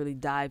not going to really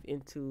dive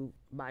into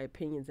my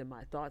opinions and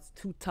my thoughts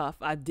too tough.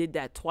 I did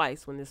that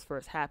twice when this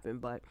first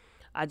happened, but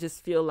I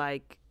just feel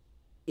like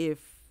if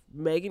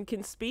Megan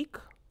can speak,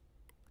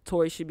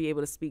 Tory should be able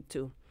to speak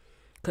too.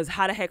 Because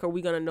how the heck are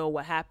we going to know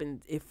what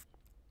happened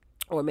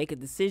or make a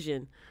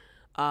decision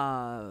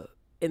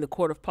in the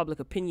court of public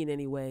opinion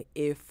anyway,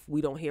 if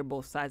we don't hear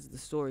both sides of the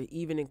story?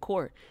 Even in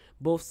court,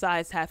 both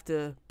sides have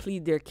to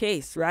plead their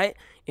case, right,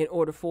 in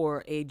order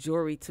for a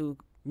jury to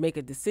make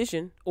a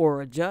decision,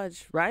 or a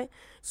judge, right?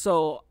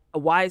 So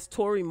why was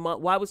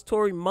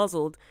Tory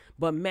muzzled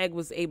but Meg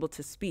was able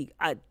to speak?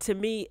 To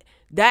me,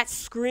 that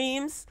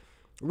screams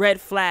red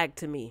flag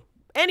to me.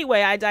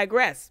 Anyway, I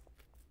digress.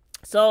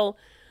 So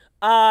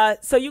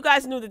you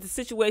guys knew that the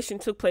situation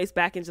took place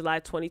back in July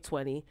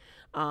 2020.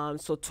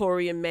 So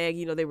Tory and Meg,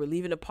 you know, they were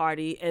leaving the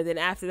party, and then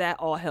after that,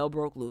 all hell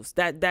broke loose.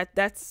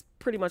 That's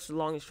pretty much the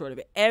long and short of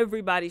it.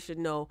 Everybody should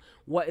know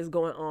what is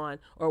going on,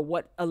 or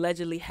what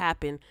allegedly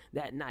happened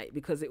that night,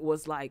 because it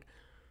was like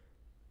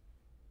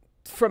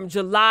from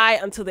July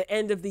until the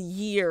end of the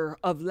year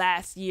of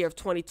last year of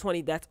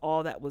 2020. That's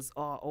all that was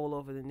all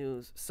over the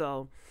news.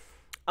 So,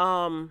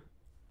 let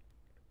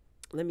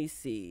me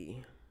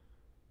see.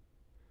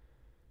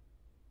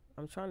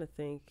 I'm trying to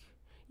think.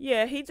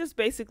 Yeah, he just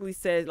basically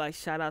said, like,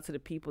 shout out to the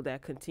people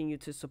that continue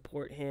to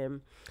support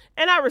him.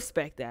 And I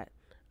respect that.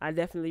 I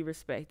definitely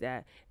respect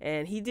that.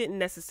 And he didn't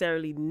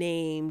necessarily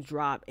name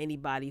drop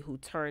anybody who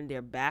turned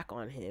their back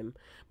on him,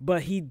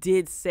 but he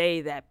did say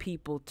that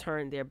people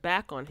turned their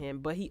back on him.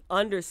 But he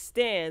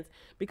understands,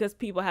 because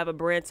people have a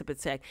brand to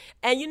protect.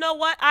 And you know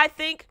what? I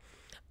think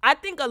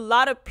a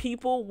lot of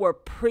people were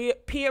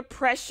peer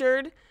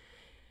pressured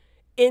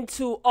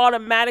into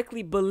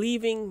automatically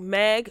believing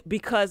Meg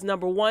because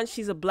number one,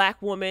 she's a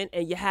black woman,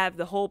 and you have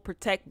the whole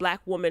protect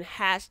black woman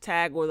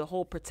hashtag or the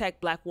whole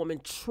protect black woman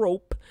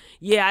trope.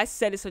 Yeah, I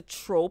said it's a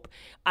trope.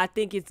 I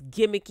think it's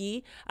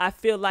gimmicky. I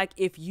feel like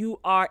if you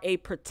are a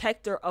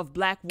protector of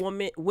black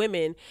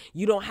women,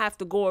 you don't have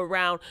to go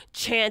around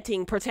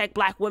chanting protect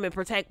black women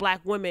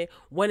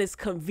when it's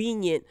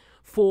convenient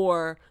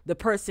for the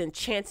person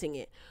chanting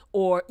it.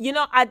 Or, you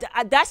know,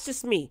 that's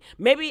just me.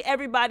 Maybe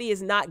everybody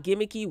is not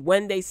gimmicky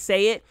when they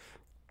say it.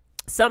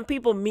 Some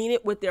people mean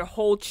it with their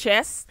whole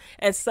chest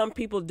and some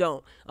people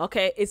don't.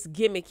 Okay, it's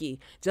gimmicky.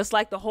 Just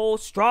like the whole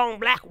strong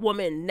black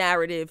woman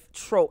narrative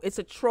trope. It's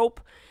a trope.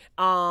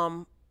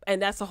 And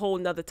that's a whole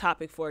nother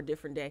topic for a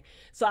different day.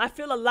 So I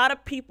feel a lot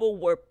of people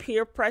were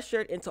peer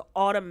pressured into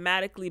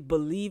automatically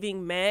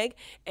believing Meg,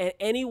 and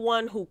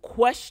anyone who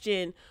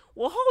questioned,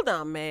 well, hold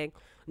on, Meg.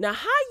 Now,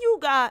 how you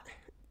got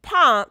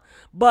pomp,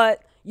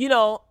 but, you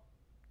know,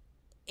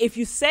 if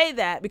you say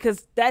that,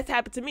 because that's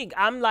happened to me,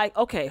 I'm like,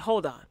 okay,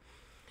 hold on.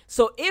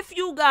 So if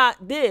you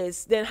got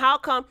this, then how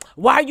come,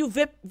 why are you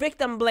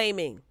victim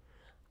blaming?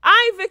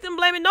 I ain't victim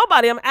blaming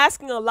nobody. I'm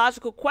asking a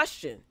logical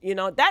question. You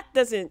know, that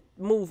doesn't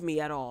move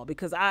me at all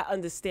because I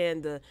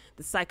understand the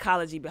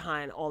psychology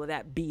behind all of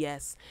that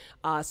BS.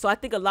 So I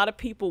think a lot of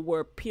people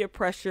were peer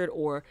pressured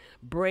or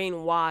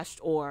brainwashed,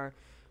 or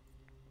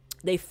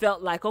they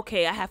felt like,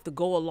 okay, I have to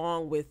go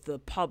along with the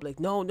public.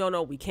 No,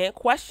 we can't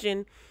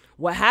question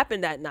what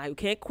happened that night. We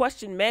can't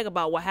question Meg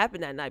about what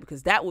happened that night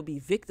because that would be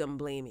victim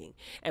blaming.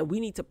 And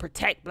we need to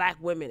protect black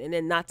women. And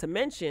then not to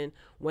mention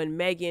when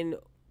Megan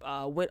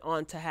went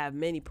on to have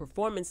many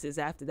performances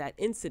after that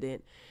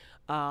incident,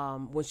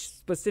 when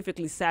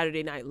specifically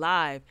Saturday Night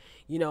Live,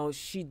 you know,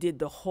 she did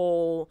the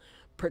whole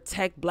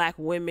protect black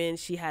women.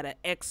 She had an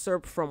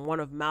excerpt from one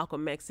of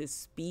Malcolm X's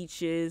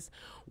speeches,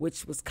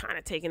 which was kind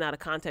of taken out of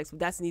context, but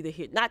that's neither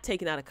here, not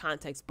taken out of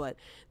context, but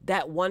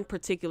that one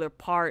particular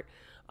part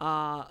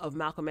of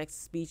Malcolm X's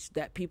speech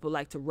that people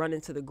like to run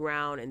into the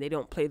ground and they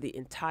don't play the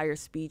entire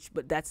speech,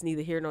 but that's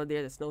neither here nor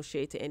there. There's no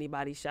shade to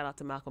anybody. Shout out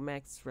to Malcolm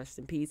X, rest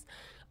in peace.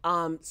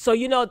 So,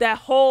 you know, that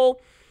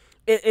whole,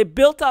 it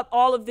built up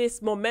all of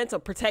this momentum,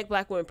 protect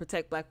black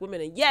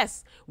women. And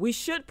yes, we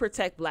should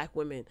protect black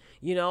women.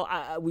 You know,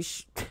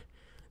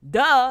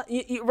 duh,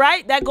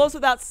 right? That goes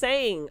without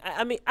saying.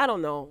 I mean, I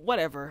don't know,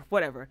 whatever.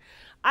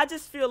 I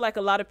just feel like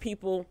a lot of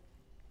people,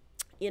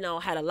 you know,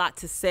 had a lot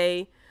to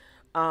say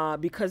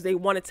because they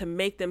wanted to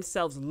make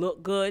themselves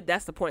look good.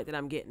 That's the point that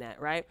I'm getting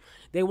at, right?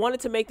 They wanted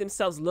to make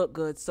themselves look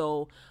good.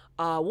 So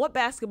what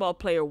basketball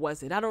player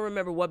was it? I don't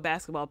remember what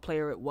basketball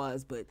player it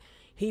was, but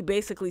he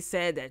basically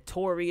said that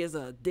TORY is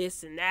a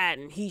this and that,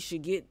 and he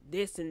should get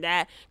this and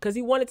that because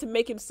he wanted to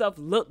make himself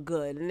look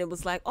good. And it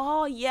was like,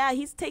 oh, yeah,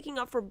 he's taking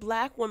up for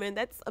black women.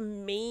 That's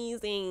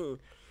amazing.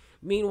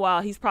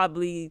 Meanwhile, he's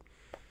probably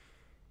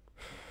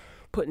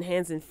putting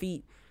hands and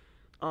feet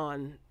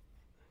on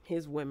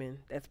his women.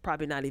 That's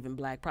probably not even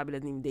black, probably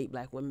doesn't even date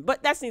black women.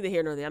 But that's neither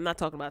here nor there. I'm not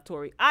talking about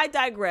TORY. I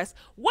digress.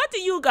 What do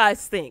you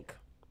guys think?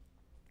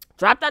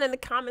 Drop that in the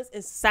comments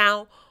and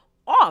sound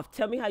off.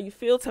 Tell me how you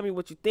feel. Tell me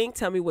what you think.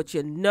 Tell me what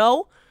you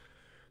know.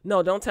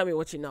 No, don't tell me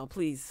what you know,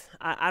 please.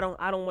 I don't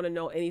want to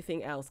know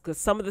anything else, because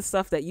some of the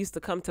stuff that used to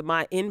come to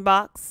my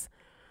inbox,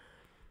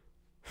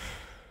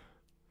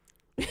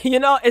 you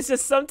know, it's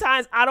just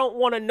sometimes I don't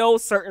want to know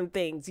certain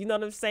things. You know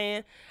what I'm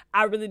saying?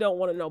 I really don't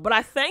want to know. But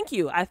I thank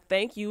you. I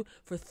thank you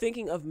for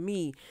thinking of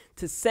me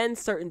to send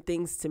certain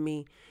things to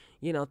me,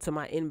 you know, to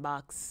my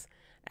inbox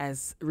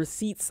as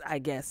receipts, I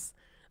guess.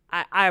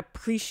 I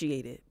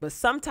appreciate it. But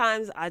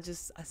sometimes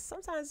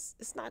sometimes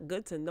it's not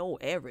good to know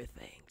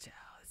everything, child.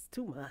 It's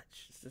too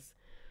much. It's just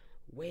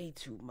way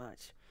too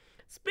much.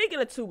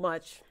 Speaking of too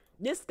much,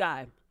 this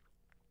guy,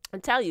 I'm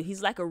telling you,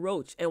 he's like a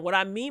roach. And what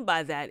I mean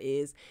by that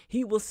is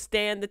he will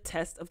stand the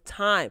test of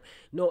time.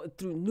 No,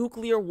 through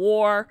nuclear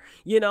war,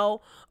 you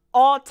know,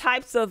 all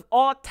types of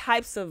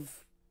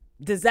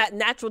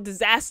natural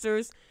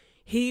disasters.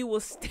 He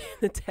will stand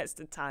the test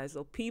of time.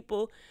 So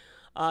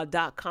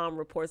people.com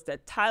reports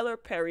that Tyler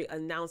Perry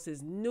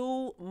announces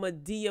new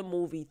Madea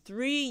movie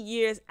 3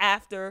 years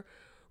after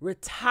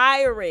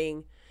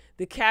retiring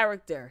the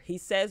character. He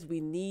says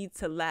we need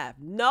to laugh.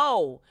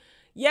 No.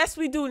 Yes,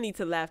 we do need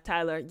to laugh,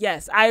 Tyler.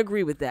 Yes, I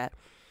agree with that.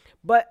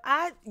 But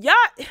child,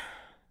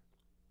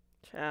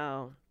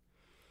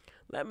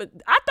 I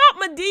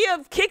thought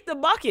Madea kicked the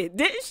bucket.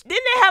 Didn't they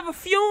have a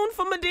feud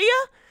for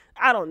Madea?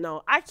 I don't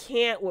know. I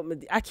can't with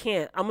Madea. I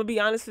can't. I'm gonna be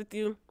honest with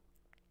you.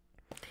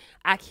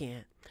 I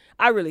can't.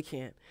 I really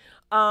can't.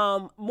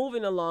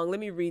 Moving along, let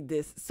me read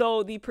this.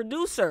 So the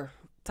producer,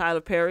 Tyler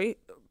Perry,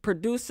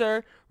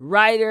 producer,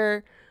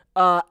 writer,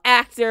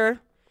 actor,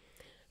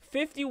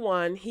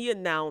 51, he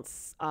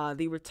announced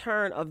the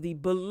return of the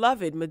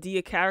beloved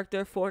Madea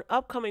character for an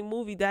upcoming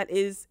movie that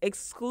is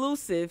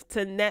exclusive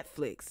to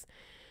Netflix.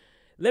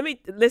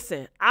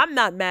 Listen, I'm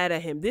not mad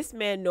at him. This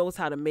man knows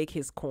how to make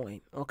his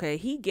coin, okay?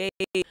 He gave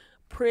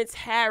Prince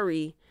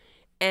Harry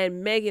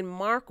and Meghan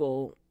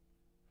Markle,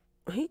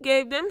 he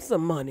gave them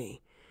some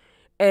money.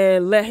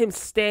 and let him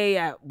stay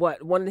at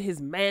what, one of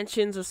his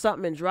mansions or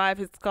something and drive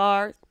his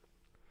car.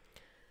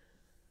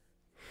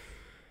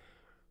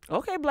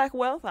 Okay, Black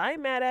Wealth, I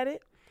ain't mad at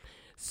it.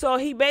 So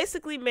he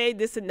basically made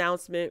this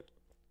announcement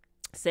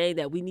saying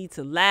that we need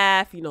to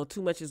laugh, you know,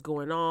 too much is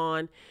going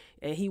on.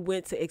 And he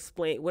went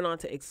on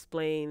to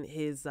explain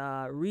his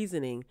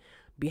reasoning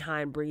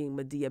behind bringing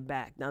Madea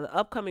back. Now, the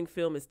upcoming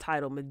film is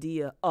titled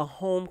Madea: A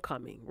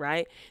Homecoming,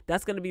 right?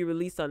 That's going to be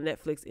released on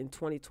Netflix in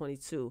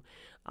 2022.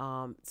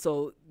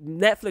 So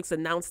Netflix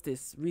announced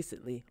this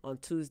recently on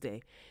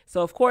Tuesday.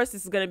 So, of course,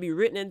 this is going to be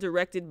written and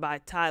directed by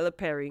Tyler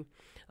Perry.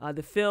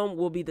 The film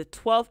will be the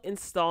 12th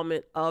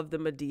installment of the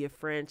Madea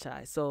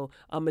franchise. So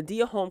A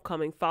Madea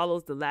Homecoming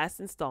follows the last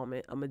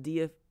installment, A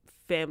Madea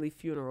Family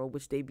Funeral,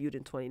 which debuted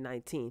in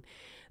 2019.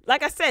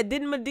 Like I said,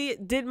 did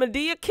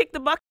Madea kick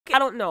the bucket? I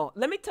don't know.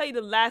 Let me tell you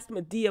the last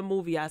Madea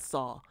movie I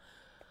saw.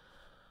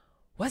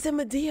 Was it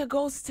Madea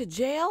Goes to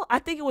Jail? I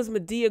think it was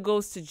Madea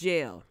Goes to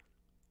Jail.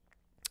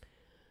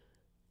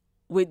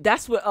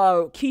 That's with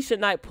Keisha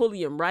Knight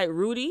Pulliam, right?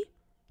 Rudy?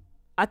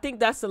 I think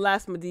that's the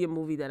last Madea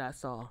movie that I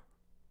saw.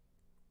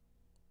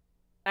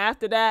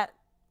 After that,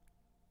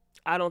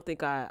 I don't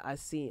think I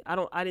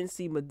didn't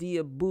see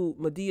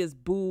Medea's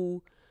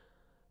Boo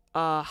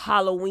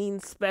Halloween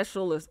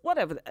special or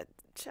whatever.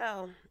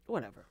 Child,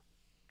 whatever.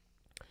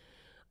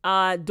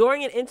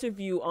 During an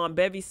interview on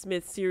Bevy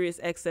Smith's Sirius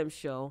XM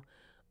show,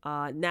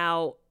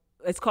 now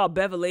it's called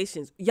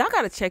Bevelations. Y'all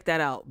gotta check that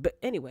out. But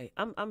anyway,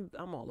 I'm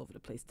all over the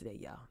place today,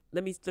 y'all.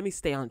 Let me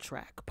stay on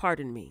track.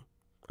 Pardon me.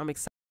 I'm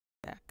excited.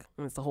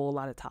 It's a whole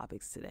lot of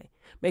topics today.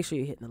 Make sure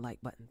you're hitting the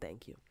like button.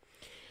 Thank you.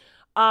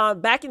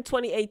 Back in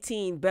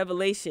 2018,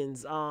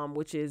 Bevelations,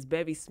 which is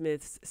Bevy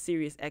Smith's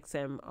Sirius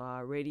XM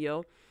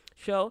radio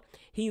show,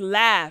 he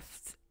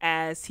laughed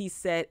as he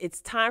said,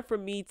 "It's time for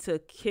me to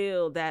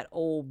kill that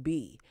old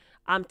bee.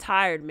 I'm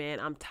tired, man.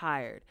 I'm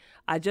tired.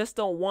 I just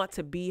don't want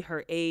to be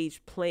her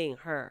age playing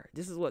her."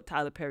 This is what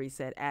Tyler Perry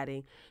said,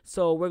 adding,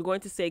 "So we're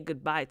going to say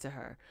goodbye to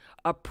her."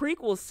 A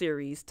prequel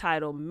series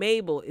titled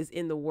Mabel is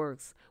in the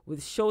works,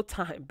 with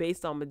Showtime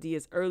based on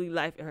Medea's early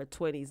life in her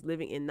 20s,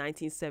 living in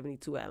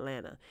 1972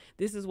 Atlanta.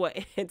 This is what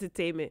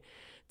Entertainment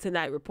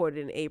Tonight reported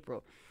in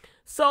April.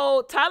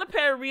 So Tyler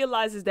Perry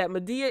realizes that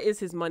Madea is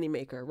his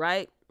moneymaker,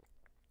 right?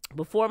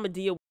 Before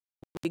Madea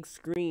big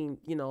screen,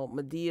 you know,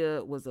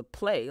 Madea was a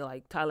play.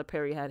 Like Tyler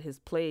Perry had his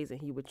plays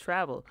and he would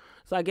travel.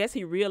 So I guess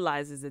he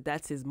realizes that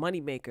that's his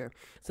moneymaker.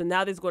 So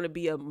now there's going to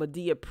be a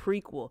Madea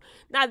prequel.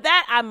 Now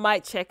that I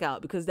might check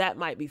out because that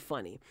might be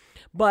funny.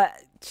 But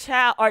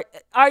child, are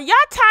y'all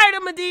tired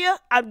of Madea?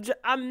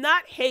 I'm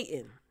not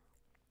hating.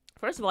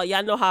 First of all,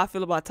 y'all know how I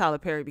feel about Tyler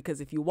Perry,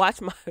 because if you watch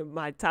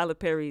my Tyler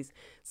Perry's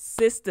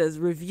Sisters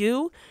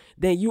review,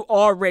 then you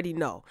already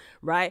know,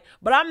 right?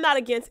 But I'm not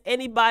against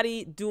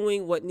anybody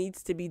doing what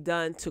needs to be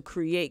done to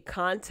create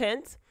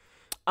content,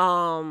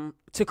 to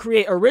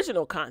create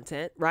original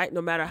content, right?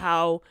 No matter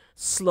how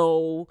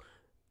slow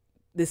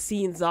the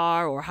scenes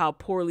are or how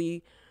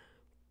poorly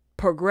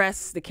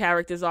progressed the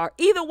characters are.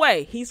 Either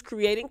way, he's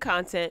creating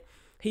content.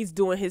 He's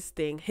doing his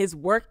thing. His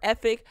work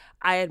ethic,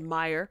 I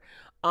admire.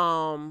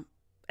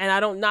 And I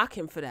don't knock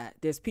him for that.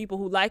 There's people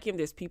who like him.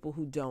 There's people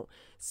who don't.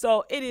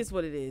 So it is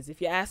what it is.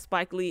 If you ask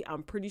Spike Lee,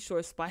 I'm pretty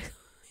sure Spike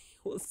Lee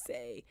will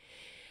say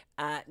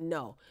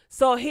no.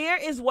 So here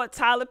is what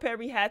Tyler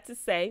Perry had to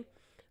say.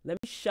 Let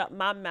me shut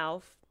my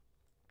mouth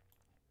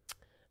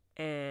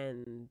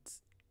and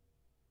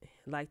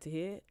like to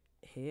hear it.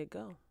 Here it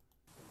go.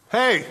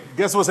 Hey,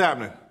 guess what's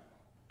happening?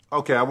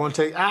 Okay, I want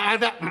to take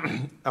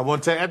I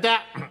want to take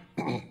that.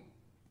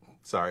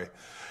 Sorry.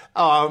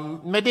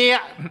 Madea.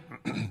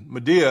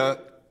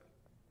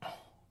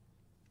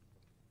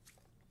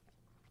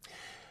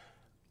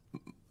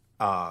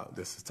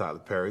 This is Tyler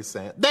Perry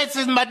saying, "This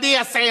is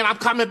Madea saying I'm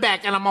coming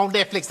back and I'm on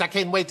Netflix. I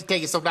can't wait to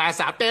take it so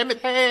nice out. Damn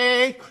it,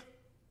 hey."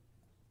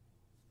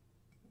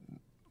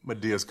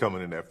 Medea's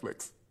coming to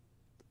Netflix.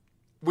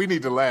 We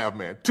need to laugh,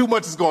 man. Too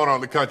much is going on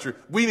in the country.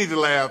 We need to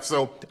laugh,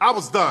 so I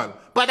was done.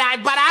 But I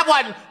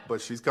wasn't.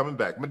 But she's coming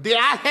back. Madea,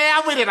 I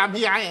am with it. I'm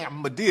here. I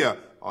am. Madea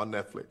on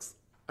Netflix.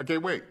 I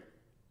can't wait.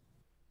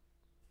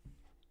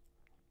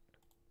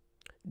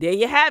 There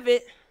you have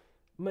it.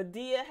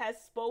 Madea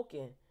has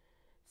spoken.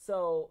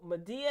 So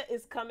Madea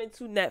is coming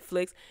to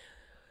Netflix.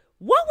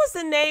 What was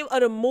the name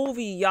of the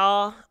movie,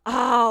 y'all?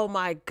 Oh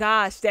my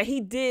gosh, that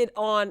he did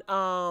on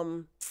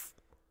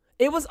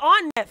it was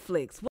on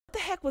Netflix. What the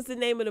heck was the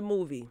name of the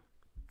movie?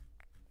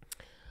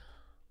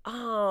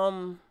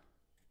 And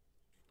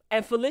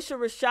Felicia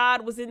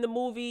Rashad was in the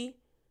movie.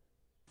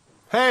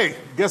 Hey,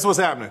 guess what's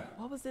happening?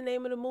 What was the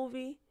name of the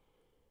movie?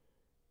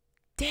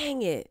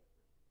 Dang it.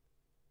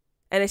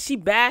 And then she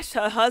bashed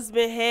her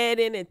husband's head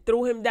in and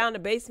threw him down the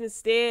basement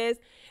stairs.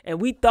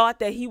 And we thought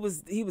that he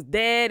was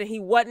dead and he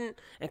wasn't.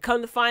 And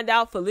come to find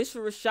out, Felicia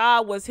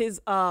Rashad was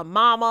his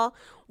mama.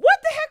 What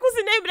the heck was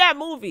the name of that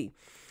movie?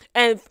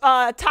 And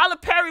Tyler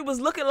Perry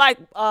was looking like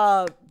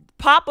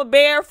Papa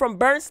Bear from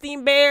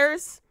Bernstein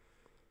Bears.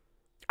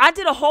 I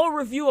did a whole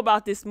review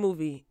about this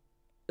movie,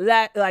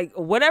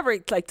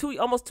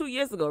 almost 2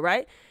 years ago,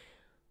 right?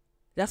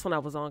 That's when I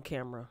was on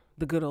camera.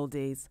 The good old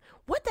days.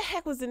 What the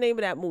heck was the name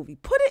of that movie?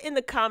 Put it in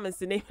the comments,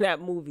 the name of that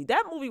movie.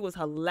 That movie was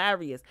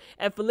hilarious.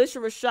 And Felicia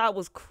Rashad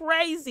was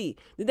crazy.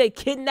 Did they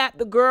kidnap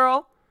the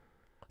girl?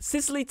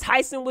 Cicely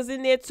Tyson was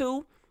in there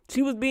too.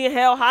 She was being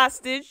held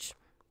hostage.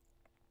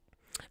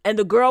 And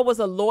the girl was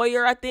a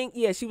lawyer, I think.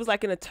 Yeah, she was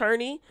like an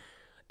attorney.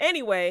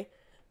 Anyway,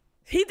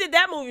 he did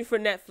that movie for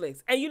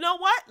Netflix. And you know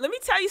what? Let me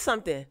tell you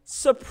something.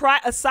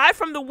 Aside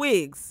from the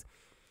wigs,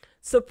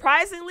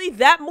 surprisingly,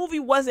 that movie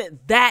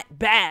wasn't that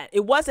bad.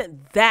 It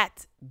wasn't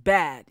that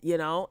bad, you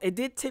know. It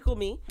did tickle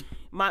me.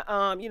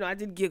 My you know, I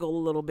did giggle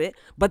a little bit,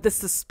 but the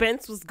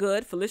suspense was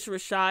good. Felicia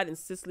Rashad and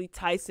Cicely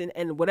Tyson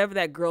and whatever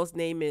that girl's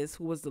name is,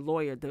 who was the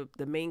lawyer,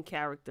 the main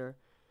character.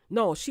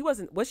 No, she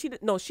wasn't. Was she?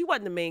 No, she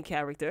wasn't the main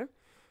character.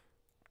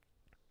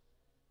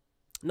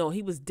 No,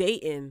 he was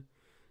dating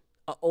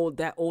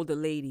that older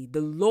lady. The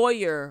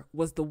lawyer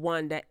was the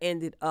one that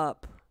ended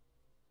up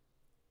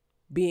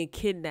being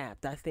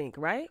kidnapped, I think,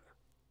 right?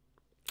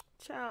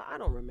 Child, I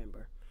don't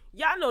remember.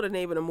 Y'all know the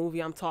name of the movie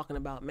I'm talking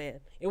about, man.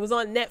 It was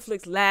on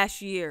Netflix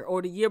last year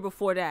or the year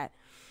before that.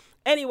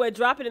 Anyway,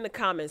 drop it in the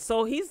comments.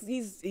 So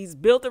he's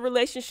built a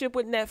relationship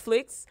with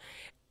Netflix.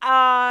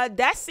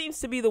 That seems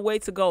to be the way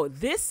to go.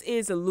 This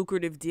is a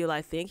lucrative deal,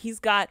 I think. He's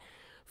got,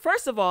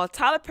 first of all,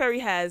 Tyler Perry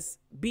has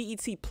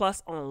BET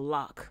Plus on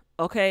lock.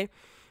 Okay.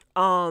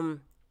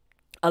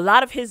 A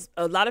lot of his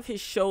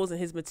shows and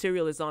his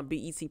material is on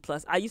BET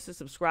Plus. I used to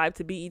subscribe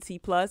to BET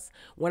Plus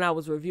when I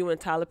was reviewing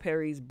Tyler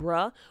Perry's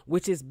Bruh,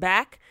 which is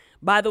back.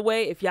 By the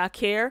way, if y'all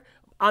care,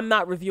 I'm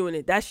not reviewing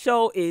it. That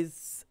show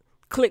is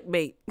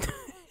clickbait.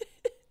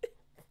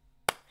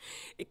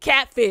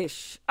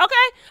 Catfish. Okay?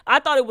 I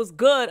thought it was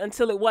good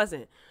until it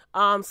wasn't.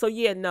 So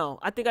yeah, no.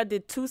 I think I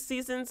did 2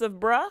 seasons of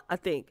Bruh, I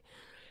think.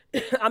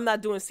 I'm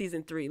not doing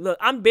season 3. Look,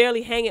 I'm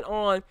barely hanging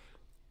on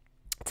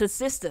to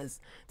Sisters,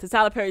 to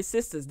Tyler Perry's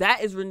Sisters.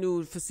 That is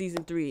renewed for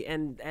season 3,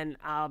 and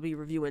I'll be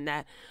reviewing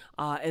that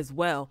as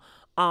well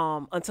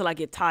until I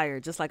get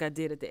tired, just like I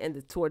did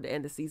toward the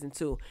end of season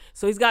 2.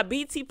 So he's got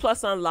BET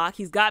Plus on lock.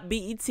 He's got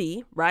BET,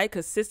 right?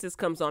 Because Sisters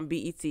comes on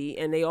BET,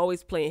 and they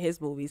always play in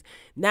his movies.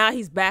 Now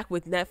he's back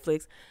with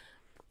Netflix.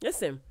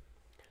 Listen,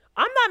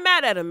 I'm not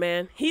mad at him,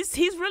 man. He's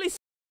a really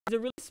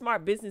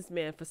smart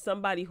businessman for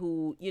somebody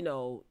who, you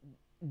know,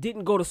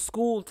 didn't go to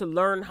school to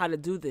learn how to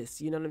do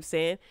this. You know what I'm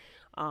saying?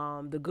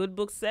 The good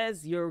book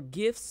says your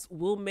gifts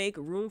will make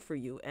room for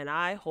you, and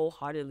I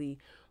wholeheartedly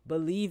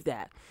believe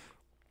that.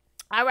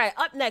 All right,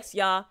 up next,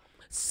 y'all.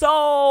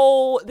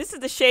 So this is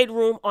the Shade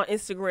Room on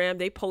Instagram.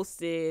 They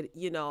posted,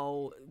 you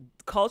know,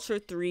 Culture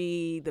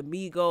 3, the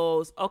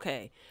Migos.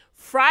 Okay,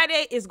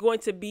 Friday is going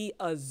to be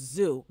a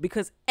zoo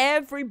because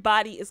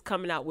everybody is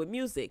coming out with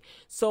music.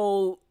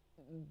 So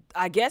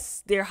I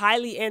guess their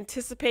highly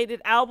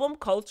anticipated album,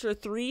 Culture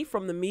 3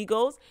 from the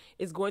Migos,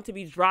 is going to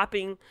be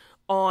dropping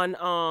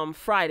on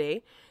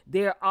Friday.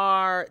 There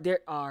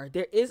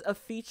is a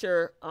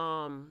feature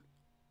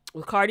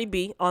with Cardi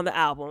B on the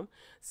album.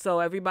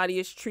 So everybody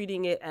is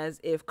treating it as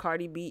if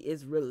Cardi B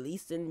is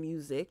releasing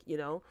music, you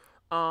know.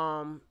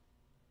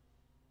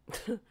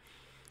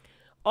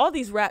 All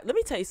these let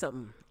me tell you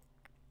something.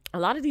 A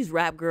lot of these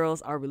rap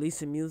girls are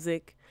releasing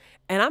music,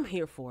 and I'm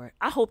here for it.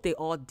 I hope they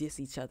all diss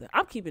each other.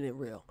 I'm keeping it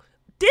real.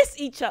 Diss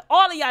each other.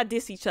 All of y'all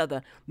diss each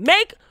other.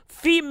 Make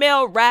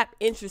female rap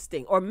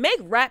interesting, or make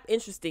rap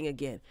interesting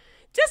again.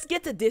 Just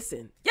get to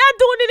dissing. Y'all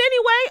doing it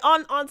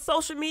anyway on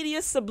social media,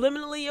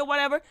 subliminally or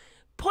whatever.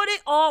 Put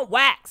it on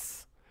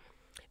wax.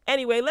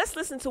 Anyway, let's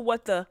listen to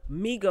what the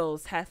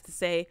Migos have to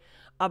say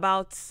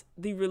about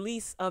the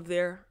release of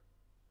their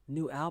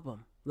new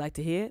album. Like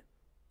to hear it?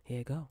 Here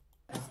you go.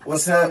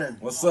 What's happening?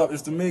 What's up?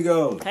 It's the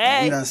Migos.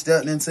 Hey. We done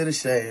stepped into the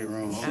Shade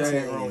Room.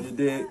 Shade Room, you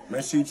did.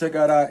 Make sure you check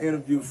out our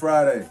interview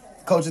Friday.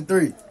 Culture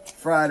 3,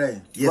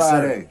 Friday. Yes,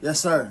 Friday. sir. Yes,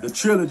 sir. The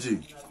trilogy.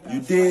 You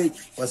dig?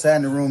 What's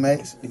happening,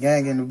 roommates? The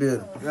gang in the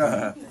building.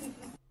 Yeah.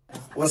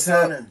 What's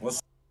happening?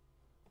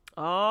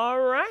 All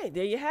right,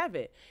 there you have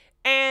it.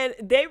 And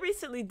they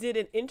recently did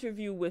an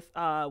interview with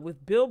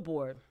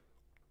Billboard.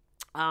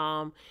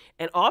 And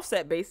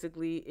Offset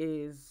basically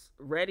is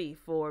ready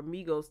for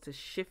Migos to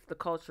shift the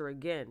culture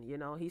again. You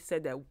know, he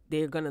said that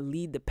they're going to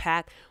lead the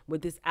pack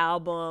with this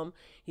album.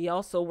 He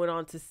also went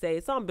on to say,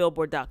 it's on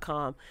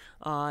billboard.com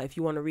if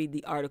you want to read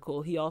the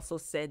article. He also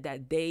said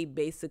that they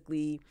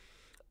basically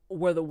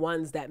were the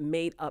ones that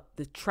made up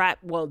the trap.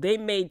 Well, they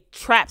made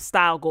trap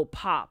style go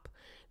pop.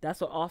 That's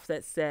what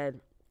Offset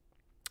said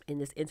in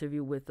this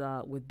interview with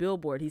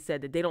Billboard. He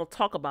said that they don't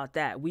talk about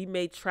that. We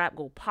made trap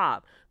go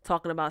pop,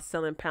 talking about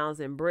selling pounds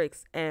and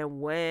bricks,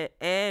 and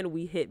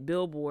we hit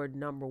Billboard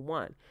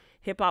 #1.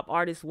 Hip hop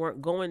artists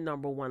weren't going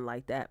 #1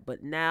 like that,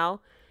 but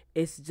now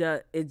it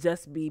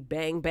just be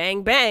bang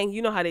bang bang.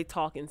 You know how they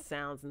talk in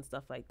sounds and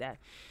stuff like that.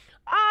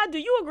 Do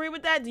you agree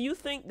with that? Do you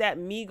think that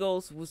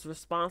Migos was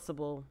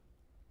responsible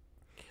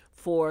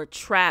for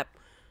trap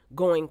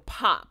going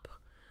pop?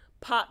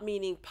 Pop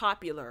meaning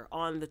popular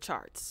on the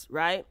charts,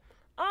 right?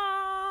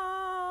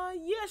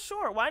 Yeah,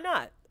 sure. Why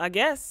not? I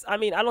guess. I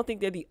mean, I don't think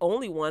they're the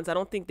only ones. I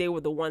don't think they were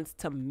the ones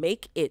to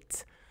make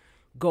it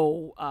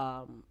go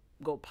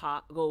go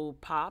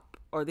pop,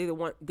 or they the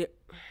one.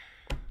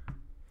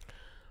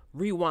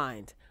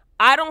 Rewind.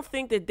 I don't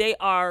think that they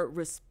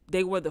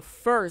were the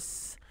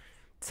first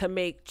to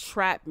make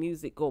trap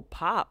music go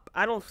pop.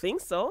 I don't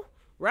think so,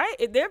 right?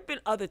 There have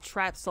been other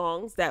trap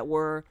songs that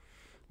were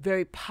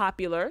very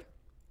popular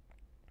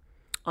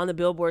on the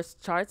Billboard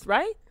charts,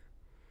 right?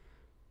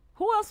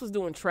 Who else was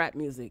doing trap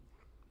music?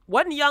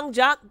 Wasn't Young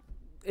Jock?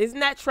 Isn't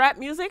that trap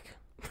music?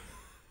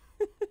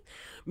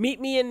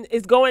 Meet Me in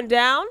Is Going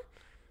Down.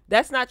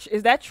 That's not.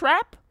 Is that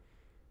trap?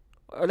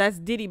 Or that's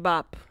Diddy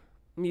Bop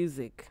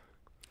music?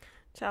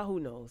 Child, who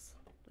knows?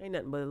 Ain't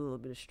nothing but a little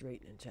bit of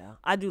straightening, child.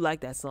 I do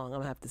like that song, I'm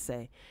gonna have to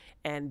say.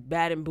 And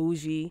Bad and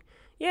Bougie.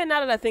 Yeah, now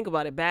that I think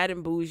about it, Bad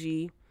and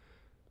Bougie,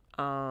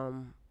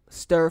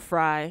 Stir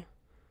Fry.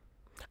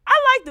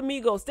 I like the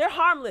Migos. They're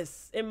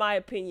harmless, in my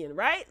opinion,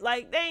 right?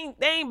 Like they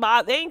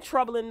ain't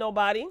troubling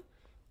nobody.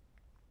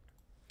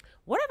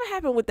 Whatever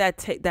happened with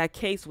that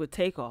case with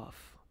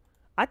Takeoff?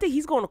 I think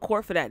he's going to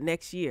court for that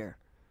next year.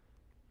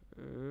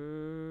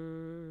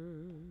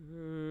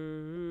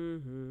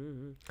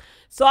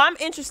 So I'm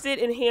interested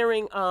in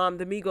hearing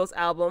the Migos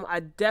album.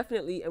 I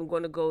definitely am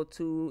going to go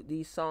to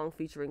the song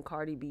featuring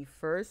Cardi B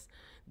first.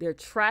 Their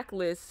track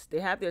list, they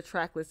have their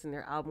track list and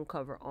their album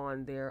cover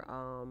on their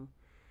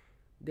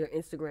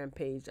Instagram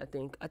page. I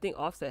think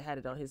Offset had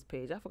it on his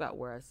page. I forgot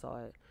where I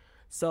saw it.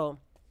 So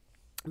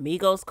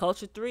Migos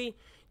Culture 3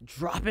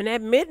 dropping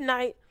at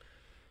midnight.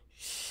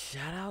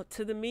 Shout out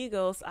to the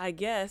Migos, I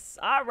guess.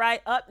 All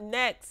right, up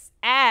next,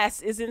 Ass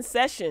is in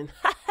session.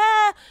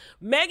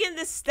 Megan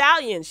Thee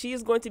Stallion, she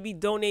is going to be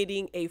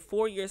donating a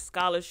 4-year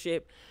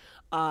scholarship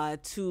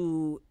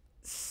to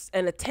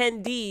an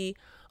attendee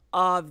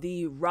of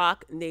the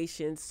Rock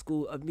Nation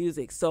School of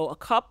Music. So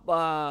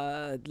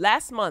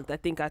last month, I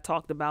think I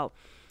talked about,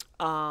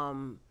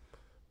 what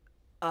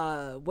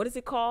is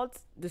it called?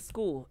 The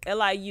school,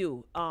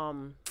 LIU,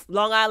 Long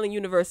Island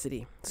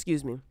University,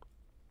 excuse me.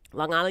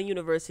 Long Island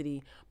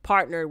University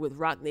partnered with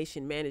Rock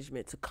Nation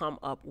Management to come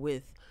up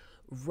with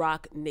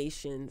Rock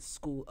Nation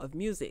School of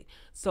Music.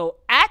 So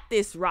at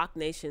this Rock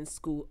Nation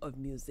School of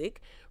Music,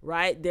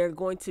 right, you're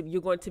going to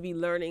be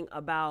learning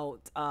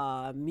about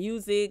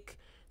music,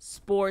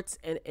 sports,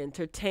 and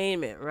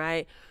entertainment,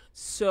 right?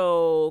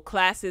 So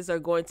classes are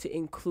going to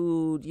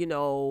include,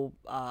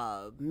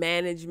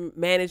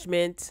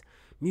 management,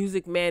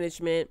 music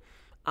management,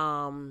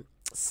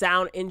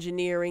 sound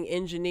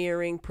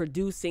engineering,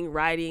 producing,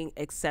 writing,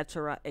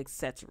 etc.,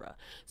 etc.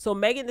 So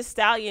Megan Thee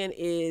Stallion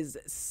is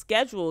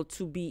scheduled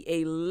to be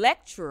a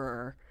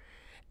lecturer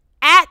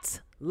at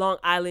Long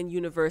Island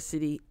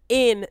University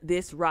in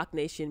this Rock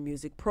Nation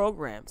music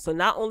program. So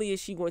not only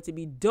is she going to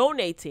be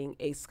donating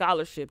a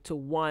scholarship to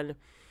one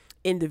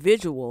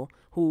individual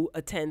who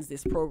attends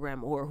this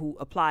program or who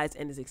applies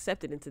and is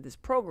accepted into this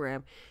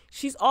program,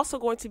 she's also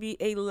going to be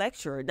a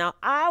lecturer. Now,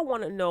 I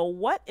want to know,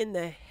 what in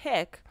the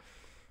heck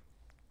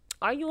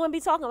are you going to be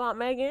talking about,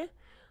 Megan?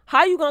 How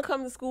are you going to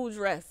come to school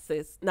dressed,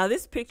 sis? Now,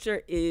 this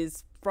picture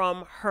is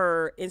from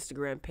her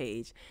Instagram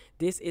page.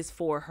 This is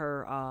for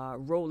her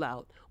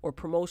rollout or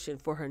promotion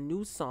for her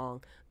new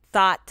song,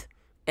 Thot,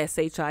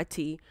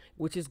 S-H-I-T,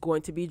 which is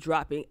going to be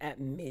dropping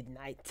at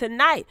midnight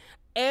tonight.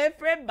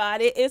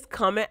 Everybody is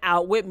coming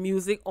out with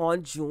music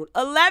on June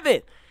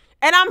 11th.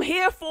 And I'm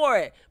here for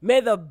it.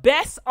 May the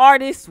best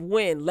artists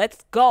win.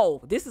 Let's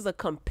go. This is a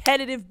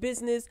competitive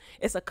business.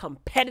 It's a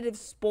competitive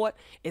sport.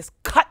 It's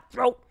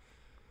cutthroat.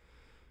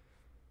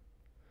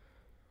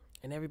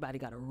 And everybody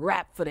got to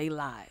rap for their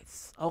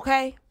lives,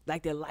 okay?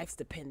 Like their lives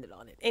depended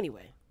on it.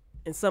 Anyway,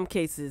 in some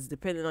cases,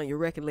 depending on your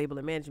record label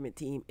and management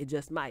team, it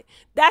just might.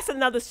 That's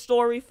another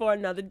story for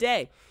another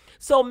day.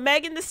 So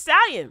Megan Thee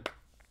Stallion,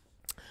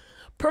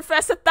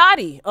 Professor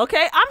Thotty,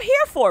 okay? I'm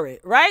here for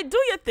it, right? Do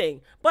your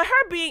thing. But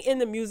her being in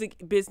the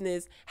music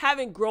business,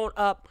 having grown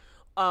up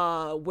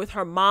with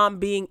her mom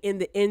being in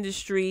the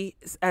industry,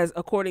 as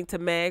according to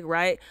Meg,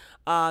 right?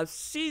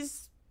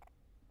 She's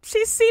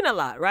seen a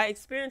lot, right?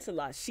 Experienced a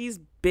lot. She's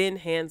been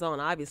hands-on,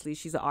 obviously.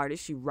 She's an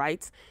artist. She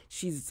writes.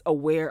 She's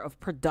aware of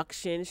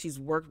production. She's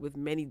worked with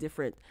many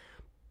different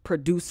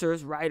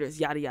producers, writers,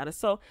 yada, yada.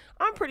 So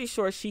I'm pretty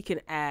sure she can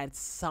add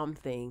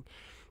something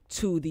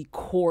to the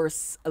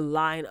course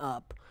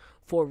lineup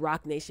for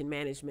Rock Nation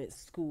Management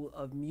School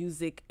of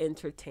Music,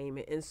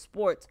 Entertainment, and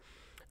Sports.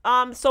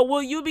 So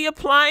will you be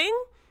applying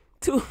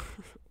to,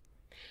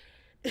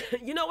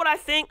 you know what I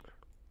think?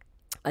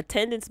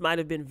 Attendance might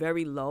have been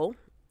very low.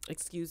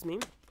 Excuse me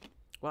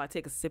while I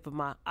take a sip of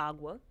my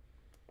agua.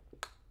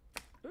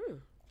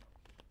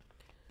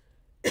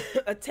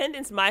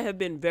 Attendance might have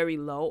been very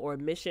low, or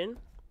admission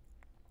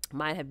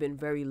might have been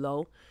very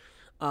low,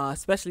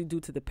 especially due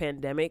to the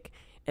pandemic.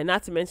 And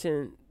not to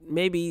mention,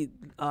 maybe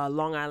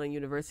Long Island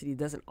University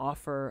doesn't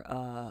offer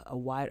a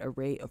wide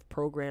array of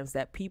programs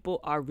that people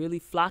are really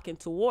flocking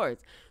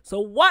towards. So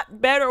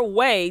what better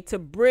way to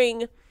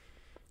bring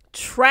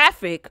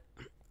traffic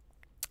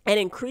and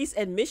increase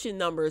admission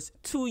numbers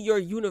to your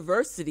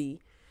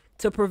university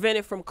to prevent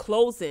it from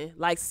closing,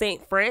 like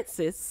St.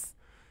 Francis,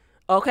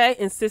 okay,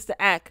 in Sister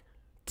Act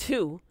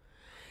 2,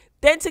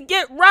 than to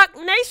get Rock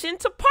Nation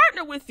to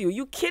partner with you.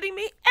 You kidding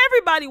me?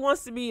 Everybody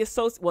wants to be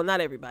associated. Well, not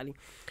everybody.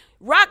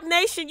 Rock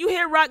Nation, you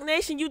hear Rock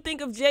Nation, you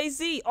think of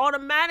Jay-Z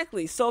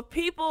automatically. So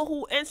people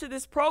who enter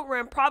this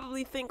program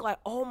probably think like,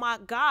 oh my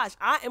gosh,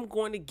 I am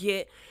going to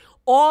get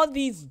all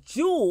these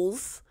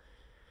jewels.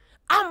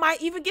 I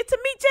might even get to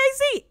meet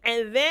Jay-Z.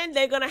 And then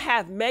they're going to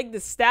have Meg Thee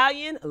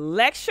Stallion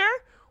lecture.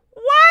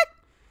 What?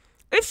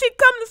 If she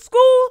come to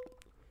school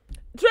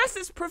dressed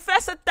as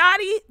Professor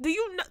Thotty, do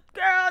you know,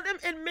 girl, them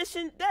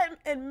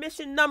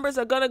admission numbers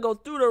are going to go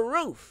through the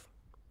roof.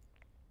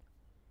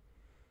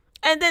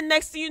 And then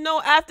next thing you know,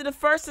 after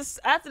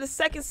the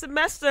second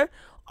semester,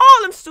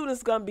 all them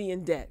students going to be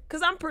in debt.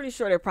 Because I'm pretty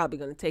sure they're probably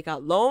going to take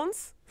out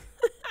loans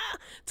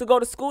to go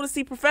to school to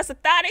see Professor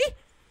Thotty.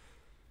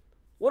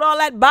 With all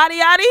that body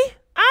yaddy,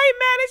 I ain't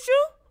mad at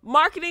you.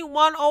 Marketing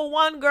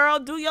 101, girl,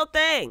 do your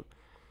thing.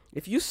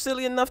 If you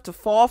silly enough to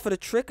fall for the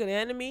trick of the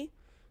enemy,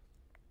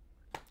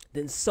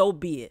 then so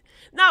be it.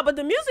 Nah, but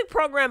the music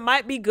program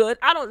might be good.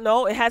 I don't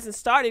know. It hasn't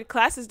started.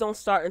 Classes don't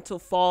start until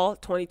fall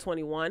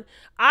 2021.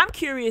 I'm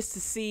curious to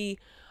see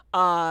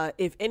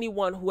if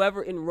anyone,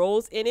 whoever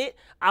enrolls in it,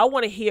 I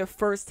want to hear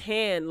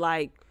firsthand,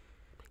 like,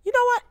 you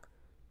know what?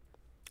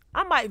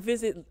 I might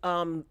visit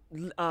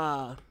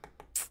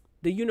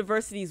the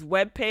university's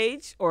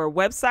webpage or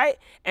website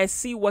and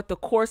see what the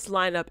course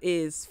lineup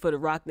is for the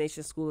Rock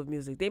Nation School of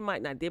Music. They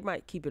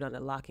might keep it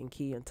under lock and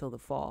key until the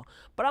fall.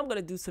 But I'm going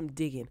to do some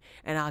digging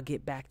and I'll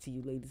get back to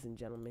you, ladies and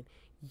gentlemen.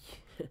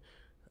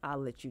 I'll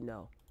let you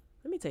know.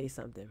 Let me tell you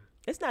something.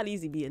 It's not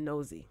easy being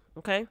nosy,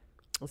 okay?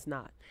 It's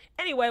not.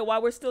 Anyway,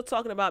 while we're still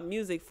talking about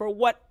music, for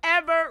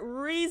whatever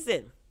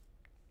reason,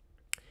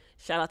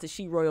 shout out to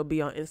She Royal B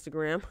on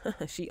Instagram.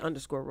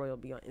 She_Royal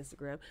B on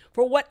Instagram.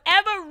 For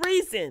whatever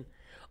reason,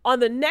 on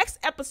the next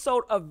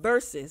episode of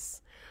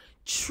Versus,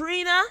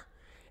 Trina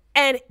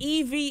and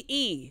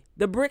EVE,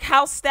 the Brick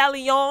House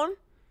Stallion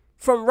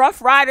from Rough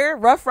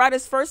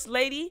Rider's first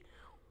lady,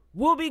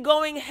 will be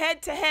going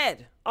head to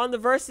head on the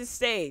Versus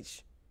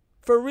stage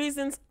for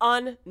reasons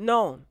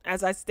unknown,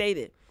 as I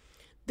stated.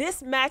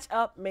 This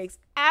matchup makes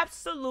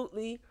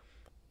absolutely,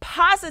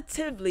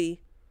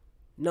 positively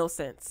no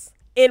sense,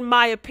 in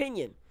my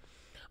opinion.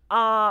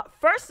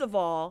 First of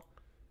all,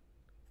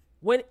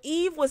 when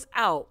Eve was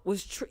out,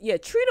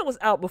 Trina was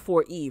out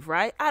before Eve,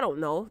 right? I don't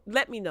know.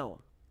 Let me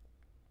know.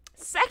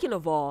 Second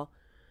of all,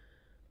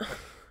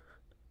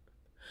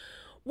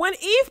 when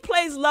Eve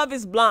plays Love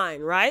is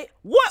Blind, right?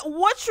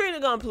 What Trina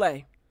gonna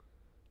play?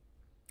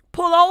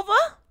 Pull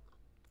Over?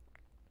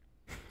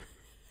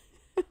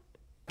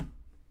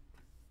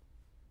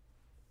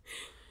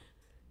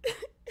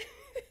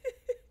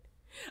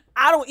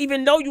 I don't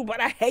even know you, but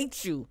I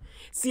hate you.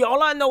 See,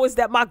 all I know is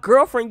that my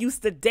girlfriend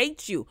used to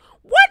date you.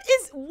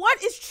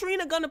 What is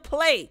Trina gonna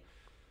play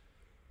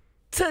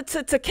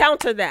to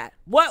counter that?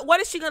 What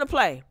is she gonna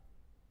play?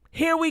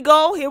 Here we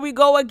go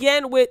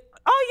again with,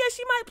 oh yeah,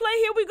 she might play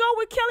Here We Go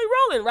with Kelly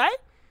Rowland, right?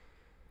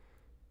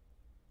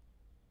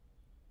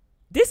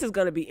 This is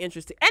gonna be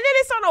interesting. And then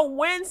it's on a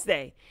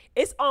Wednesday.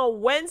 It's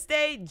on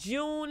Wednesday,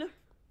 June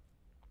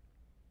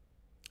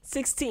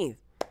 16th.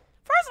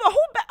 First of all, who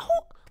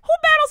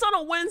battles on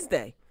a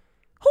Wednesday?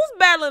 Who's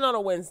battling on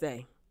a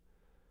Wednesday?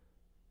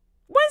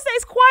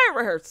 Wednesday's choir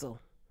rehearsal,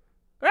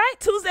 right?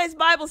 Tuesday's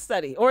Bible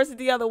study, or is it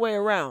the other way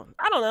around?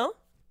 I don't know.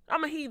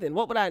 I'm a heathen.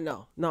 What would I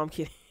know? No, I'm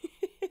kidding.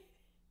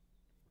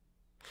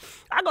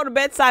 I go to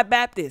Bedside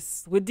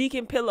Baptist with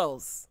Deacon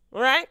Pillows,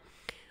 all right?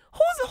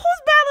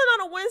 Who's battling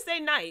on a Wednesday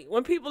night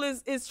when people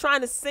is trying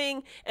to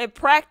sing and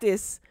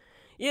practice,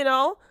 you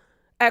know,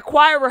 at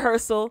choir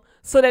rehearsal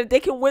so that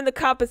they can win the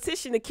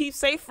competition to keep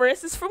St.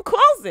 Francis from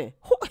closing?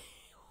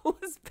 Who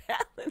is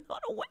battling on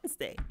a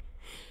Wednesday?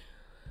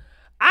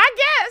 I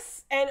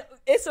guess, and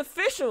it's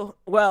official.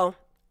 Well,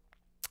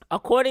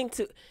 according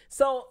to,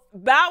 so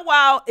Bow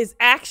Wow is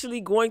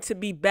actually going to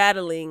be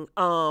battling,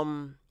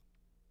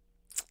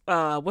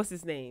 what's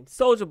his name?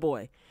 Soulja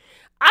Boy.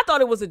 I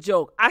thought it was a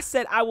joke. I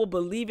said I will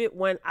believe it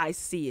when I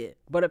see it,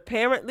 but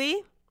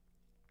apparently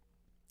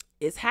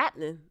it's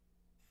happening.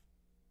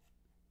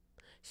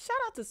 Shout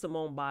out to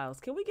Simone Biles.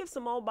 Can we give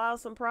Simone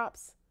Biles some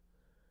props?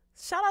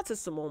 Shout out to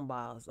Simone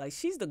Biles. Like,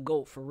 she's the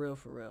GOAT for real,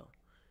 for real.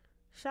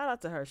 Shout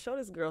out to her. Show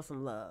this girl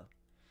some love.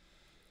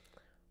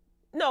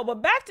 No,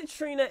 but back to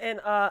Trina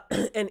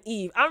and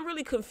Eve. I'm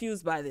really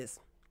confused by this.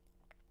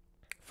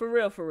 For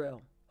real, for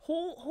real.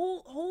 Who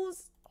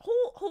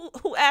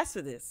asked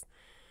for this?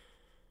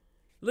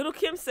 Little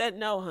Kim said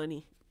no,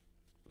 honey.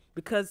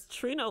 Because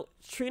Trina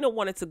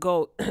wanted to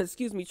go,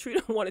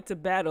 Trina wanted to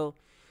battle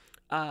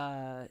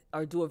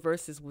or do a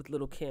versus with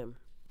Little Kim.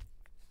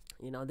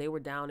 You know, they were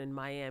down in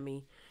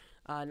Miami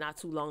not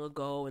too long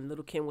ago, and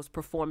Little Kim was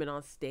performing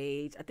on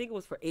stage. I think it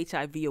was for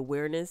HIV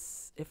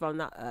awareness, if I'm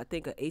not, I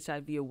think a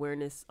HIV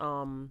awareness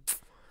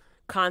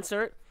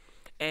concert.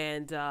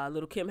 And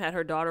Little Kim had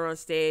her daughter on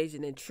stage,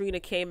 and then Trina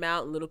came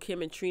out, and Little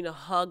Kim and Trina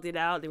hugged it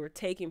out. They were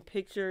taking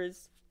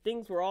pictures.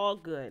 Things were all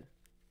good.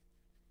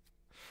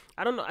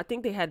 I don't know. I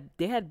think they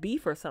had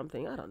beef or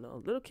something. I don't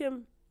know. Little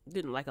Kim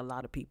didn't like a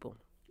lot of people,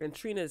 and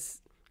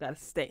Trina's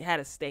Had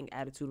a stank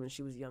attitude when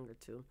she was younger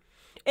too.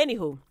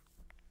 Anywho,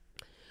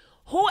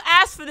 who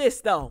asked for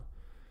this though?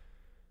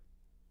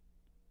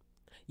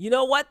 You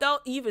know what though?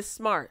 Eve is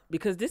smart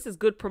because this is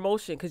good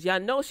promotion. Because y'all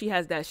know she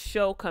has that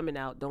show coming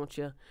out, don't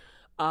you?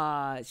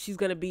 She's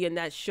gonna be in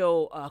that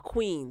show,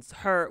 Queens.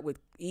 Her with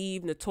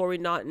Eve, Notori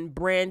Naughton,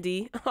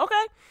 Brandy.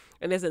 Okay,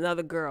 and there's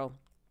another girl.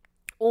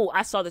 Oh,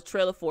 I saw the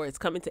trailer for it. It's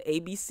coming to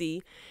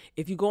ABC.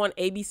 If you go on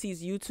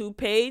ABC's YouTube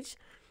page,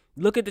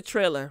 look at the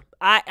trailer.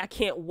 I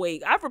can't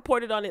wait. I've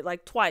reported on it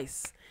like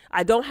twice.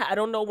 I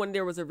don't know when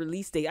there was a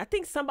release date. I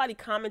think somebody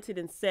commented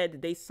and said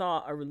that they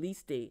saw a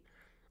release date.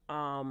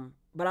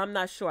 But I'm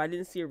not sure. I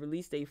didn't see a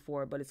release date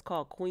for it, but it's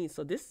called Queen.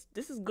 So this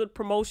is good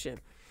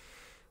promotion.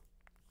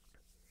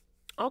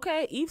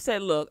 Okay, Eve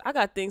said, look, I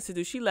got things to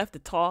do. She left the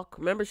talk.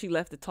 Remember, she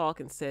left the talk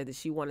and said that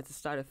she wanted to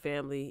start a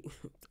family.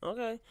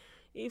 Okay.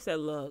 Eve said,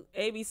 look,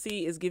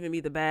 ABC is giving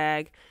me the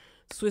bag.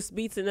 Swiss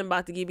Beats and them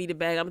about to give me the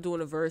bag. I'm doing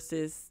the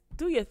verses.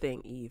 Do your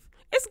thing, Eve.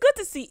 It's good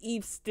to see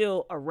Eve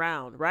still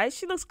around, right?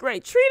 She looks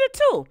great. Trina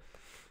too.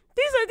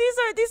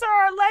 These are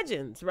our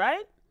legends,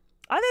 right?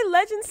 Are they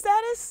legend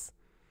status?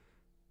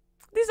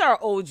 These are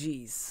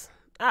OGs.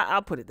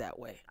 I'll put it that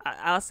way.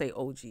 I'll say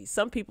OGs.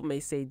 Some people may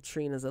say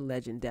Trina's a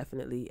legend,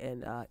 definitely,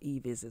 and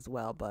Eve is as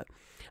well. But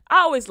I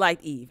always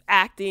liked Eve.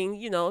 Acting,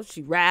 you know,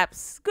 she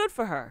raps. Good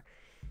for her.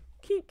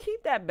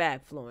 Keep that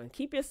bag flowing.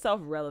 Keep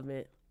yourself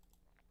relevant.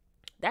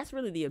 That's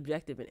really the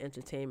objective in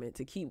entertainment,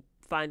 to keep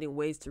finding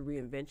ways to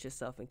reinvent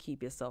yourself and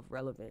keep yourself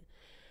relevant.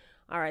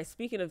 All right,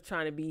 speaking of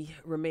trying to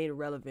remain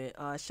relevant,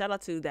 shout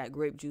out to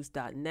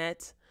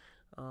thatgrapejuice.net.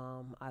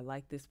 I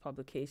like this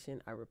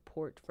publication. I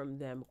report from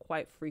them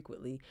quite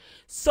frequently.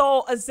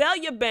 So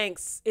Azalea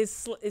Banks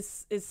is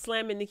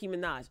slamming Nicki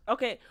Minaj.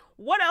 Okay,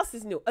 what else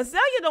is new?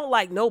 Azalea don't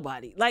like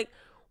nobody. Like,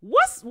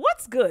 what's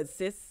good,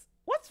 sis?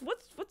 What's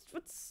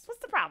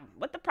the problem?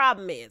 What the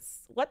problem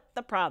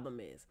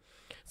is?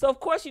 So of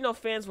course, you know,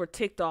 fans were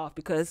ticked off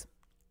because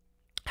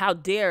how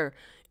dare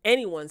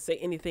anyone say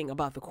anything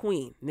about the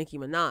queen, Nicki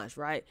Minaj,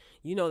 right?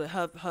 You know that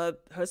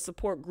her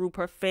support group,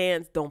 her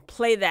fans don't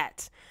play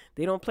that.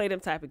 They don't play them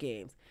type of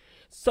games.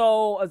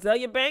 So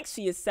Azalea Banks,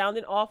 she is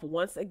sounding off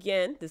once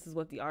again. This is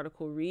what the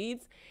article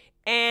reads.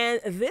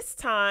 And this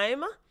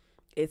time,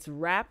 it's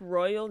rap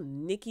royal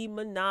Nicki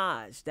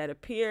Minaj that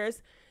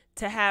appears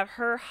to have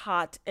her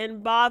hot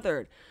and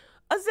bothered.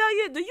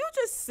 Azalea, do you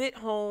just sit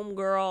home,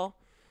 girl,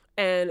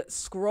 and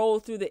scroll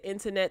through the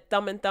internet,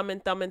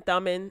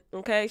 thumbing?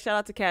 Okay, shout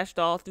out to Cash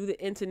Doll, through the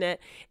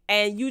internet,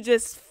 and you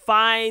just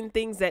find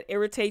things that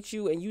irritate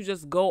you and you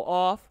just go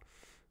off?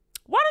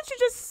 Why don't you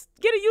just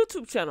get a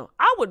YouTube channel?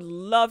 I would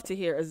love to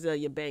hear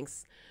Azalea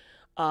Banks'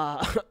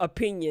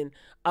 opinion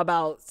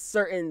about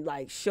certain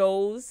like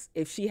shows.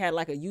 If she had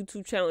like a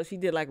YouTube channel and she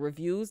did like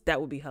reviews,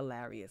 that would be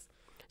hilarious.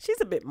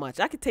 She's a bit much.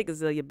 I could take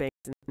Azalea Banks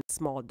in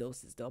small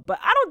doses though, but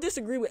I don't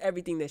disagree with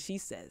everything that she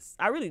says.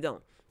 I really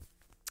don't.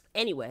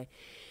 Anyway,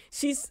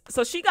 she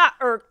got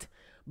irked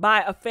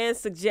by a fan's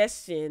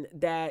suggestion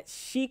that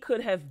she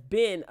could have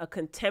been a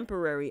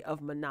contemporary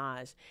of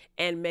Minaj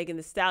and Megan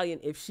Thee Stallion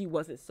if she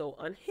wasn't so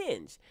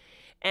unhinged.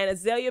 And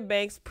Azalea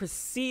Banks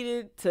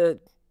proceeded to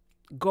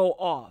go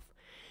off.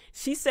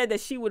 She said that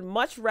she would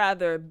much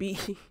rather be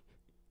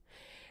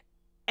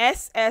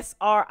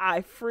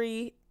SSRI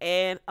free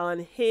and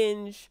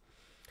unhinged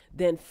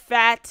than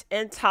fat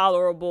and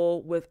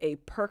tolerable with a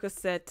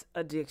Percocet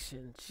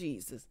addiction.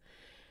 Jesus.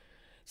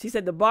 She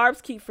said the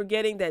Barbs keep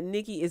forgetting that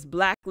Nicki is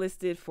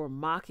blacklisted for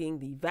mocking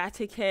the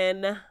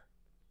Vatican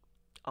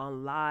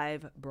on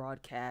live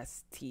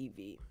broadcast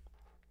TV.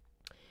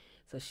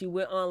 So she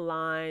went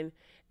online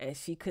and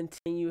she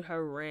continued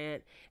her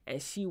rant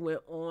and she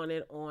went on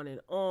and on and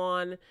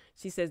on.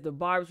 She says the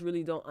Barbs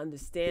really don't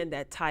understand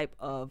that type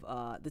of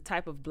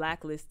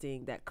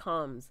blacklisting that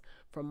comes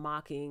from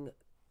making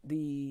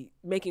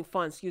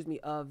fun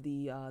of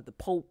the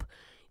Pope.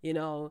 You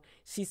know,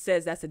 she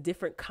says that's a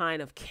different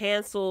kind of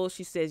cancel.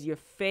 She says your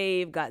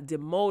fave got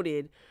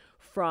demoted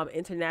from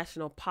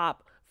international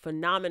pop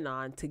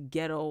phenomenon to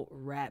ghetto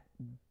rap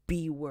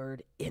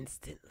B-word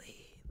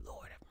instantly.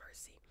 Lord have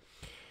mercy.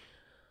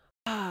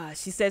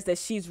 She says that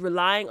she's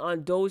relying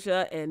on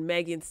Doja and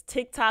Megan's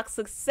TikTok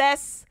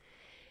success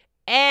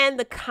and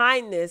the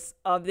kindness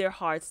of their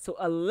hearts to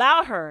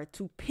allow her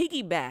to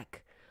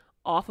piggyback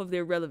off of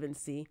their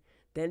relevancy,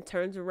 then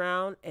turns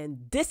around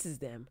and disses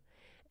them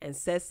and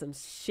says some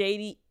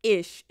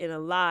shady-ish in a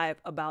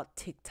live about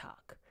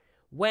TikTok.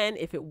 When,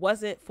 if it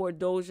wasn't for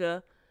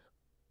Doja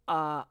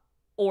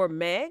or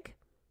Meg,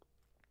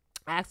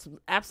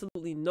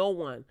 absolutely no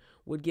one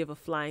would give a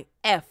flying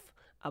F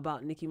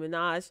about Nicki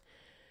Minaj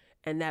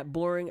and that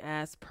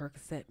boring-ass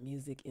Percocet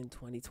music in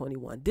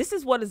 2021. This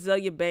is what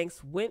Azalea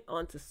Banks went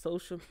onto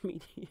social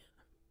media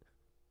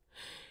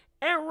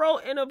and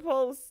wrote in a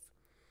post.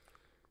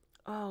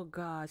 Oh,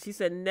 God. She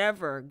said,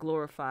 never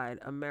glorified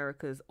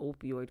America's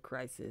opioid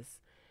crisis.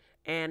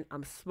 And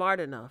I'm smart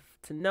enough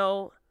to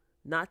know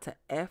not to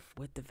F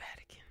with the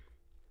Vatican.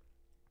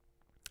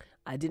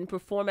 I didn't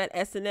perform at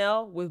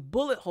SNL with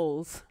bullet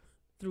holes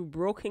through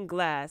broken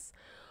glass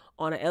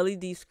on an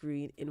LED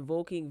screen,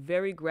 invoking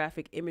very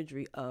graphic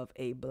imagery of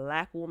a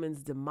black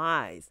woman's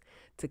demise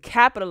to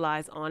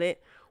capitalize on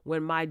it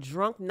when my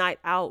drunk night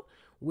out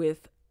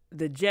with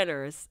the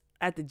Jenners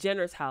at the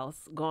Jenner's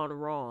house gone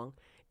wrong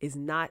is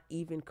not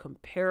even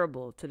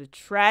comparable to the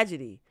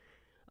tragedy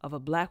of a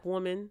black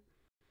woman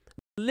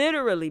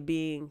literally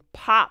being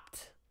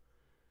popped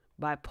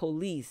by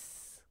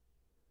police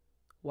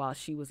while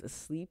she was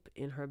asleep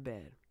in her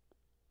bed.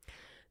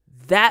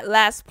 That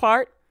last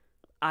part,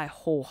 I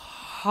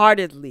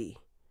wholeheartedly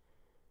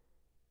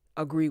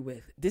agree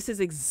with. This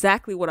is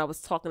exactly what I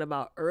was talking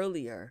about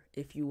earlier.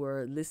 If you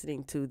were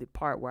listening to the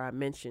part where I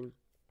mentioned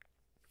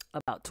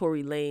about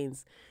Tory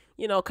Lanez,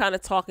 you know, kind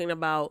of talking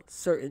about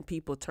certain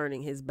people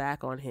turning his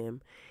back on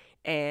him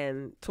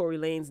and Tory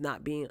Lanez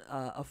not being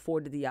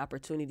afforded the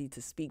opportunity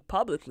to speak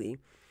publicly,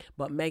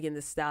 but Megan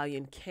Thee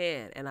Stallion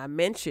can. And I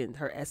mentioned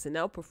her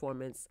SNL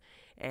performance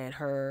and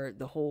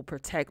the whole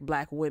protect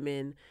black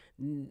women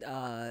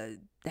the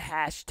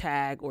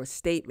hashtag or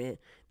statement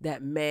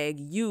that Meg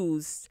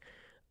used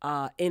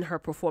in her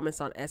performance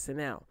on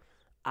SNL.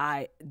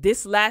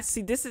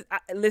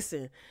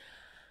 Listen,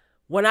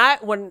 when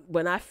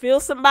I feel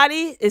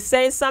somebody is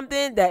saying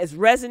something that is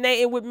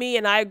resonating with me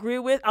and I agree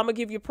with, I'm gonna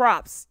give you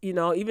props. You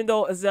know, even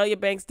though Azealia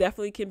Banks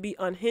definitely can be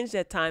unhinged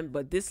at times,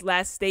 but this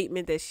last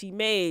statement that she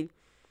made,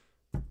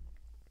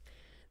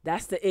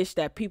 that's the ish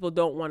that people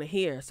don't want to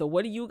hear. So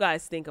what do you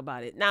guys think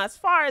about it? Now, as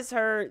far as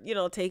her, you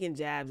know, taking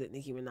jabs at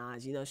Nicki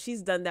Minaj, you know,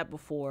 she's done that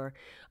before.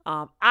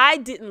 I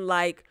didn't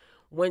like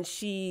when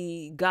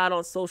she got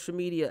on social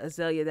media,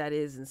 Azealia that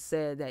is, and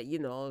said that, you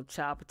know,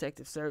 Child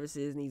Protective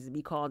Services needs to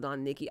be called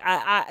on Nicki.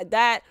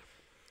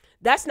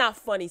 That's not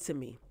funny to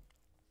me.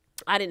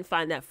 I didn't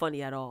find that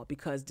funny at all,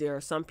 because there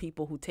are some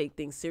people who take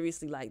things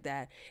seriously like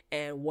that.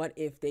 And what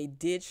if they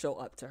did show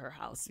up to her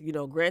house? You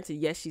know, granted,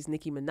 yes, she's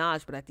Nicki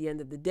Minaj, but at the end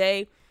of the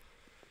day,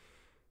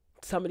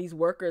 some of these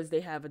workers,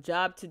 they have a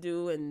job to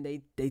do and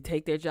they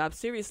take their job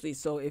seriously.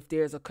 So if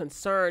there's a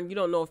concern, you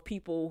don't know if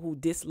people who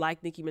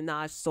dislike Nicki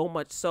Minaj so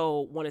much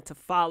so wanted to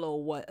follow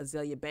what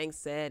Azealia Banks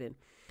said and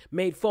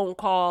made phone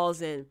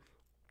calls. And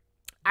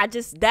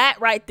that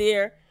right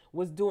there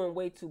was doing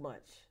way too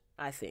much.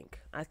 I think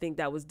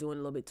that was doing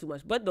a little bit too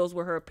much, but those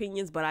were her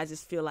opinions. But I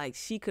just feel like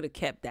she could have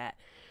kept that.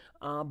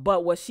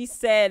 But what she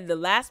said, the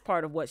last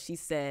part of what she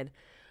said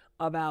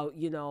about,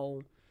 you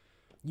know,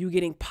 you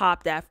getting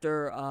popped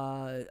after,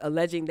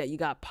 alleging that you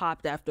got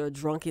popped after a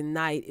drunken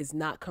night is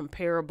not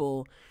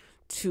comparable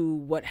to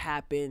what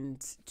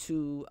happened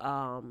to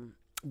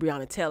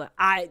Breonna Taylor.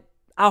 I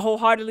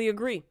wholeheartedly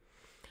agree.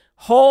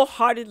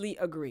 Wholeheartedly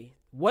agree.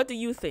 What do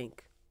you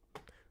think?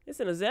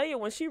 Listen, Azealia,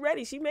 when she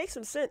ready, she makes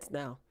some sense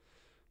now.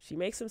 She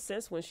makes some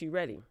sense when she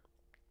ready.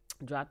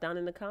 Drop down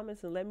in the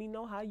comments and let me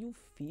know how you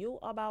feel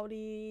about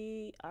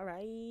it. All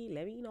right,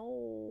 let me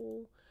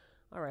know.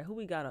 All right, who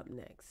we got up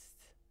next?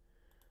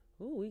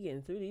 Ooh, we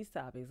getting through these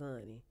topics,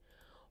 honey.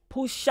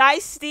 Pooh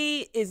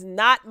Shiesty is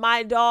not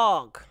my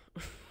dog.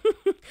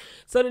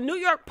 So the New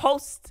York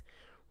Post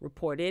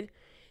reported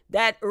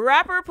that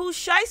rapper Pooh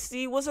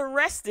Shiesty was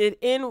arrested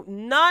in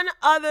none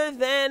other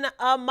than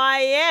a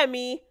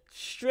Miami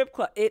strip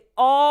club. It's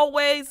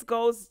always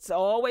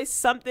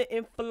something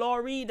in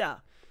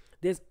Florida.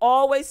 There's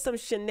always some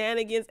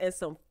shenanigans and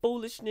some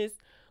foolishness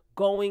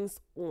goings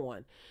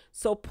on.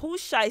 So Pooh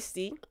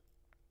Shiesty,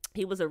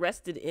 he was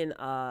arrested in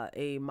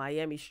a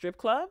Miami strip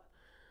club,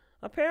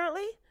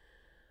 apparently.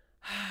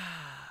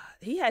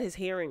 He had his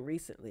hearing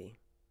recently.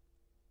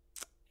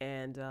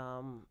 And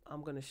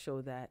I'm going to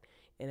show that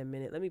in a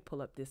minute. Let me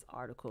pull up this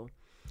article.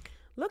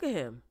 Look at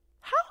him.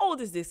 How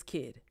old is this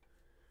kid?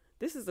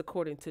 This is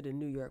according to the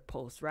New York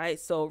Post, right?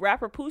 So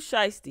rapper Pooh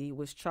Shiesty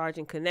was charged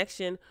in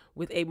connection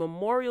with a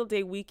Memorial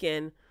Day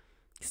weekend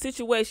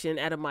situation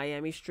at a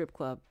Miami strip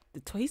club.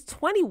 He's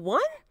 21?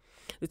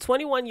 The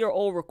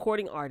 21-year-old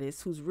recording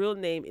artist, whose real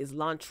name is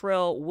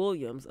Lontrell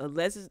Williams,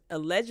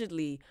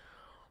 allegedly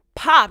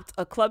popped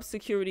a club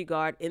security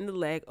guard in the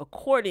leg,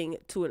 according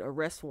to an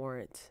arrest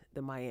warrant,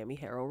 the Miami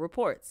Herald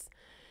reports.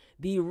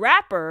 The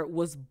rapper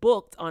was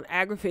booked on an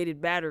aggravated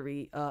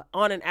battery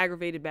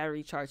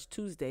charge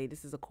Tuesday.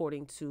 This is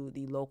according to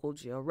the local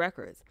jail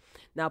records.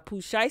 Now,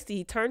 Pooh Shiesty,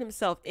 he turned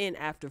himself in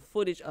after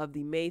footage of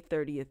the May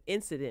 30th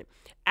incident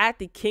at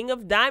the King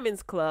of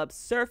Diamonds Club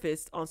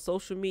surfaced on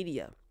social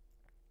media.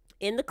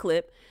 In the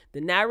clip,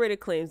 the narrator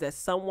claims that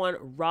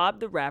someone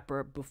robbed the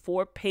rapper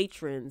before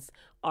patrons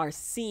are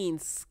seen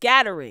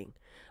scattering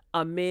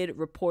amid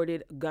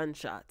reported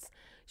gunshots.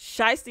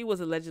 Shiesty was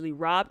allegedly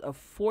robbed of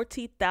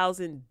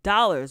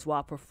 $40,000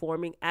 while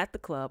performing at the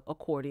club,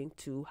 according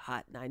to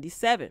Hot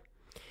 97.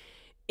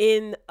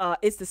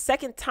 It's the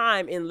second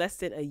time in less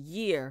than a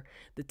year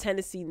the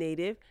Tennessee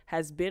native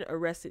has been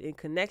arrested in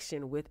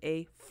connection with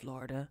a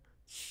Florida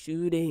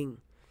shooting.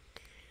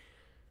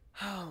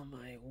 Oh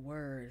my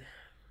word.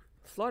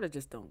 Florida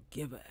just don't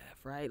give a F,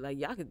 right? Like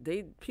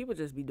people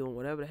just be doing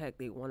whatever the heck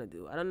they want to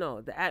do. I don't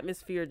know. The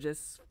atmosphere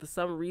just for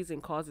some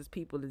reason causes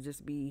people to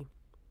just be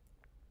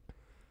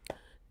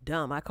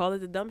Dumb. I call it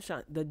the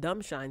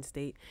dumb shine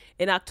state.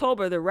 In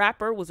October, the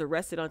rapper was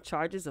arrested on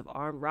charges of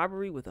armed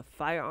robbery with a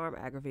firearm,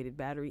 aggravated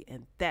battery,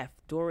 and theft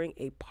during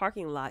a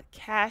parking lot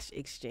cash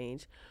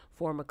exchange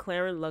for a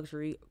McLaren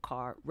luxury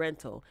car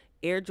rental,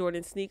 Air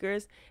Jordan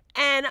sneakers,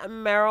 and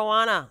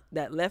marijuana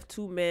that left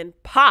 2 men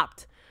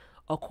popped,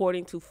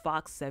 according to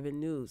Fox 7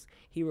 News.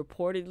 He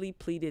reportedly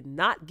pleaded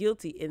not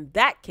guilty in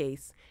that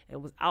case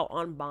and was out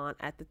on bond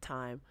at the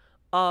time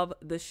of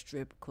the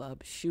strip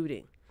club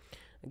shooting.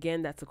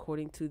 Again, that's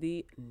according to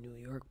the New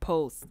York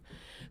Post.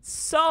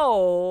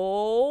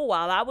 So,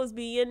 while I was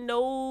being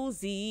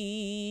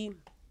nosy,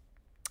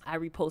 I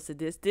reposted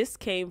this. This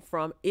came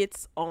from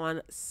It's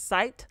On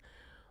Site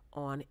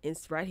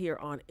right here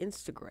on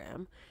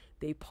Instagram.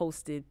 They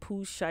posted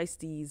Pooh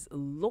Shiesty's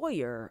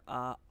lawyer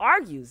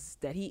argues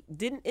that he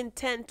didn't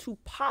intend to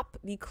pop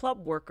the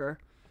club worker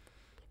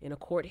in a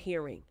court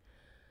hearing.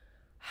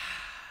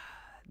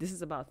 This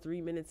is about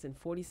 3 minutes and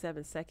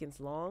 47 seconds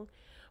long.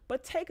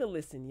 But take a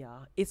listen,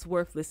 y'all. It's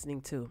worth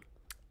listening to.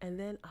 And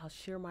then I'll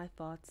share my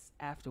thoughts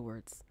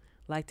afterwards.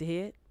 Like to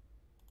hear it?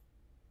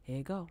 Here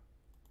you go.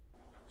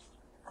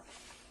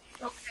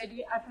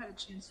 Okay, I've had a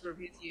chance to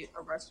review the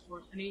arrest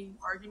warrant. Any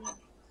argument,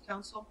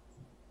 counsel?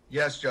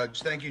 Yes,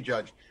 Judge. Thank you,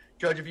 Judge.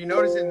 Judge, if you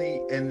notice in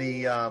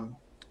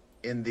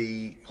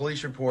the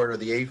police report or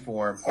the A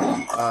form,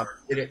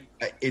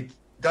 it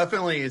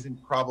definitely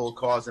isn't probable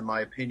cause, in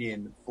my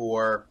opinion,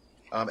 for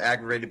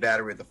aggravated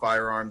battery with a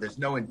firearm. There's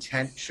no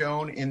intent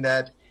shown in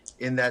that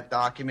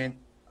document.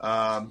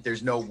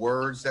 There's no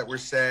words that were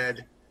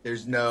said.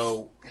 There's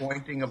no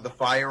pointing of the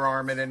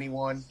firearm at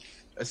anyone.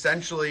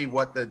 Essentially,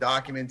 what the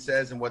document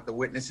says and what the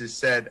witnesses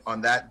said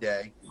on that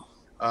day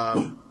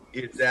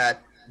is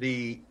that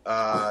the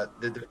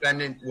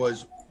defendant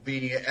was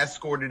being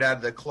escorted out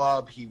of the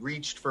club. He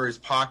reached for his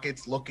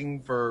pockets,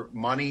 looking for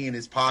money in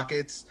his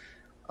pockets.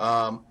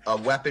 A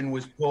weapon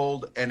was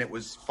pulled, and it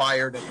was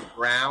fired at the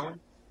ground.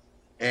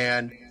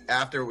 And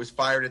after it was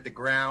fired at the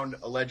ground,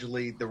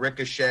 allegedly the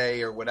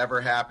ricochet or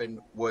whatever happened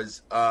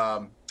was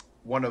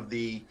one of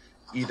the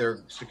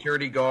either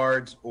security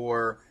guards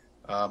or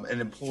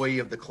an employee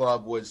of the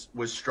club was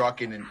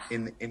struck in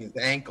his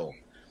ankle.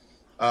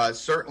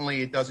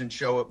 Certainly, it doesn't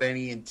show up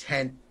any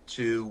intent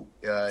to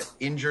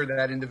injure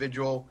that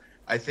individual.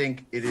 I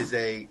think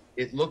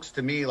it looks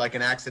to me like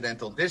an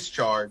accidental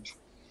discharge.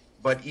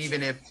 But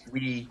even if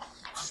we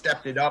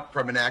stepped it up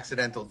from an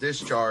accidental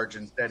discharge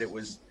and said it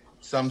was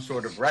some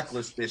sort of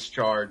reckless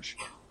discharge,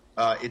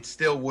 it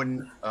still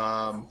wouldn't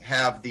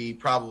have the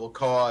probable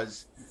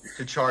cause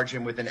to charge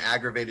him with an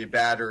aggravated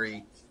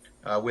battery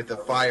with a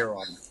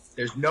firearm.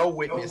 There's no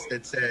witness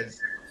that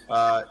says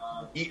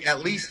at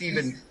least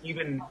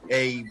even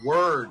a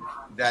word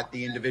that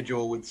the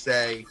individual would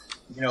say,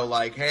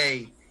 like,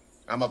 hey,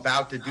 I'm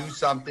about to do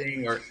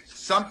something, or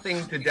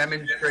something to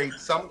demonstrate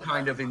some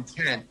kind of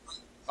intent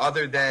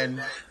other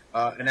than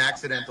an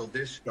accidental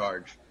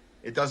discharge.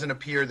 It doesn't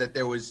appear that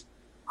there was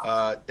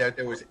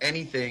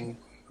anything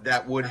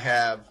that would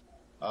have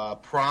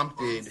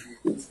prompted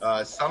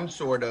some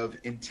sort of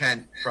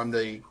intent from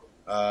the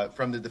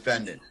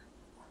defendant.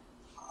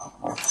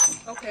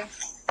 Okay.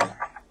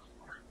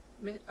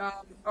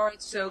 All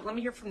right, so let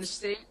me hear from the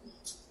state.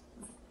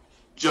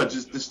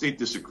 Judge, the state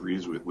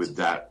disagrees with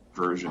that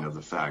version of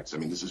the facts. I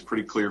mean, this is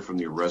pretty clear from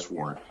the arrest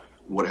warrant.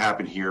 What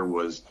happened here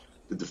was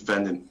the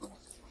defendant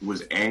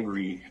was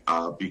angry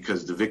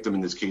because the victim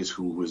in this case,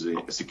 who was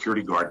a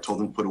security guard,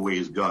 told him to put away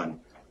his gun.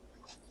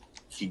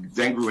 He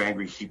then grew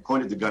angry. He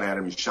pointed the gun at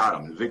him and shot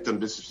him. The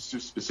victim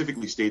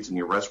specifically states in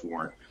the arrest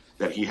warrant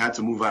that he had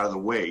to move out of the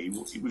way.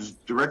 He was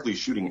directly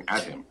shooting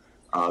at him.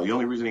 The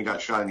only reason he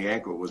got shot in the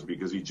ankle was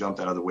because he jumped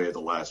out of the way at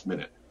the last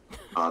minute.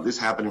 This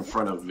happened in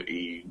front of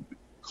a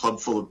club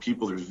full of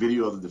people. There's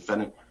video of the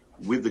defendant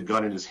with the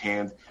gun in his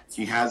hand.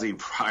 He has a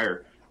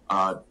prior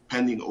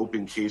pending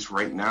open case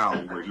right now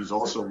where he's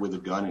also with a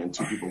gun and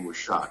 2 people were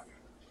shot.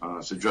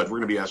 So, Judge, we're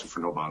going to be asking for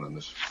no bond on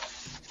this.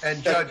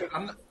 And, Judge,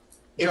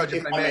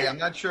 if I may, I'm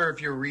not sure if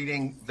you're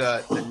reading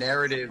the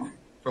narrative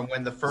from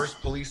when the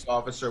first police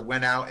officer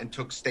went out and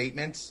took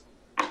statements.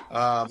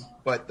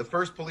 But the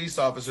first police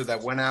officer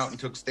that went out and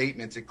took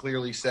statements, it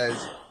clearly says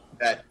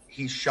that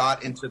he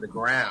shot into the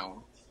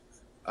ground.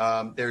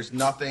 There's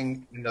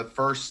nothing in the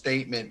first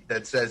statement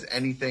that says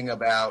anything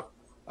about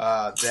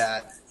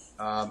that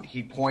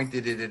he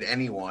pointed it at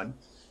anyone.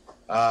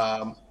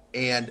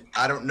 And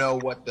I don't know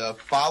what the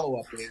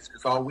follow-up is,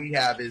 because all we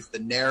have is the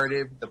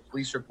narrative, the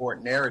police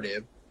report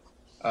narrative,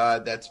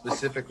 that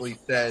specifically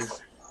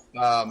says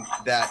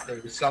that there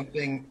was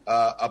something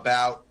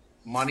about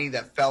money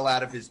that fell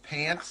out of his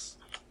pants,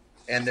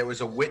 and there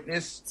was a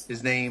witness,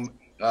 his name,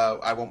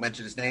 I won't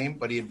mention his name,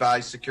 but he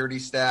advised security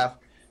staff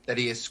that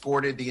he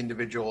escorted the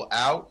individual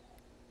out,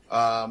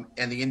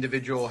 and the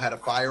individual had a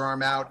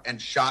firearm out and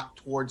shot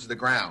towards the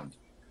ground.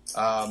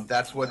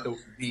 That's what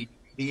the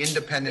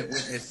independent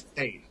witness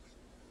stated.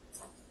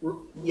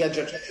 Yeah,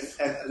 Judge,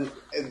 and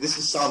this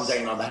is Sam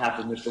Zain on behalf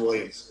of Mr.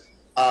 Williams.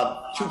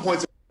 2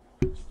 points.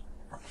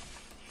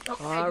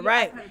 All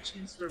right.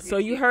 So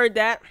you heard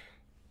that.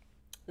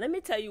 Let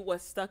me tell you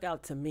what stuck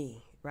out to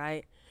me,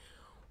 right?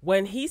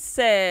 When he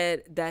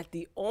said that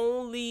the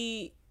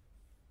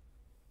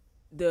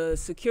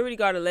security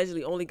guard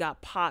allegedly only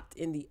got popped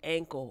in the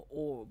ankle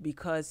or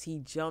because he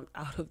jumped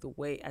out of the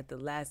way at the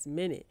last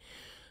minute.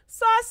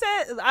 So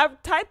I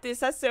typed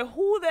this. I said,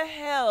 who the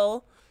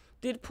hell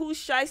did Pooh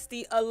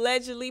Shiesty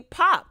allegedly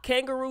pop?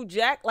 Kangaroo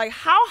Jack? Like,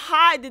 how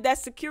high did that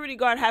security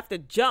guard have to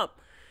jump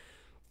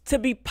to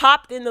be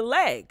popped in the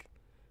leg?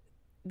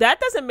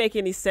 That doesn't make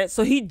any sense.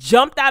 So he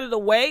jumped out of the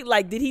way?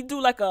 Like, did he do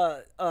like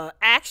a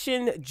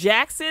Action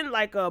Jackson,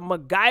 like a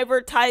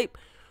MacGyver type?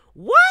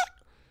 What?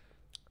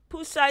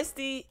 Pooh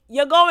Shiesty,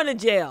 you're going to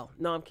jail.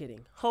 No, I'm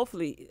kidding.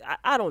 Hopefully,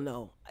 I don't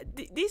know.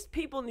 These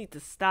people need to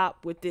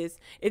stop with this.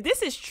 If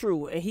this is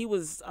true and he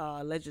was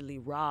allegedly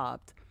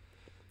robbed,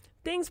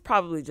 things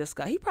probably just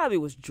got, he probably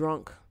was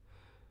drunk,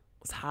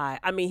 was high.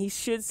 I mean, he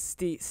should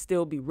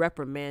still be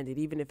reprimanded,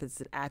 even if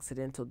it's an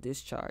accidental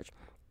discharge.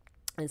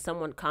 And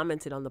someone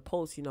commented on the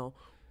post, you know,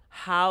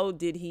 how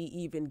did he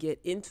even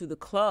get into the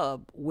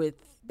club with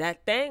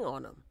that thing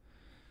on him?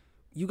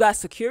 You got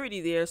security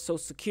there, so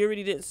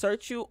security didn't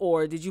search you,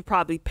 or did you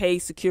probably pay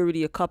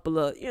security a couple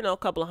of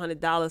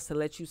 $100 to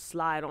let you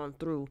slide on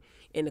through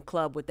in the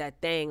club with that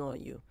thing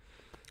on you?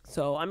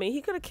 So, I mean, he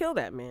could have killed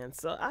that man.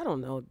 So, I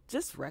don't know.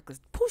 Just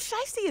reckless. Pooh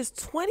Shiesty is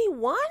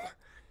 21?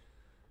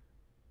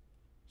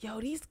 Yo,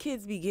 these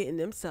kids be getting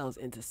themselves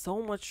into so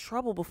much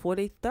trouble before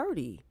they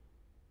 30.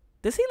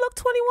 Does he look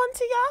 21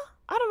 to y'all?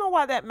 I don't know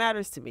why that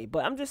matters to me,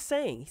 but I'm just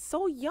saying. He's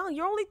so young.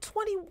 You're only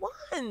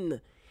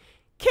 21.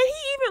 Can he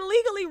even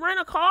legally rent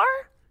a car?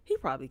 He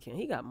probably can.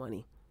 He got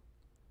money.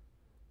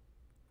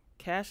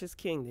 Cash is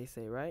king, they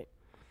say, right?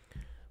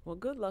 Well,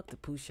 good luck to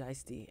Pooh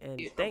Shiesty, and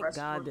thank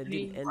God that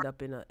didn't end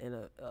up in a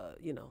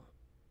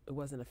it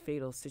wasn't a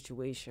fatal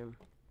situation.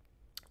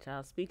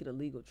 Child, speaking of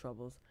legal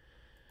troubles,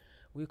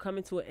 we're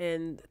coming to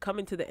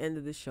the end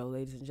of the show,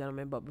 ladies and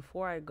gentlemen. But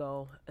before I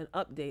go, an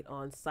update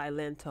on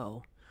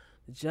Silento.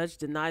 The judge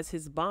denies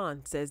his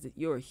bond, says that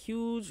you're a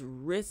huge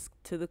risk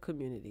to the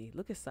community.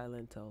 Look at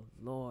Silento.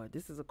 Lord,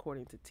 this is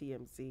according to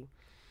TMZ.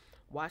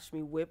 Watch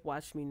me whip,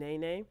 watch me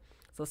nay-nay.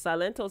 So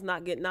Silento's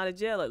not getting out of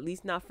jail, at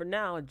least not for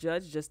now. A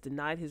judge just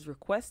denied his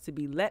request to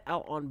be let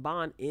out on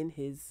bond in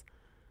his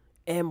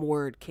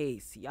M-word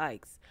case.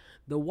 Yikes.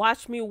 The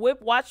Watch Me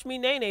Whip, Watch Me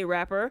Nay-Nay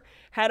rapper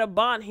had a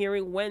bond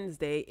hearing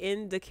Wednesday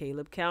in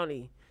DeKalb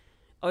County.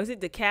 Oh, is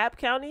it DeKalb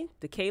County?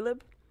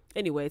 DeKalb?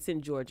 Anyway, it's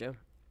in Georgia.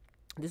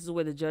 This is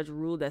where the judge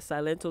ruled that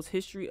Silento's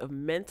history of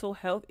mental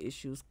health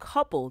issues,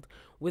 coupled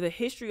with a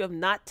history of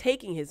not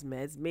taking his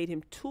meds, made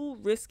him too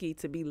risky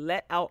to be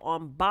let out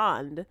on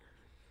bond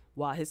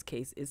while his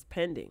case is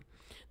pending.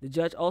 The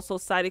judge also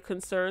cited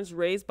concerns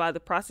raised by the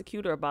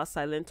prosecutor about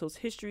Silento's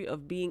history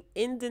of being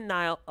in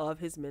denial of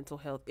his mental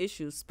health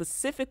issues,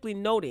 specifically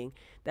noting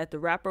that the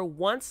rapper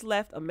once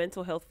left a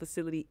mental health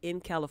facility in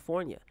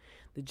California.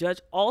 The judge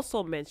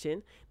also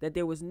mentioned that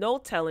there was no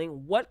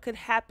telling what could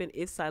happen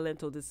if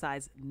Silento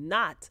decides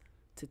not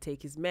to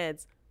take his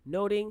meds,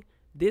 noting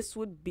this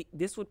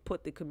would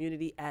put the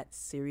community at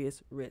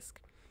serious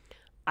risk.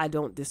 I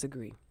don't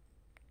disagree.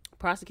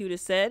 Prosecutor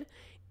said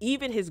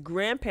even his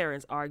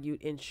grandparents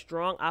argued in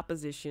strong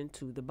opposition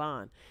to the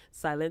bond.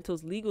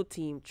 Silento's legal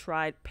team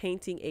tried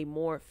painting a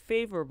more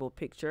favorable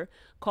picture,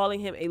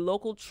 calling him a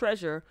local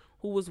treasure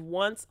who was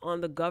once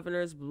on the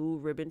governor's blue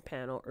ribbon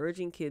panel,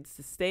 urging kids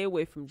to stay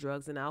away from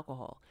drugs and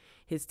alcohol.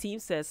 His team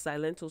says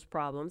Silento's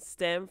problems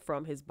stem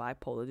from his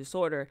bipolar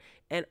disorder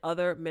and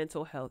other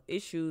mental health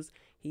issues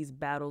he's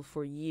battled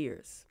for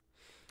years.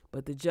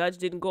 But the judge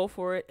didn't go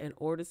for it and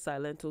ordered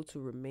Silento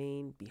to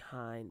remain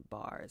behind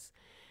bars.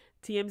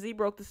 TMZ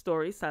broke the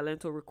story.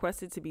 Silento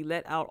requested to be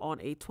let out on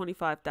a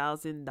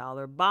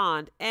 $25,000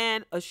 bond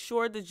and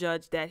assured the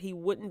judge that he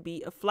wouldn't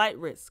be a flight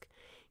risk.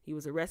 He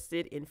was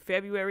arrested in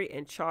February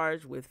and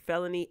charged with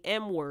felony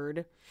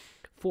M-word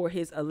for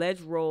his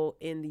alleged role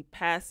in the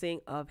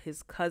passing of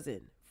his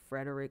cousin,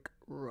 Frederick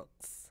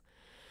Rooks.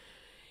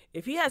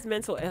 If he has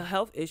mental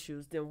health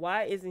issues, then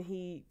why isn't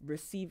he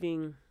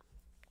receiving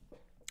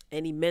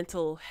any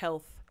mental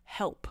health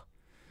help?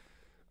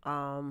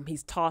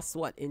 He's tossed,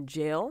 in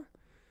jail?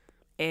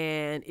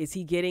 And is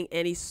he getting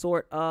any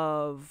sort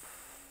of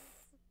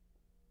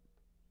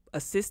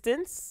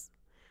assistance?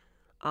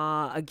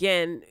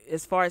 Again,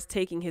 as far as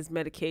taking his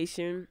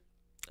medication,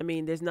 I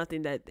mean, there's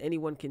nothing that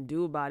anyone can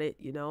do about it.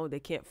 You know, they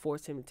can't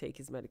force him to take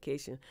his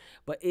medication.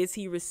 But is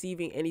he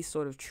receiving any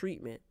sort of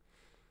treatment?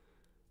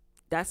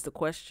 That's the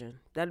question.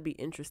 That'd be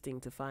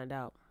interesting to find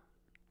out.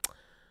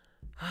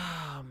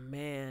 Oh,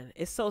 man.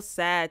 It's so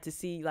sad to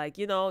see,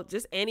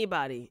 just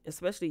anybody,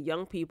 especially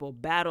young people,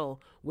 battle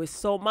with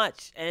so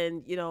much.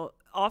 And,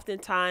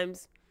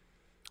 oftentimes,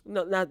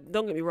 now,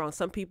 don't get me wrong.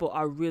 Some people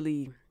are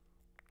really,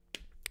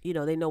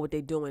 they know what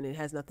they're doing. It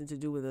has nothing to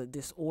do with a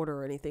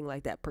disorder or anything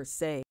like that per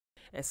se.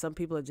 And some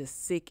people are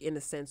just sick in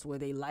a sense where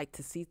they like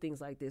to see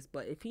things like this.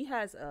 But if he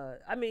has,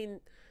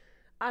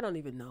 I don't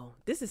even know.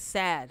 This is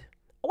sad.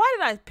 Why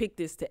did I pick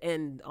this to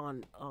end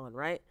on,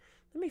 right?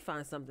 Let me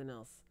find something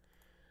else.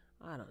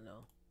 I don't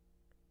know.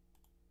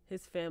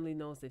 his family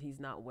knows that he's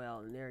not well,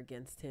 and they're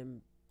against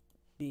him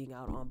being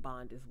out on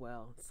bond as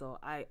well. So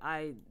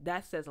I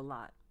that says a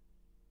lot.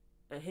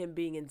 And him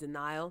being in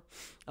denial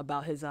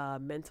about his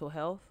mental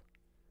health,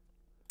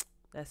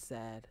 that's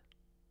sad.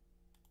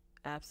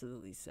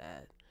 Absolutely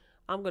sad.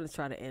 I'm going to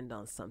try to end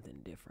on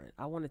something different.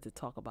 I wanted to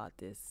talk about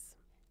this.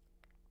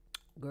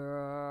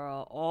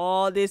 Girl,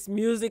 all this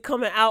music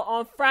coming out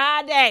on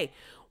Friday.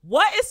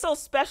 What is so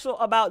special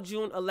about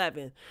June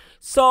 11th?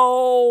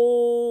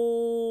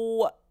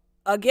 So,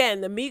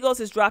 again, the Migos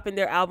is dropping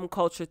their album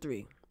Culture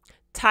 3.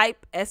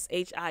 Type,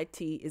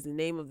 S-H-I-T, is the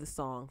name of the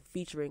song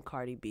featuring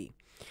Cardi B.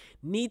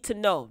 Need to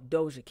Know,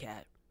 Doja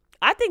Cat.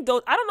 I don't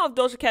know if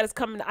Doja Cat is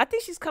coming. I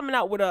think she's coming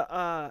out with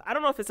a, I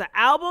don't know if it's an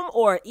album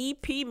or an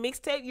EP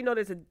mixtape. You know,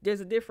 there's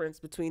a difference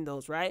between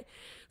those, right?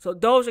 So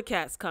Doja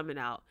Cat's coming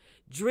out.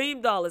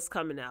 Dream Doll is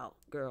coming out,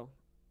 girl,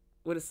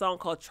 with a song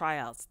called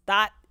Tryouts.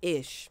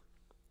 Thot-ish.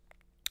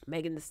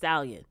 Megan Thee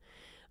Stallion,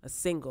 a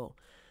single.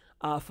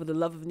 For the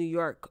Love of New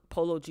York,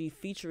 Polo G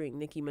featuring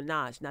Nicki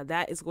Minaj. Now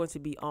that is going to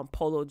be on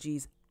Polo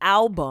G's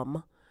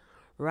album,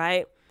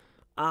 right?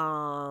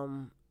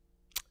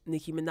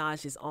 Nicki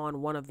Minaj is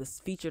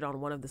featured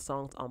on one of the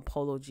songs on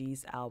Polo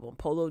G's album.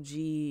 Polo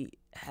G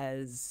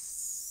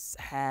has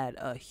had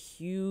a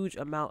huge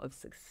amount of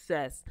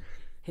success.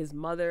 His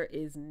mother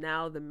is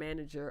now the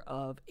manager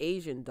of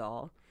Asian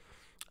Doll.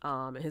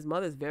 And his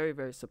mother is very,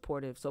 very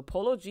supportive. So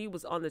Polo G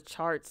was on the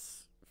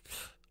charts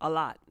a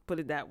lot, put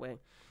it that way.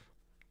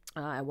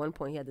 At one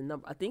point he had the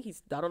number, I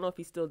don't know if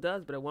he still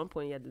does, but at one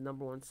point he had the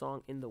 #1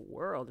 song in the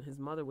world. And his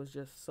mother was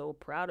just so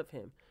proud of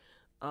him.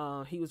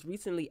 He was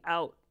recently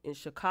out in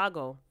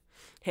Chicago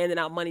handing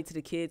out money to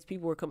the kids.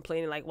 People were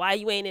complaining like, why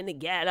you ain't in the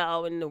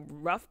ghetto, in the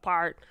rough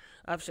part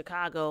of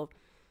Chicago?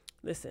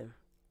 Listen,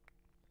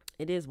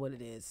 it is what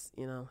it is.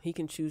 You know, he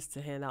can choose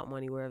to hand out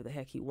money wherever the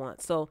heck he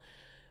wants. So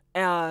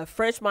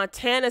French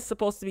Montana is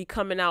supposed to be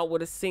coming out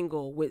with a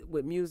single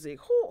with music.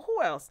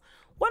 Who else?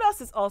 What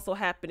else is also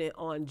happening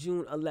on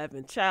June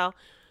 11th, child?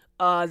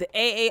 The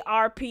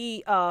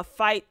AARP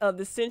fight of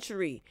the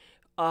century.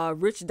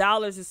 Rich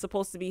Dollars is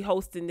supposed to be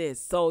hosting this.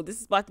 So this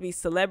is about to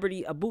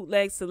be a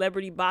bootleg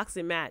celebrity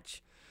boxing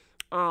match.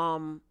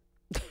 A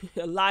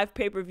live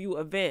pay-per-view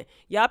event.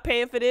 Y'all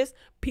paying for this?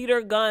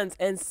 Peter Guns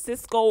and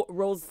Cisco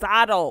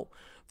Rosado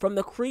from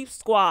the Creep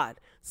Squad.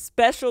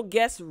 Special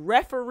guest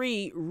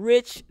referee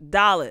Rich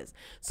Dollars.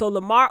 So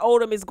Lamar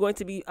Odom is going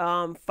to be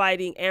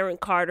fighting Aaron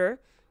Carter.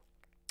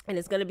 And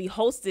it's going to be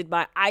hosted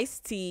by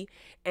Ice-T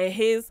and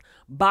his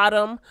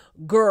bottom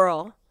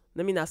girl.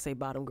 Let me not say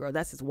bottom girl.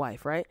 That's his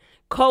wife, right?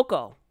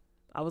 Coco.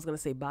 I was going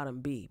to say bottom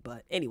B.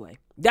 But anyway,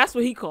 that's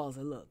what he calls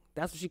her. Look,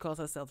 that's what she calls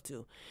herself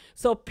too.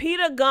 So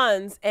Peter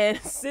Guns and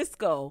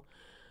Cisco.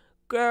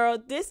 Girl,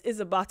 this is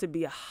about to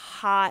be a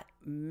hot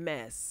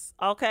mess.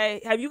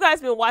 Okay? Have you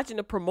guys been watching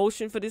the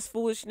promotion for this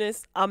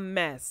foolishness? A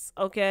mess.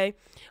 Okay?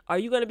 Are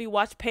you going to be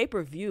watching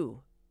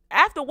pay-per-view?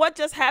 After what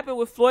just happened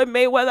with Floyd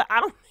Mayweather, I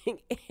don't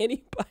think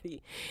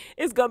anybody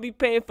is going to be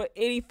paying for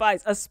any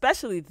fights,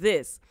 especially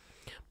this.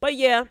 But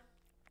yeah,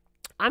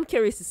 I'm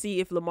curious to see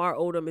if Lamar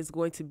Odom is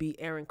going to beat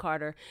Aaron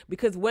Carter,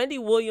 because Wendy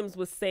Williams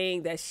was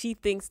saying that she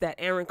thinks that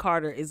Aaron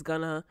Carter is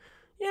going to,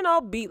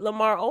 beat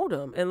Lamar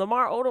Odom. And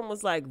Lamar Odom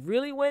was like,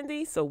 really,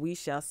 Wendy? So we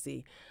shall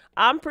see.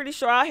 I'm pretty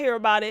sure I'll hear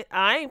about it.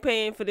 I ain't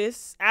paying for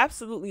this.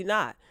 Absolutely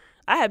not.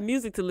 I have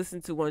music to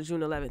listen to on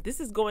June 11th.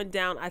 This is going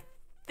down, I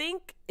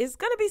think it's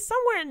going to be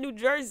somewhere in New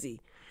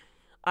Jersey,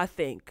 I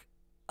think.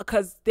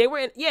 Because they were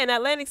in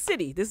Atlantic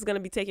City. This is going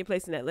to be taking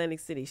place in Atlantic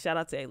City. Shout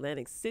out to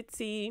Atlantic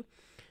City.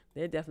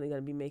 They're definitely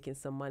going to be making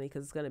some money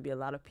because it's going to be a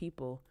lot of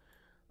people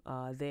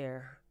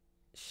there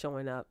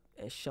showing up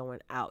and showing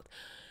out.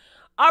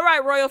 All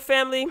right, Royal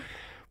Family.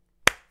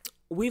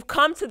 We've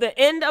come to the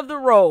end of the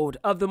road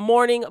of the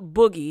Morning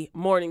Boogie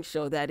morning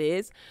show, that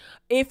is.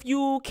 If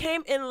you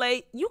came in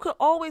late, you could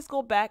always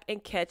go back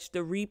and catch the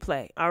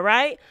replay, all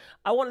right?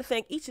 I want to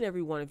thank each and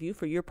every one of you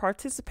for your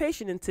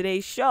participation in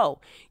today's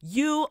show.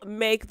 You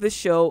make the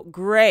show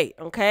great,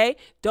 okay?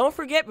 Don't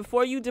forget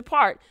before you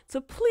depart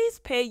to please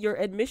pay your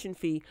admission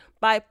fee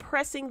by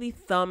pressing the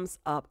thumbs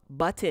up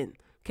button,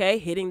 okay?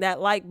 Hitting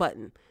that like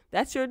button.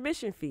 That's your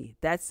admission fee.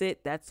 That's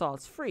it. That's all.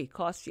 It's free.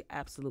 Costs you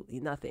absolutely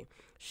nothing.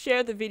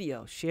 Share the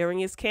video. Sharing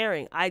is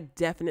caring. I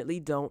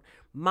definitely don't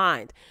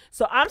mind.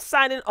 So I'm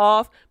signing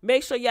off.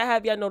 Make sure y'all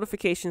have your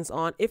notifications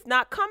on. If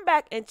not, come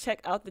back and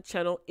check out the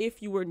channel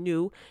if you were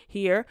new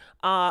here.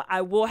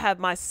 I will have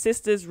my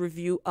sister's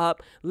review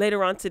up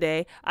later on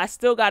today. I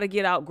still got to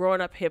get out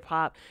Growing Up Hip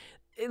Hop.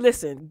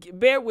 Listen,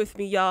 bear with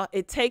me, y'all.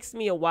 It takes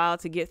me a while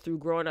to get through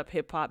Growing Up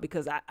Hip Hop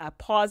because I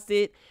paused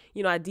it.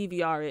 I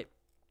DVR it.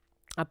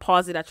 I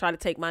pause it. I try to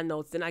take my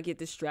notes. Then I get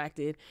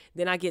distracted.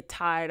 Then I get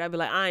tired. I be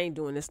like, I ain't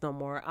doing this no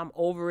more. I'm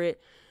over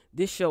it.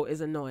 This show is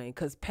annoying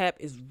because Pep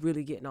is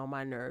really getting on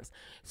my nerves.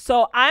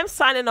 So I'm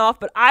signing off,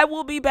 but I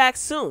will be back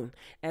soon.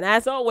 And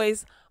as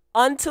always,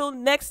 until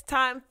next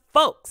time,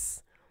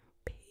 folks,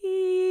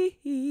 peace.